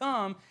he's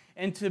come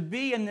and to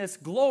be in this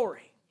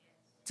glory,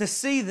 to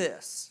see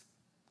this.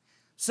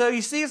 So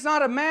you see, it's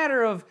not a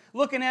matter of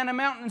looking at a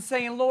mountain and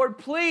saying, Lord,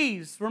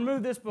 please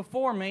remove this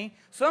before me.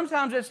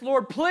 Sometimes it's,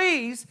 Lord,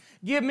 please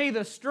give me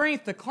the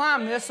strength to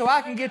climb this so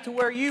I can get to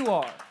where you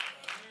are.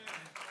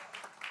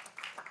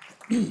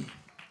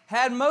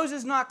 Had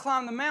Moses not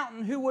climbed the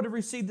mountain, who would have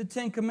received the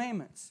 10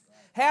 Commandments?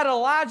 Had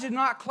Elijah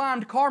not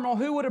climbed Carmel,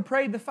 who would have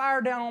prayed the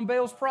fire down on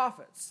Baal's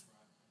prophets?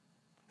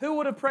 Who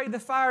would have prayed the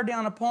fire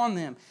down upon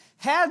them?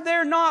 Had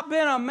there not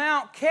been a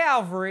Mount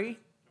Calvary,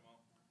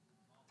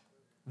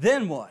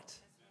 then what?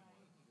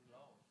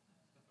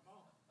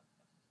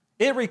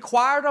 It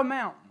required a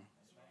mountain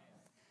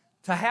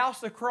to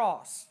house a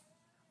cross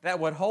that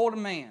would hold a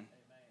man,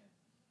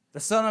 the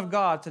Son of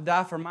God, to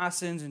die for my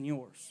sins and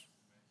yours.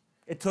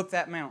 It took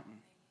that mountain.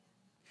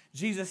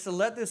 Jesus said,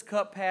 let this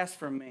cup pass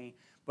from me,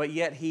 but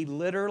yet He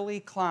literally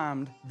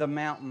climbed the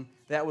mountain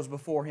that was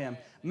before Him.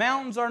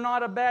 Mountains are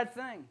not a bad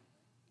thing.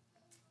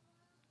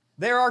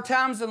 There are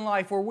times in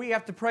life where we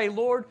have to pray,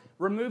 Lord,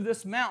 remove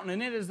this mountain,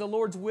 and it is the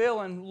Lord's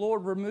will, and the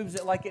Lord removes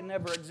it like it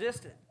never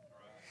existed.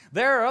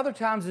 There are other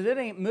times that it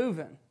ain't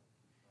moving.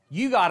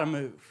 You got to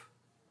move.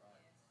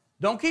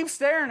 Don't keep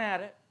staring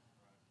at it.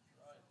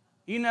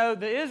 You know,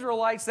 the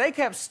Israelites, they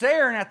kept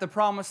staring at the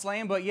promised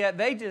land, but yet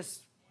they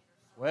just,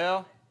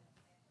 well,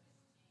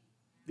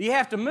 you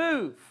have to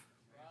move.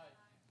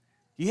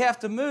 You have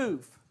to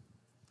move.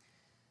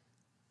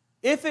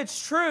 If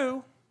it's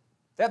true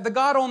that the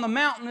God on the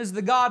mountain is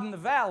the God in the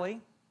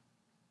valley,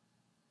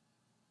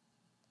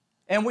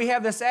 and we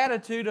have this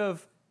attitude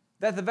of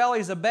that the valley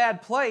is a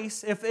bad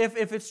place, if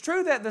it's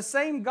true that the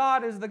same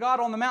God is the God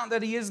on the mountain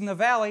that He is in the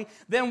valley,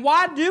 then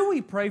why do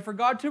we pray for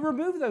God to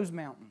remove those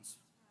mountains?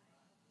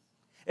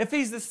 If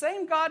He's the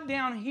same God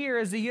down here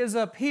as He is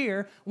up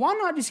here, why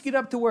not just get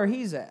up to where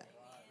He's at?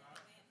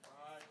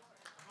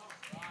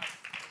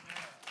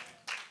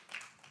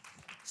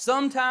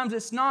 Sometimes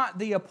it's not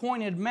the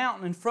appointed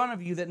mountain in front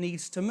of you that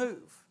needs to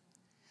move.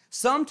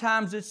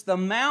 Sometimes it's the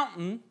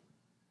mountain,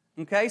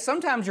 okay?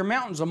 Sometimes your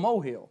mountain's a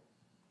molehill.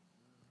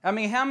 I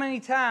mean, how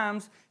many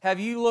times have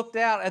you looked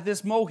out at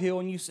this molehill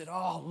and you said,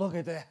 oh, look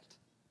at that.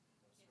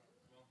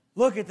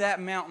 Look at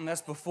that mountain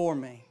that's before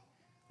me.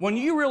 When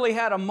you really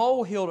had a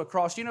molehill to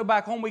cross, you know,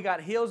 back home we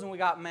got hills and we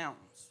got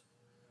mountains.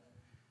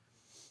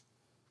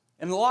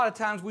 And a lot of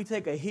times we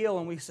take a hill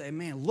and we say,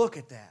 man, look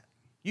at that.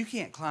 You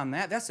can't climb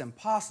that. That's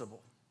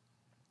impossible.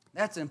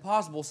 That's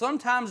impossible.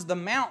 Sometimes the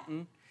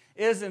mountain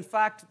is, in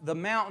fact, the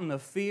mountain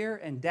of fear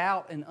and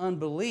doubt and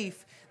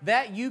unbelief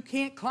that you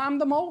can't climb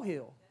the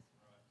molehill.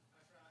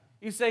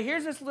 You say,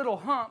 here's this little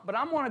hump, but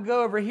I'm going to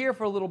go over here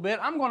for a little bit.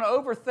 I'm going to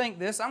overthink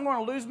this. I'm going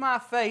to lose my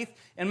faith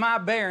and my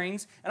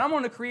bearings, and I'm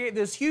going to create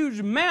this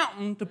huge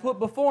mountain to put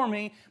before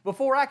me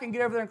before I can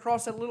get over there and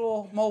cross that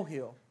little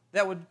molehill.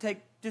 That would take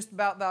just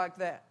about like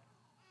that.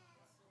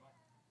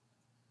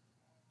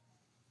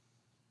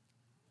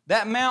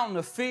 That mountain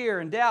of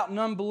fear and doubt and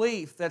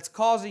unbelief that's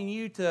causing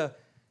you to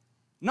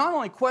not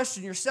only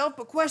question yourself,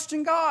 but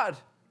question God.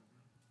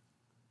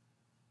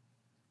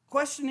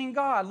 Questioning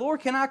God. Lord,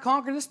 can I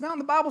conquer this mountain?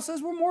 The Bible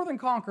says we're more than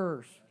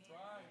conquerors.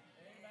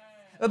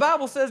 The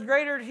Bible says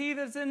greater is He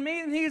that's in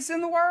me than He that's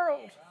in the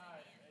world.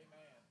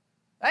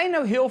 Ain't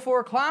no hill for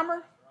a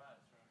climber.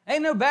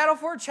 Ain't no battle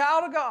for a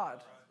child of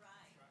God.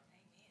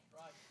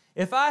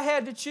 If I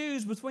had to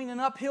choose between an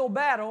uphill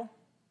battle,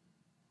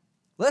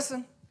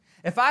 listen,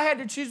 if I had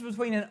to choose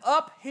between an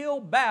uphill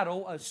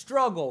battle, a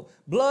struggle,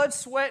 blood,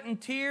 sweat, and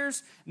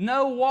tears,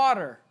 no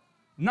water,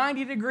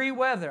 90-degree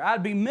weather,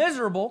 I'd be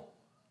miserable.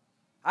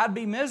 I'd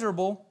be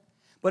miserable.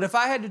 But if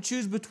I had to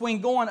choose between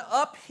going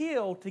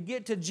uphill to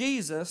get to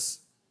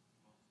Jesus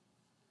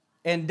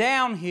and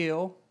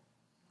downhill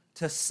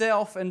to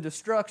self and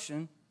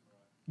destruction,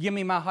 give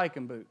me my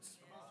hiking boots.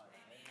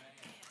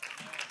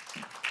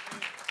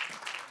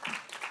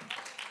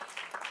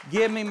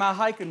 Give me my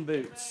hiking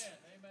boots.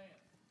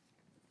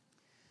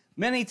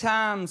 Many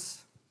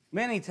times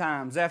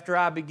after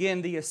I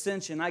begin the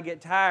ascension, I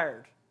get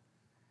tired.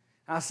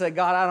 I say,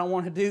 God, I don't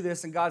want to do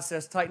this. And God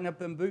says, tighten up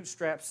them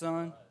bootstraps,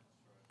 son.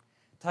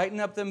 Tighten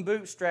up them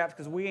bootstraps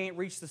because we ain't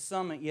reached the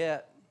summit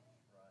yet.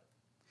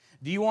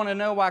 Do you want to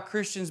know why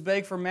Christians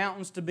beg for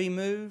mountains to be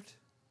moved?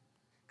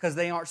 Because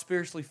they aren't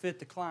spiritually fit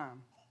to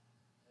climb.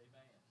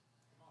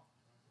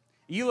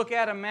 You look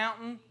at a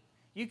mountain,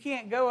 you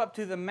can't go up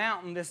to the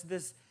mountain,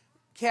 this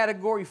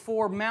Category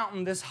 4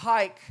 mountain, this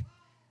hike,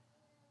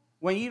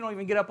 when you don't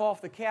even get up off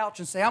the couch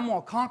and say, I'm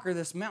going to conquer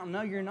this mountain.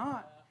 No, you're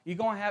not. You're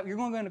going to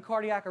go into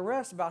cardiac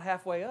arrest about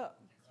halfway up.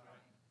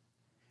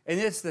 And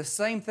it's the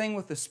same thing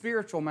with the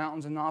spiritual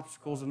mountains and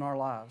obstacles in our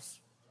lives.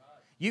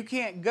 You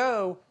can't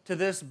go to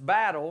this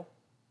battle.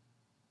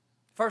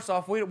 First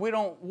off, we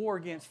don't war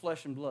against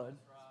flesh and blood.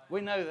 We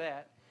know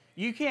that.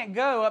 You can't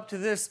go up to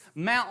this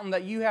mountain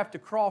that you have to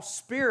cross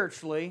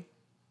spiritually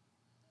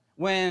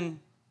when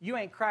you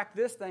ain't cracked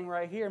this thing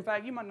right here. In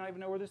fact, you might not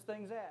even know where this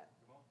thing's at.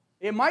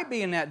 It might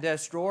be in that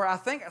desk drawer. I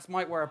think that's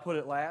where I put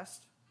it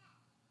last.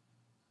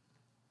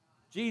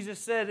 Jesus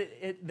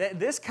said that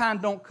this kind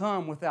don't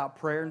come without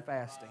prayer and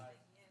fasting.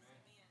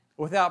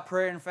 Without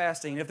prayer and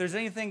fasting. If there's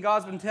anything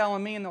God's been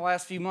telling me in the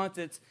last few months,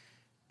 it's,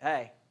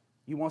 hey,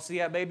 you want to see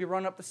that baby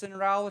run up the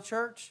center aisle of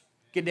church?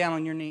 Get down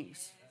on your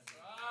knees.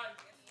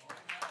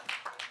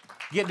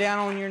 Get down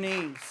on your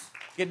knees.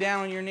 Get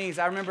down on your knees.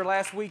 I remember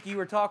last week you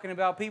were talking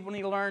about people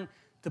need to learn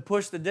to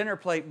push the dinner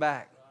plate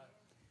back.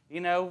 You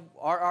know,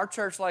 our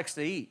church likes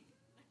to eat.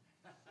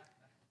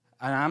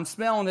 And I'm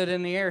smelling it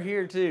in the air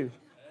here too.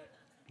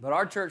 But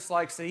our church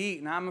likes to eat.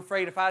 And I'm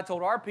afraid if I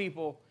told our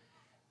people,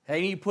 hey,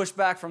 you need to push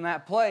back from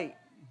that plate,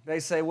 they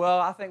say, well,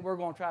 I think we're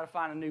going to try to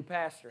find a new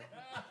pastor.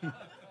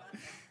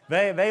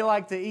 They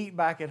like to eat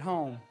back at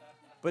home.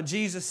 But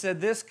Jesus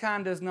said this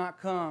kind does not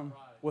come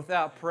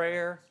without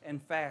prayer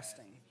and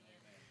fasting.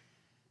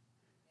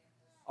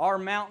 Our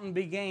mountain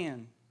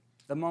began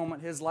the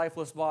moment His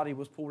lifeless body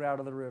was pulled out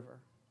of the river.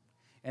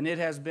 And it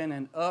has been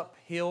an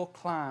uphill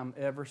climb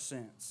ever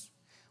since.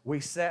 We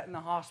sat in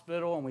the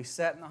hospital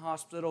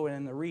and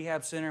in the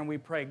rehab center and we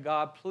prayed,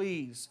 God,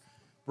 please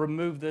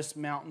remove this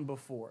mountain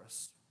before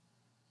us.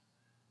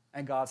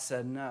 And God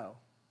said, no,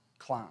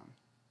 climb.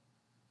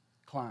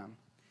 Climb.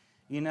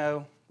 You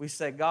know, we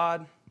said,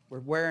 God, we're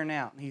wearing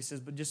out. And He says,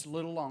 but just a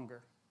little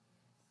longer.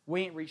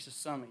 We ain't reached the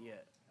summit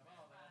yet.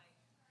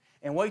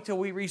 And wait till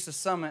we reach the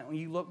summit when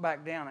you look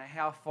back down at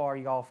how far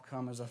y'all have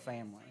come as a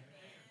family.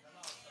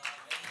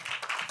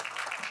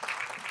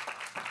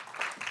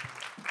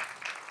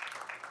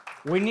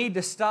 We need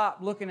to stop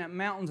looking at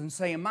mountains and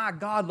saying, my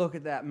God, look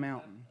at that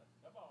mountain.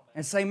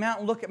 And say,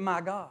 mountain, look at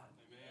my God.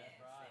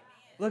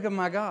 Look at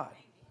my God.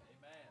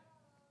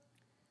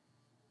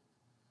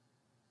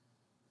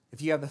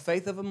 If you have the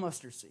faith of a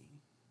mustard seed,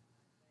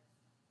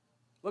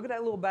 look at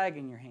that little bag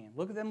in your hand.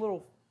 Look at them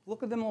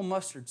little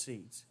mustard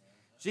seeds.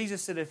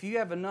 Jesus said, if you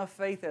have enough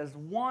faith as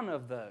one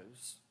of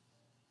those,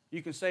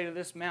 you can say to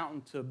this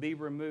mountain to be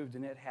removed,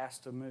 and it has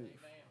to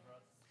move.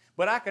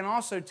 But I can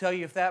also tell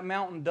you, if that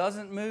mountain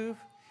doesn't move,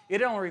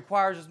 it only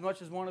requires as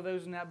much as one of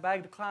those in that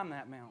bag to climb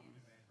that mountain.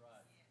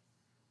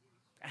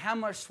 How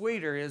much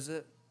sweeter is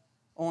it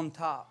on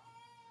top?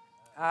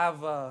 I've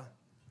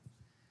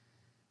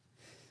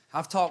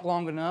talked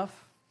long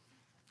enough.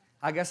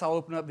 I guess I'll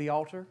open up the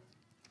altar,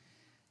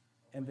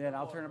 and then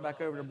I'll turn it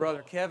back over to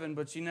Brother Kevin.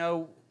 But you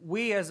know,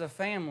 we as a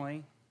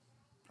family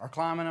are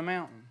climbing a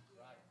mountain.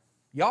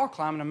 Y'all are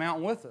climbing a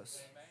mountain with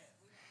us.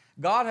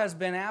 God has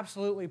been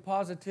absolutely,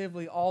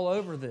 positively all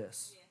over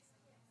this.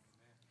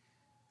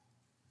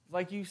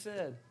 Like you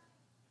said,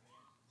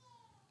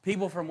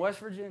 people from West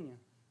Virginia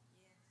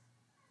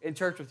in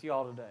church with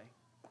y'all today.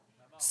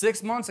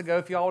 6 months ago,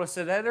 if y'all would have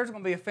said, hey, there's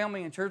going to be a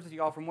family in church with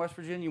y'all from West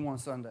Virginia one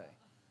Sunday.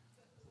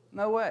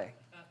 No way.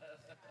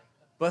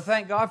 But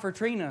thank God for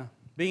Trina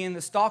being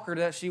the stalker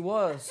that she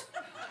was.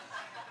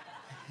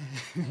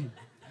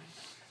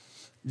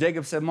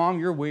 Jacob said, Mom,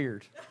 you're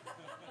weird.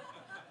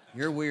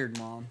 You're weird,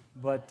 Mom.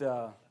 But,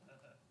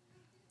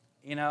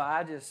 you know,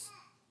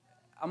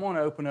 I'm going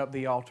to open up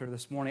the altar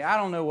this morning. I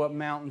don't know what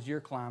mountains you're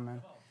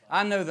climbing.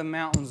 I know the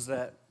mountain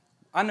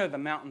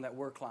that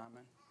we're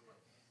climbing.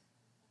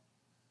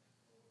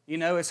 You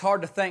know, it's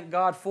hard to thank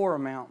God for a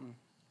mountain,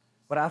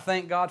 but I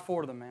thank God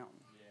for the mountain.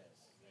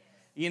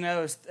 You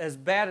know, as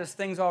bad as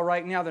things are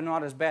right now, they're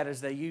not as bad as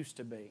they used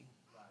to be.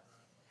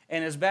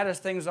 And as bad as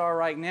things are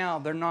right now,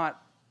 they're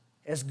not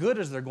as good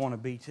as they're going to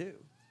be too.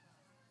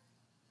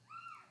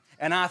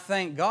 And I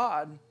thank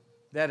God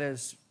that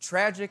as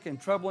tragic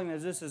and troubling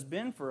as this has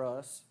been for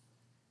us,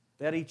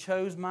 that He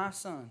chose my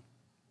son.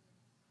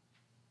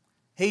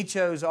 He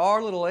chose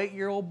our little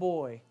 8-year-old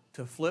boy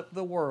to flip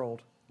the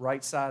world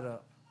right side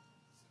up.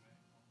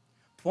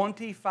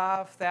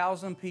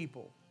 25,000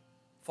 people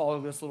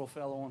follow this little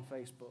fellow on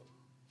Facebook.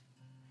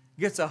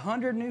 Gets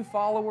 100 new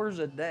followers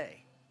a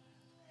day.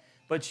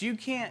 But you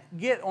can't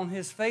get on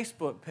his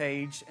Facebook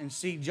page and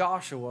see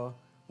Joshua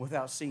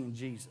without seeing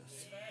Jesus.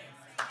 Amen.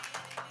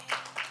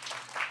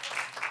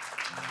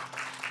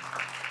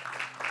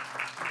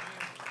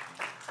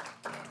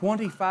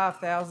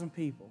 25,000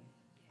 people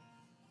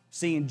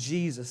seeing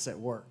Jesus at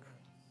work.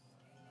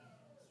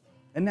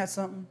 Isn't that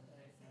something?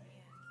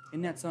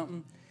 Isn't that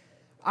something?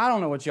 I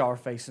don't know what y'all are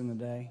facing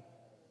today.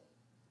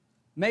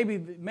 Maybe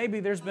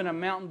there's been a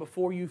mountain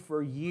before you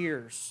for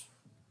years.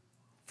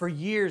 For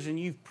years, and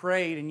you've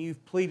prayed and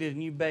you've pleaded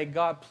and you've begged,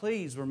 God,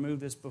 please remove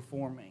this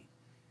before me.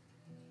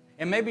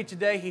 And maybe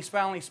today He's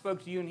finally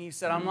spoke to you and He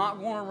said, I'm not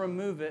going to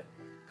remove it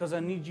because I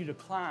need you to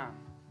climb.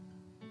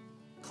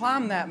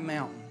 Climb that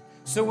mountain.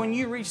 So when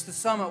you reach the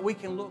summit, we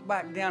can look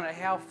back down at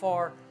how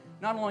far,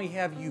 not only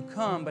have you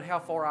come, but how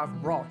far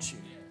I've brought you.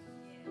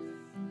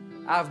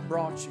 I've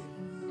brought you.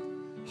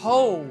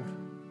 Hold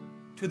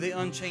to the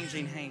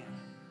unchanging hand.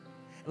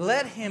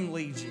 Let Him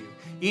lead you.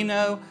 You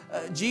know,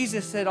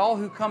 Jesus said, all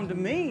who come to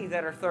me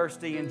that are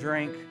thirsty and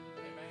drink,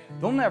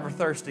 they'll never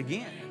thirst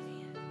again.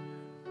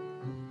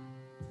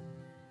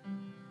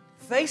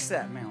 Face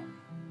that mountain.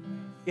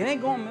 It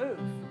ain't going to move.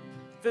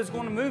 If it was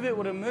going to move, it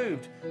would have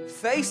moved.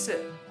 Face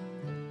it.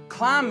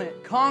 Climb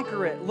it.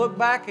 Conquer it. Look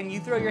back and you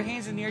throw your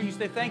hands in the air. You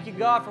say, thank you,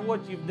 God, for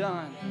what you've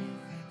done.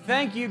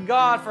 Thank you,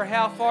 God, for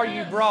how far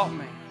you brought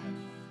me.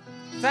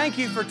 Thank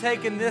you for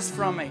taking this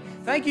from me.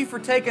 Thank you for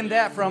taking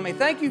that from me.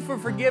 Thank you for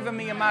forgiving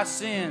me of my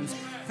sins.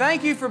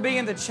 Thank you for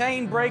being the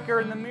chain breaker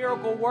and the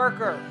miracle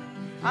worker.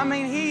 I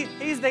mean,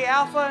 He's the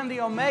Alpha and the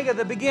Omega,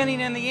 the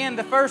beginning and the end,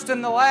 the first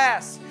and the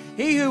last.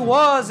 He who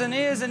was and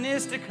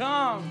is to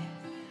come.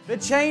 The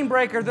chain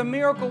breaker, the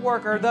miracle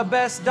worker, the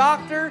best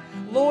doctor,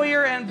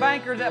 lawyer, and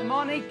banker that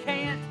money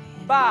can't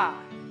buy.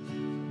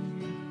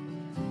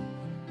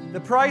 The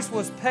price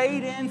was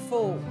paid in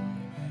full.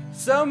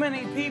 So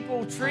many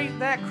people treat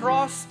that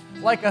cross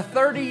like a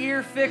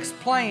 30-year fixed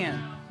plan.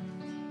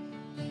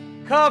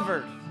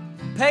 Covered,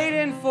 paid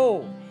in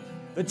full.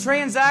 The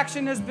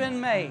transaction has been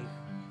made.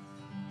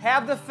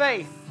 Have the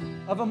faith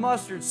of a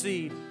mustard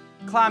seed.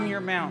 Climb your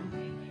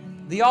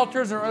mountain. The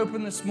altars are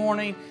open this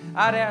morning.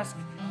 I'd ask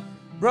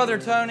Brother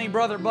Tony,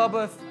 Brother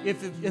Bubba,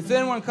 if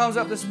anyone comes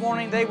up this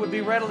morning, they would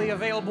be readily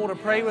available to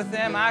pray with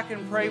them. I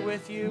can pray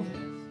with you.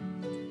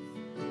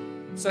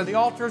 So the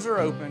altars are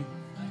open.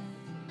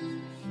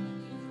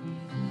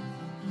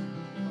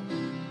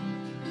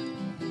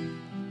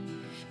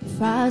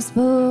 If I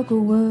spoke a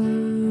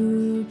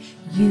word,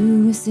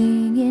 you were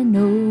singing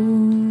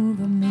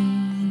over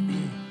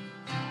me.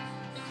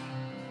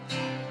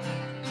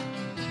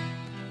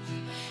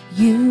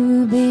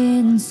 You've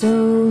been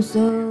so,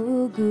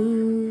 so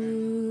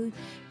good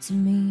to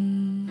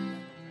me.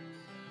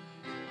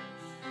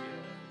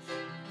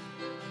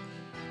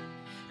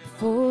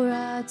 Before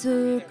I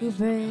took a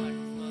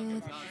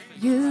breath,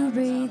 you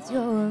breathed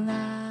your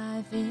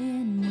life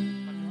in me.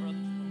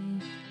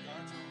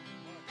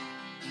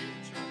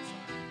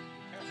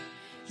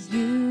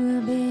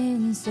 You've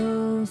been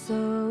so,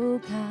 so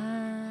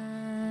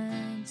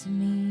kind to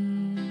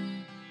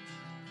me.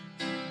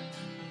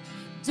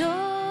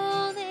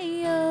 Don't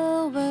the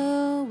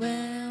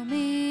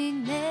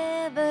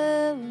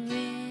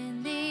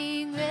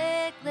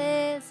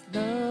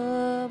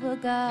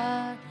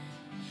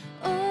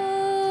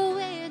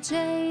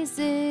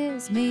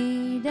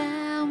me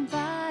down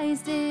by,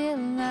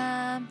 still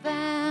I'm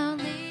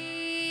found,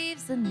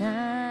 leaves the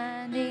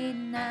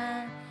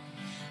 99.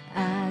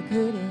 I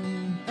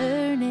couldn't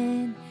earn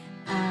it,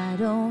 I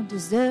don't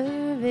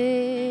deserve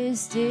it,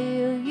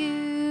 still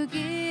you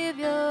give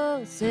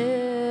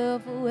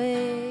yourself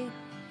away.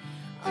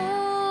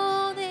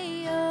 Oh,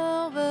 the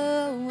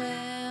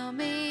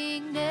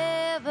overwhelming,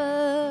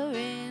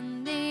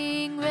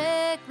 never-ending,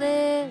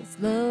 reckless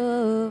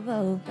love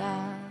of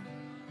God.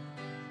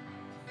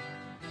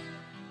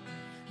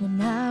 When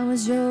I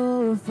was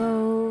your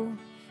foe,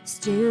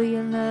 still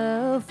your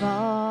love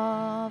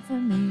fought for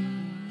me.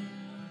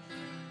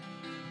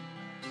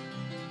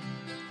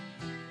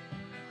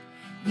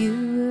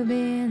 You have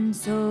been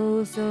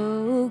so,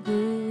 so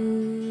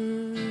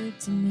good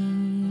to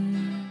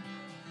me.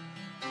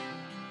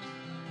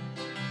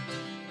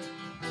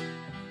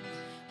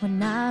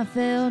 When I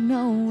felt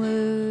no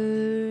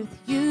worth,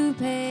 you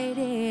paid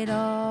it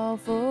all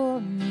for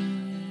me.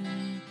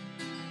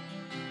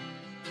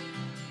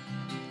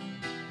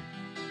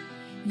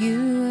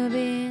 You have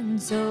been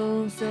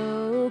so,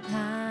 so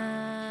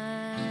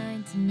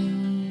kind to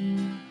me.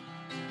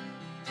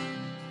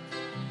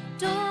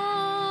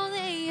 Don't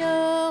the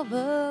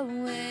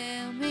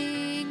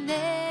overwhelming,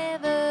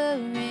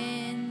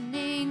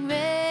 never-ending,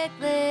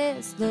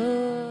 reckless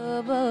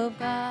love of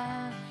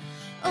God.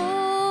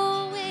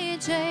 Oh, it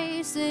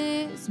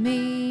chases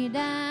me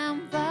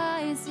down,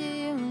 by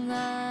still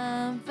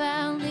I'm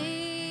found,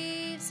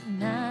 leaves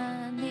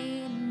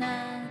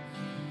 99.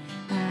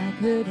 I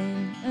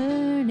couldn't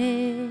earn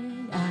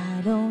it,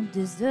 I don't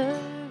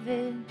deserve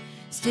it,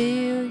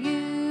 still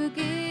you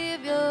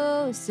give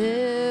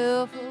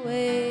yourself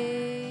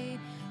away.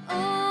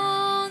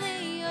 Oh,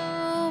 the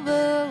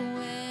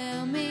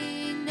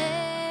overwhelming,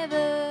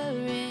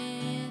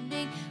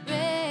 never-ending,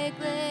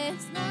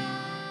 reckless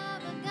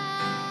love of God.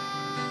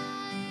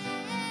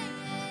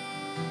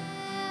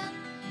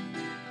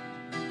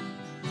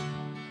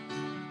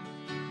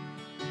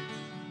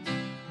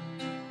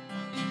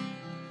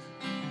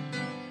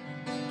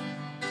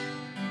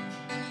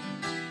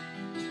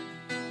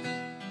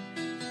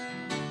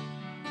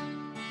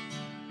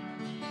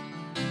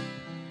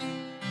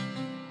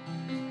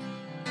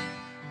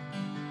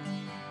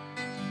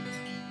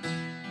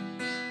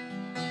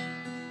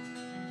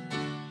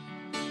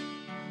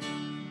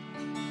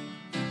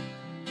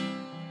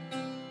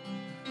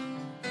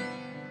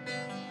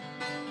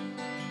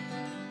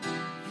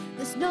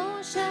 There's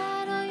no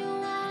shadow you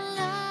won't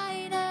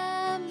light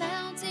up,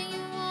 mountain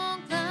you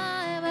won't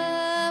climb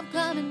up,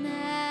 coming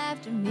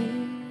after me.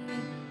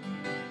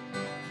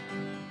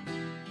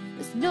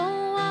 There's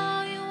no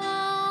wall you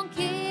won't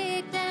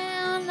kick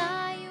down,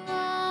 lie you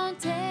won't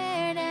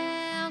tear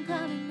down,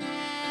 coming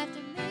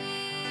after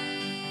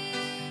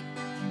me.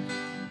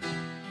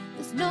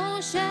 There's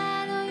no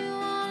shadow you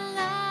won't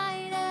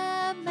light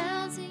up,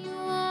 mountain you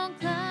won't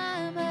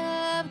climb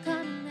up,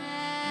 coming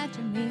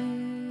after me.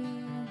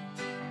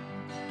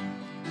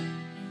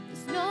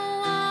 There's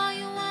no wall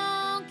you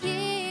won't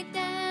kick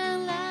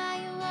down, lie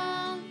you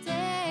won't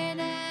tear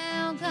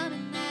down,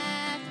 coming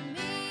after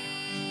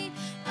me.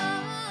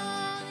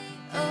 Oh,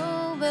 the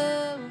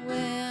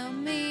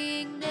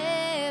overwhelming,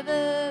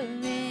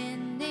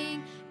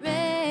 never-ending,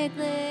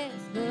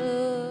 reckless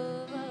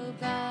love of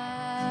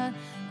God.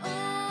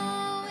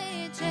 Oh,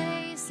 it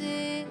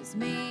chases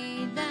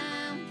me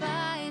down,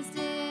 by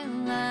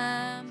still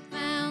I'm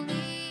found,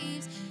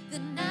 leaves the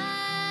 99.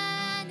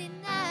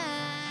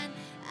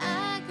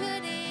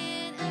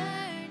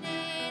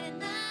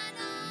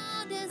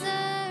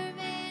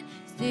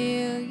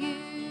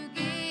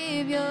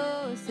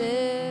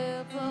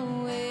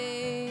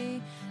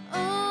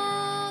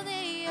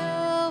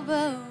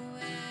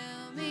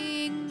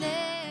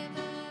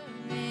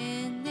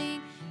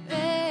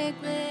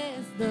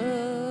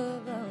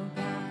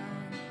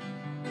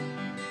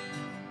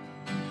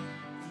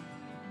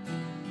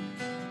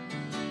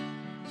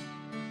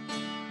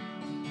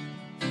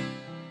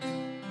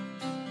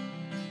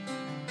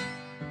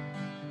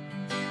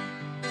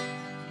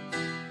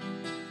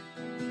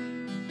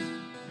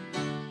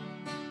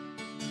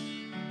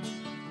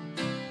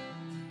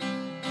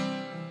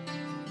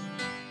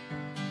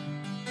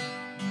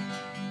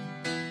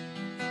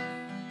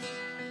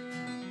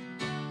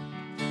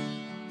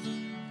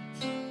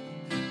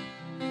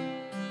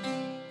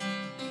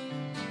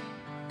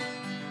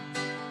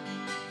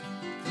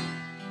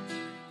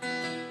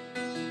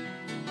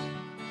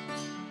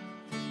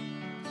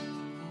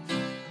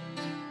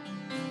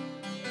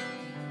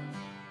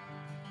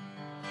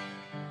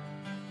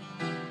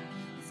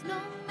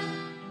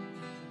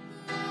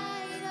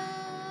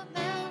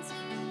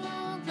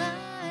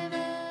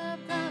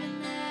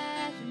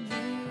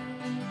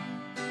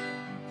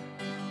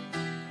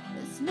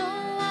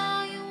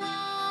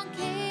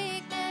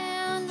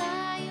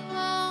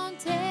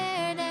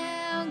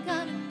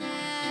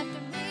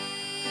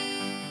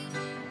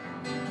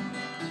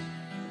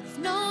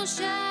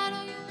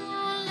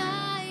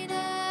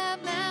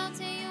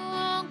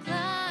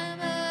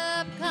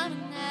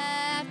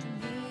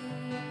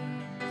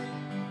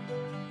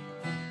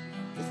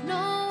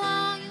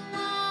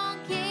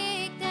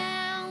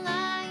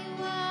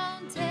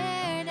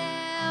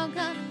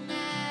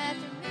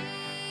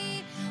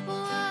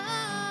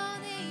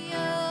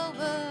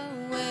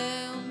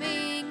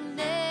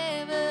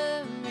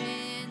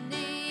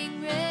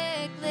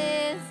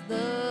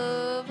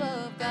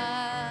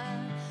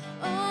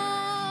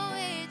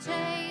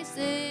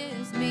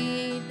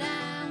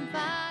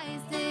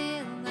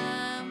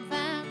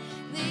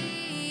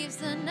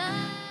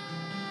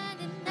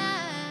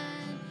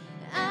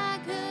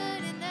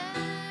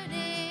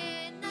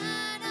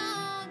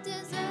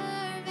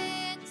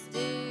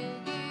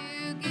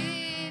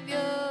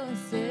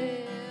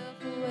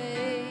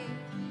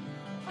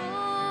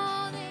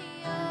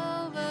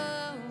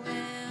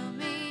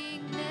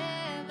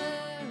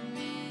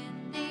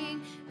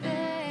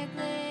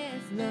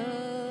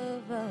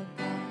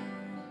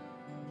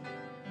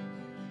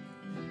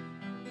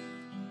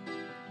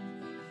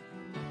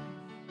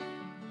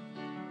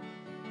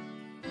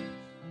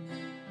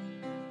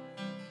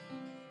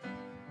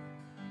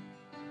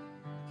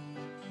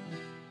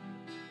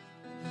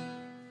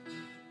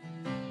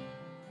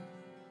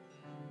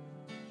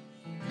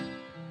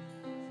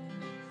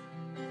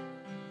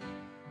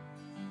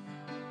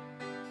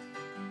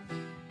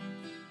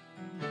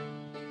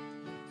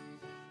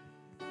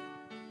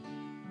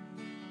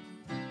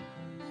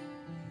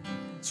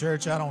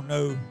 Church, I don't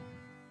know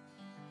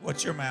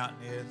what your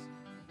mountain is.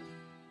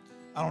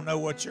 I don't know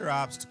what your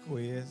obstacle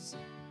is.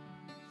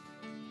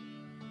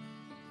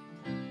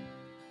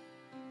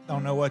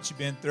 Don't know what you've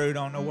been through.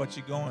 Don't know what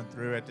you're going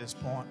through at this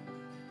point.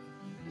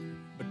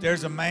 But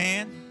there's a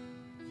man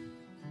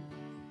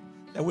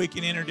that we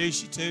can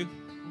introduce you to.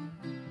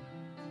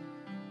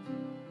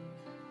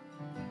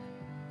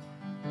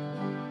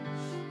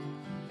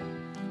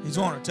 He's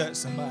wanting to touch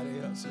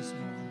somebody else this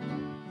morning.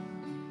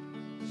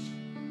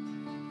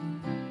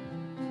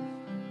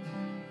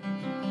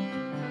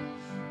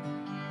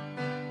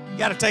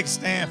 You got to take a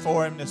stand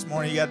for him this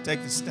morning. You got to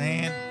take the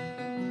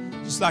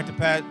stand. Just like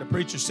the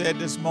preacher said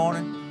this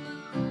morning.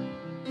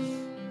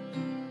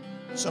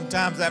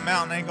 Sometimes that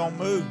mountain ain't going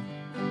to move.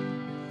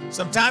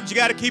 Sometimes you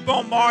got to keep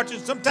on marching.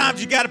 Sometimes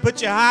you got to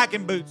put your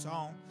hiking boots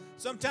on.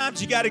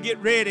 Sometimes you got to get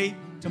ready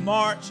to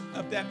march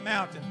up that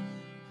mountain.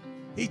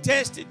 He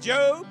tested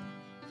Job.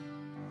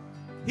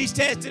 He's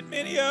tested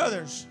many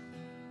others.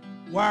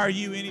 Why are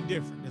you any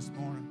different this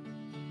morning?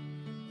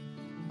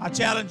 I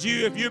challenge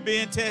you, if you're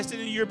being tested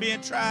and you're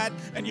being tried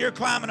and you're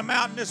climbing a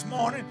mountain this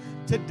morning,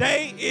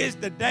 today is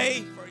the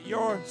day for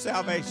your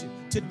salvation.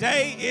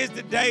 Today is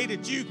the day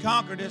that you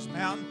conquer this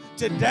mountain.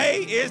 Today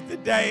is the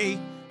day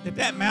that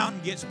that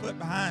mountain gets put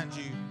behind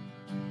you.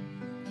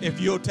 If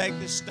you'll take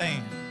this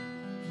stand.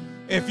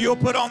 If you'll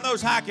put on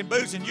those hiking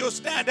boots and you'll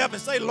stand up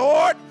and say,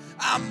 Lord,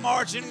 I'm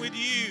marching with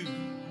you.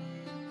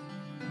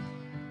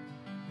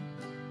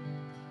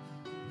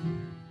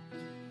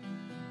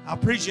 I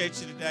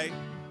appreciate you today.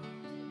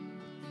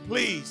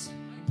 Please,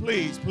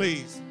 please,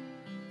 please,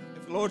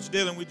 if the Lord's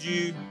dealing with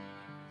you,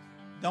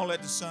 don't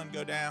let the sun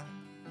go down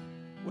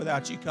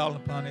without you calling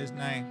upon his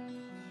name.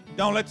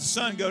 Don't let the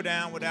sun go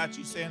down without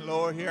you saying,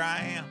 Lord, here I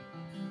am.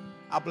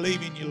 I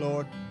believe in you,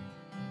 Lord.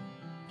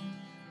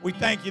 We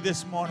thank you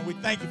this morning. We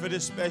thank you for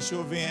this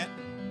special event.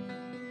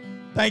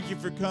 Thank you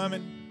for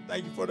coming.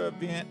 Thank you for the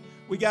event.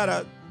 We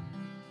want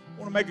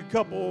to make a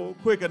couple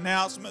quick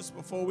announcements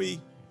before we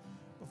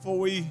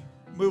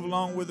move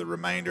along with the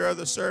remainder of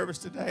the service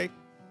today.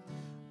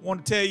 I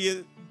want to tell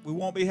you we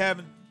won't be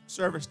having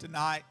service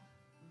tonight.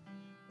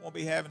 Won't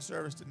be having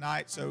service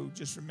tonight, so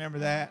just remember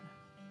that.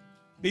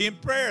 Be in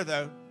prayer,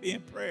 though. Be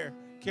in prayer.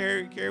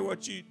 Carry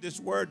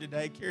this word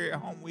today. Carry it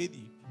home with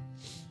you.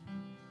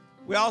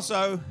 We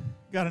also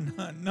got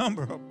a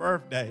number of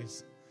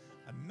birthdays.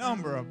 A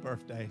number of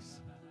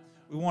birthdays.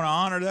 We want to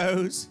honor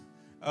those.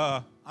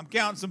 I'm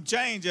counting some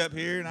change up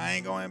here, and I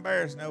ain't going to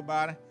embarrass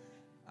nobody.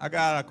 I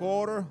got a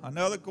quarter,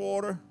 another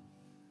quarter,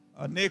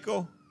 a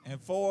nickel, and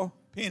 4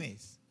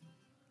 pennies.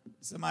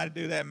 Somebody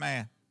do that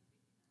math.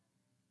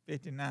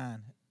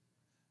 59.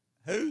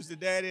 Who's the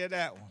daddy of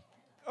that one?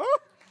 Oh,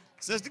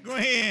 Sister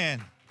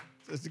Gwen.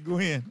 Sister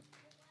Gwen.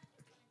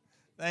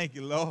 Thank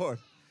you, Lord.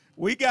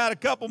 We got a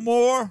couple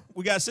more.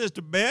 We got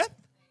Sister Beth,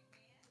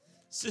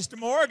 Sister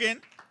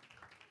Morgan,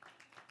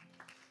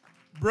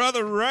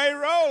 Brother Ray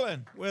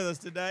Rowland with us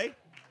today.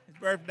 His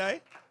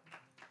birthday.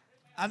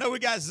 I know we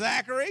got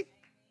Zachary.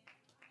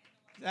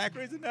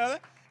 Zachary's another.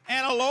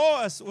 Anna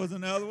Lois was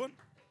another one.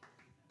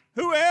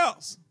 Who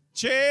else?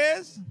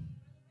 Ches.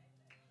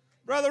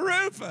 Brother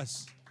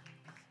Rufus.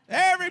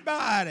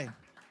 Everybody.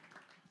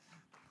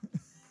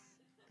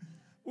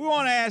 We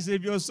want to ask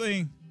if you'll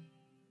sing.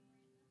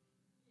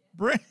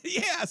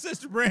 Yeah,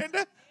 Sister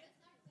Brenda.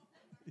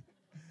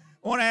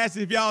 I want to ask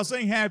if y'all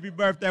sing Happy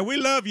Birthday. We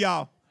love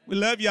y'all. We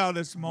love y'all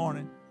this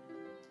morning.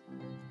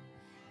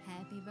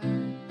 Happy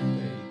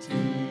birthday to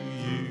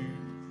you.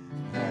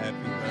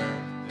 Happy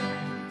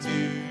birthday to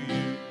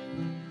you.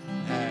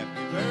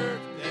 Happy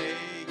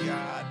birthday.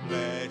 God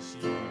bless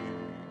you.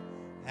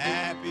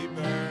 Happy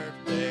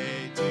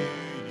birthday to you.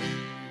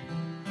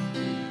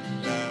 We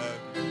love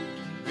you.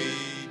 We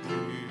do.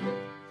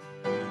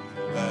 We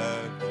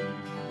love you.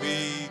 We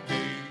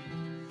do.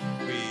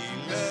 We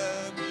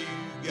love you.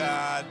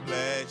 God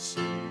bless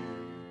you.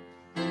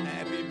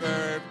 Happy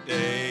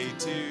birthday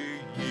to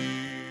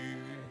you.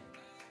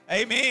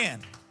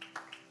 Amen.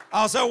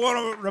 Also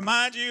want to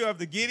remind you of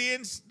the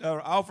Gideons,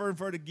 the offering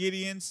for the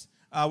Gideons.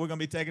 We're going to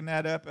be taking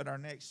that up at our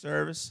next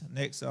service,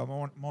 next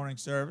morning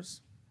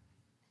service.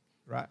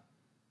 Right.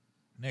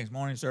 Next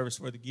morning service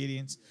for the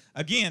Gideons.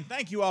 Again,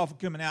 thank you all for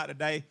coming out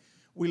today.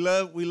 We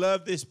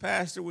love this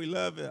pastor. We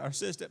love our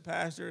assistant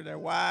pastor, their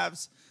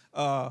wives.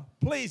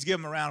 Please give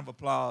them a round of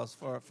applause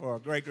for a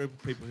great group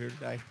of people here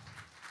today.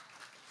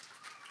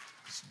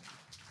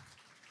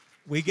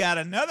 We got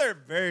another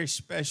very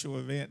special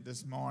event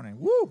this morning.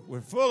 Woo!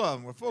 We're full of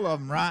them. We're full of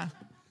them, right?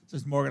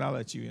 Sister Morgan, I'll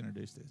let you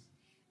introduce this.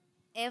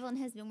 Evelyn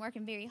has been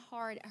working very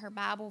hard at her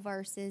Bible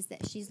verses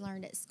that she's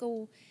learned at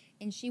school,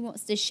 and she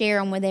wants to share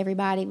them with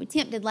everybody. We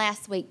attempted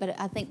last week, but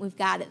I think we've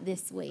got it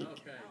this week.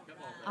 Okay, come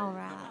on. All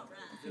right.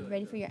 You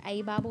ready for your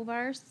A Bible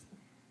verse?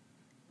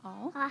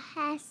 All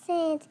has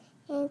sinned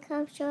and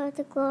come short of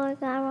the glory of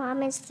God.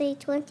 Romans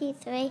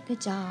 3:23.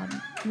 Good job.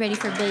 You ready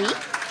for B?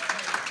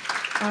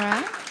 All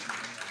right.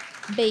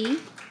 B.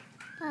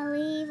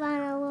 Believe on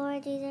the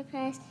Lord Jesus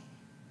Christ,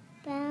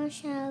 thou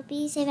shalt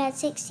be saved at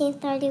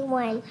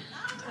 16:31.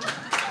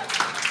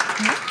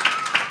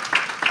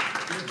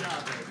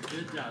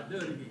 Good job. Do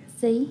it again.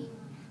 C.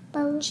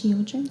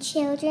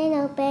 Children,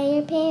 obey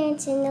your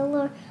parents in the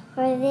Lord,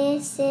 for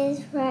this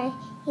is right.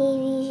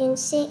 Ephesians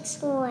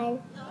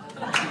 6:1.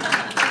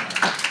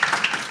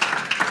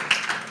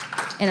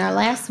 And our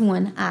last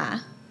one, I.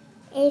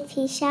 If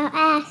he shall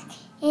ask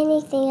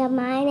anything of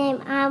my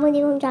name, I will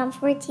do him. John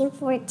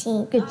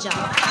 14:14. Good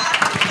job.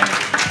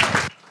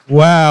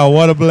 Wow,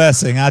 what a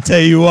blessing. I tell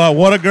you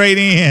what a great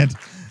end.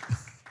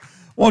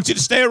 Want you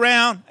to stay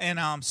around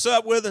and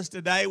sup with us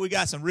today. We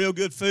got some real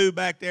good food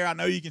back there. I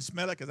know you can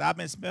smell it because I've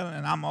been smelling it,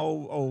 and I'm an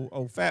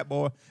old fat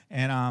boy,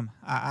 and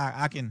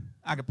I can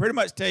pretty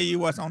much tell you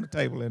what's on the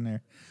table in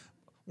there.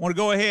 Want to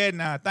go ahead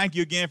and thank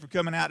you again for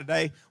coming out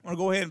today. Want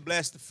to go ahead and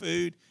bless the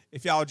food.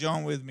 If y'all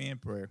join with me in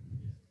prayer.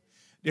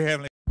 Dear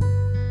Heavenly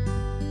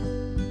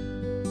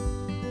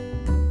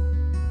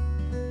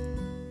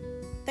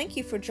Thank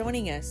you for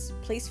joining us.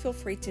 Please feel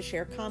free to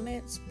share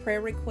comments,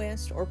 prayer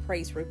requests, or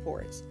praise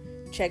reports.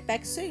 Check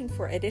back soon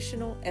for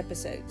additional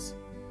episodes.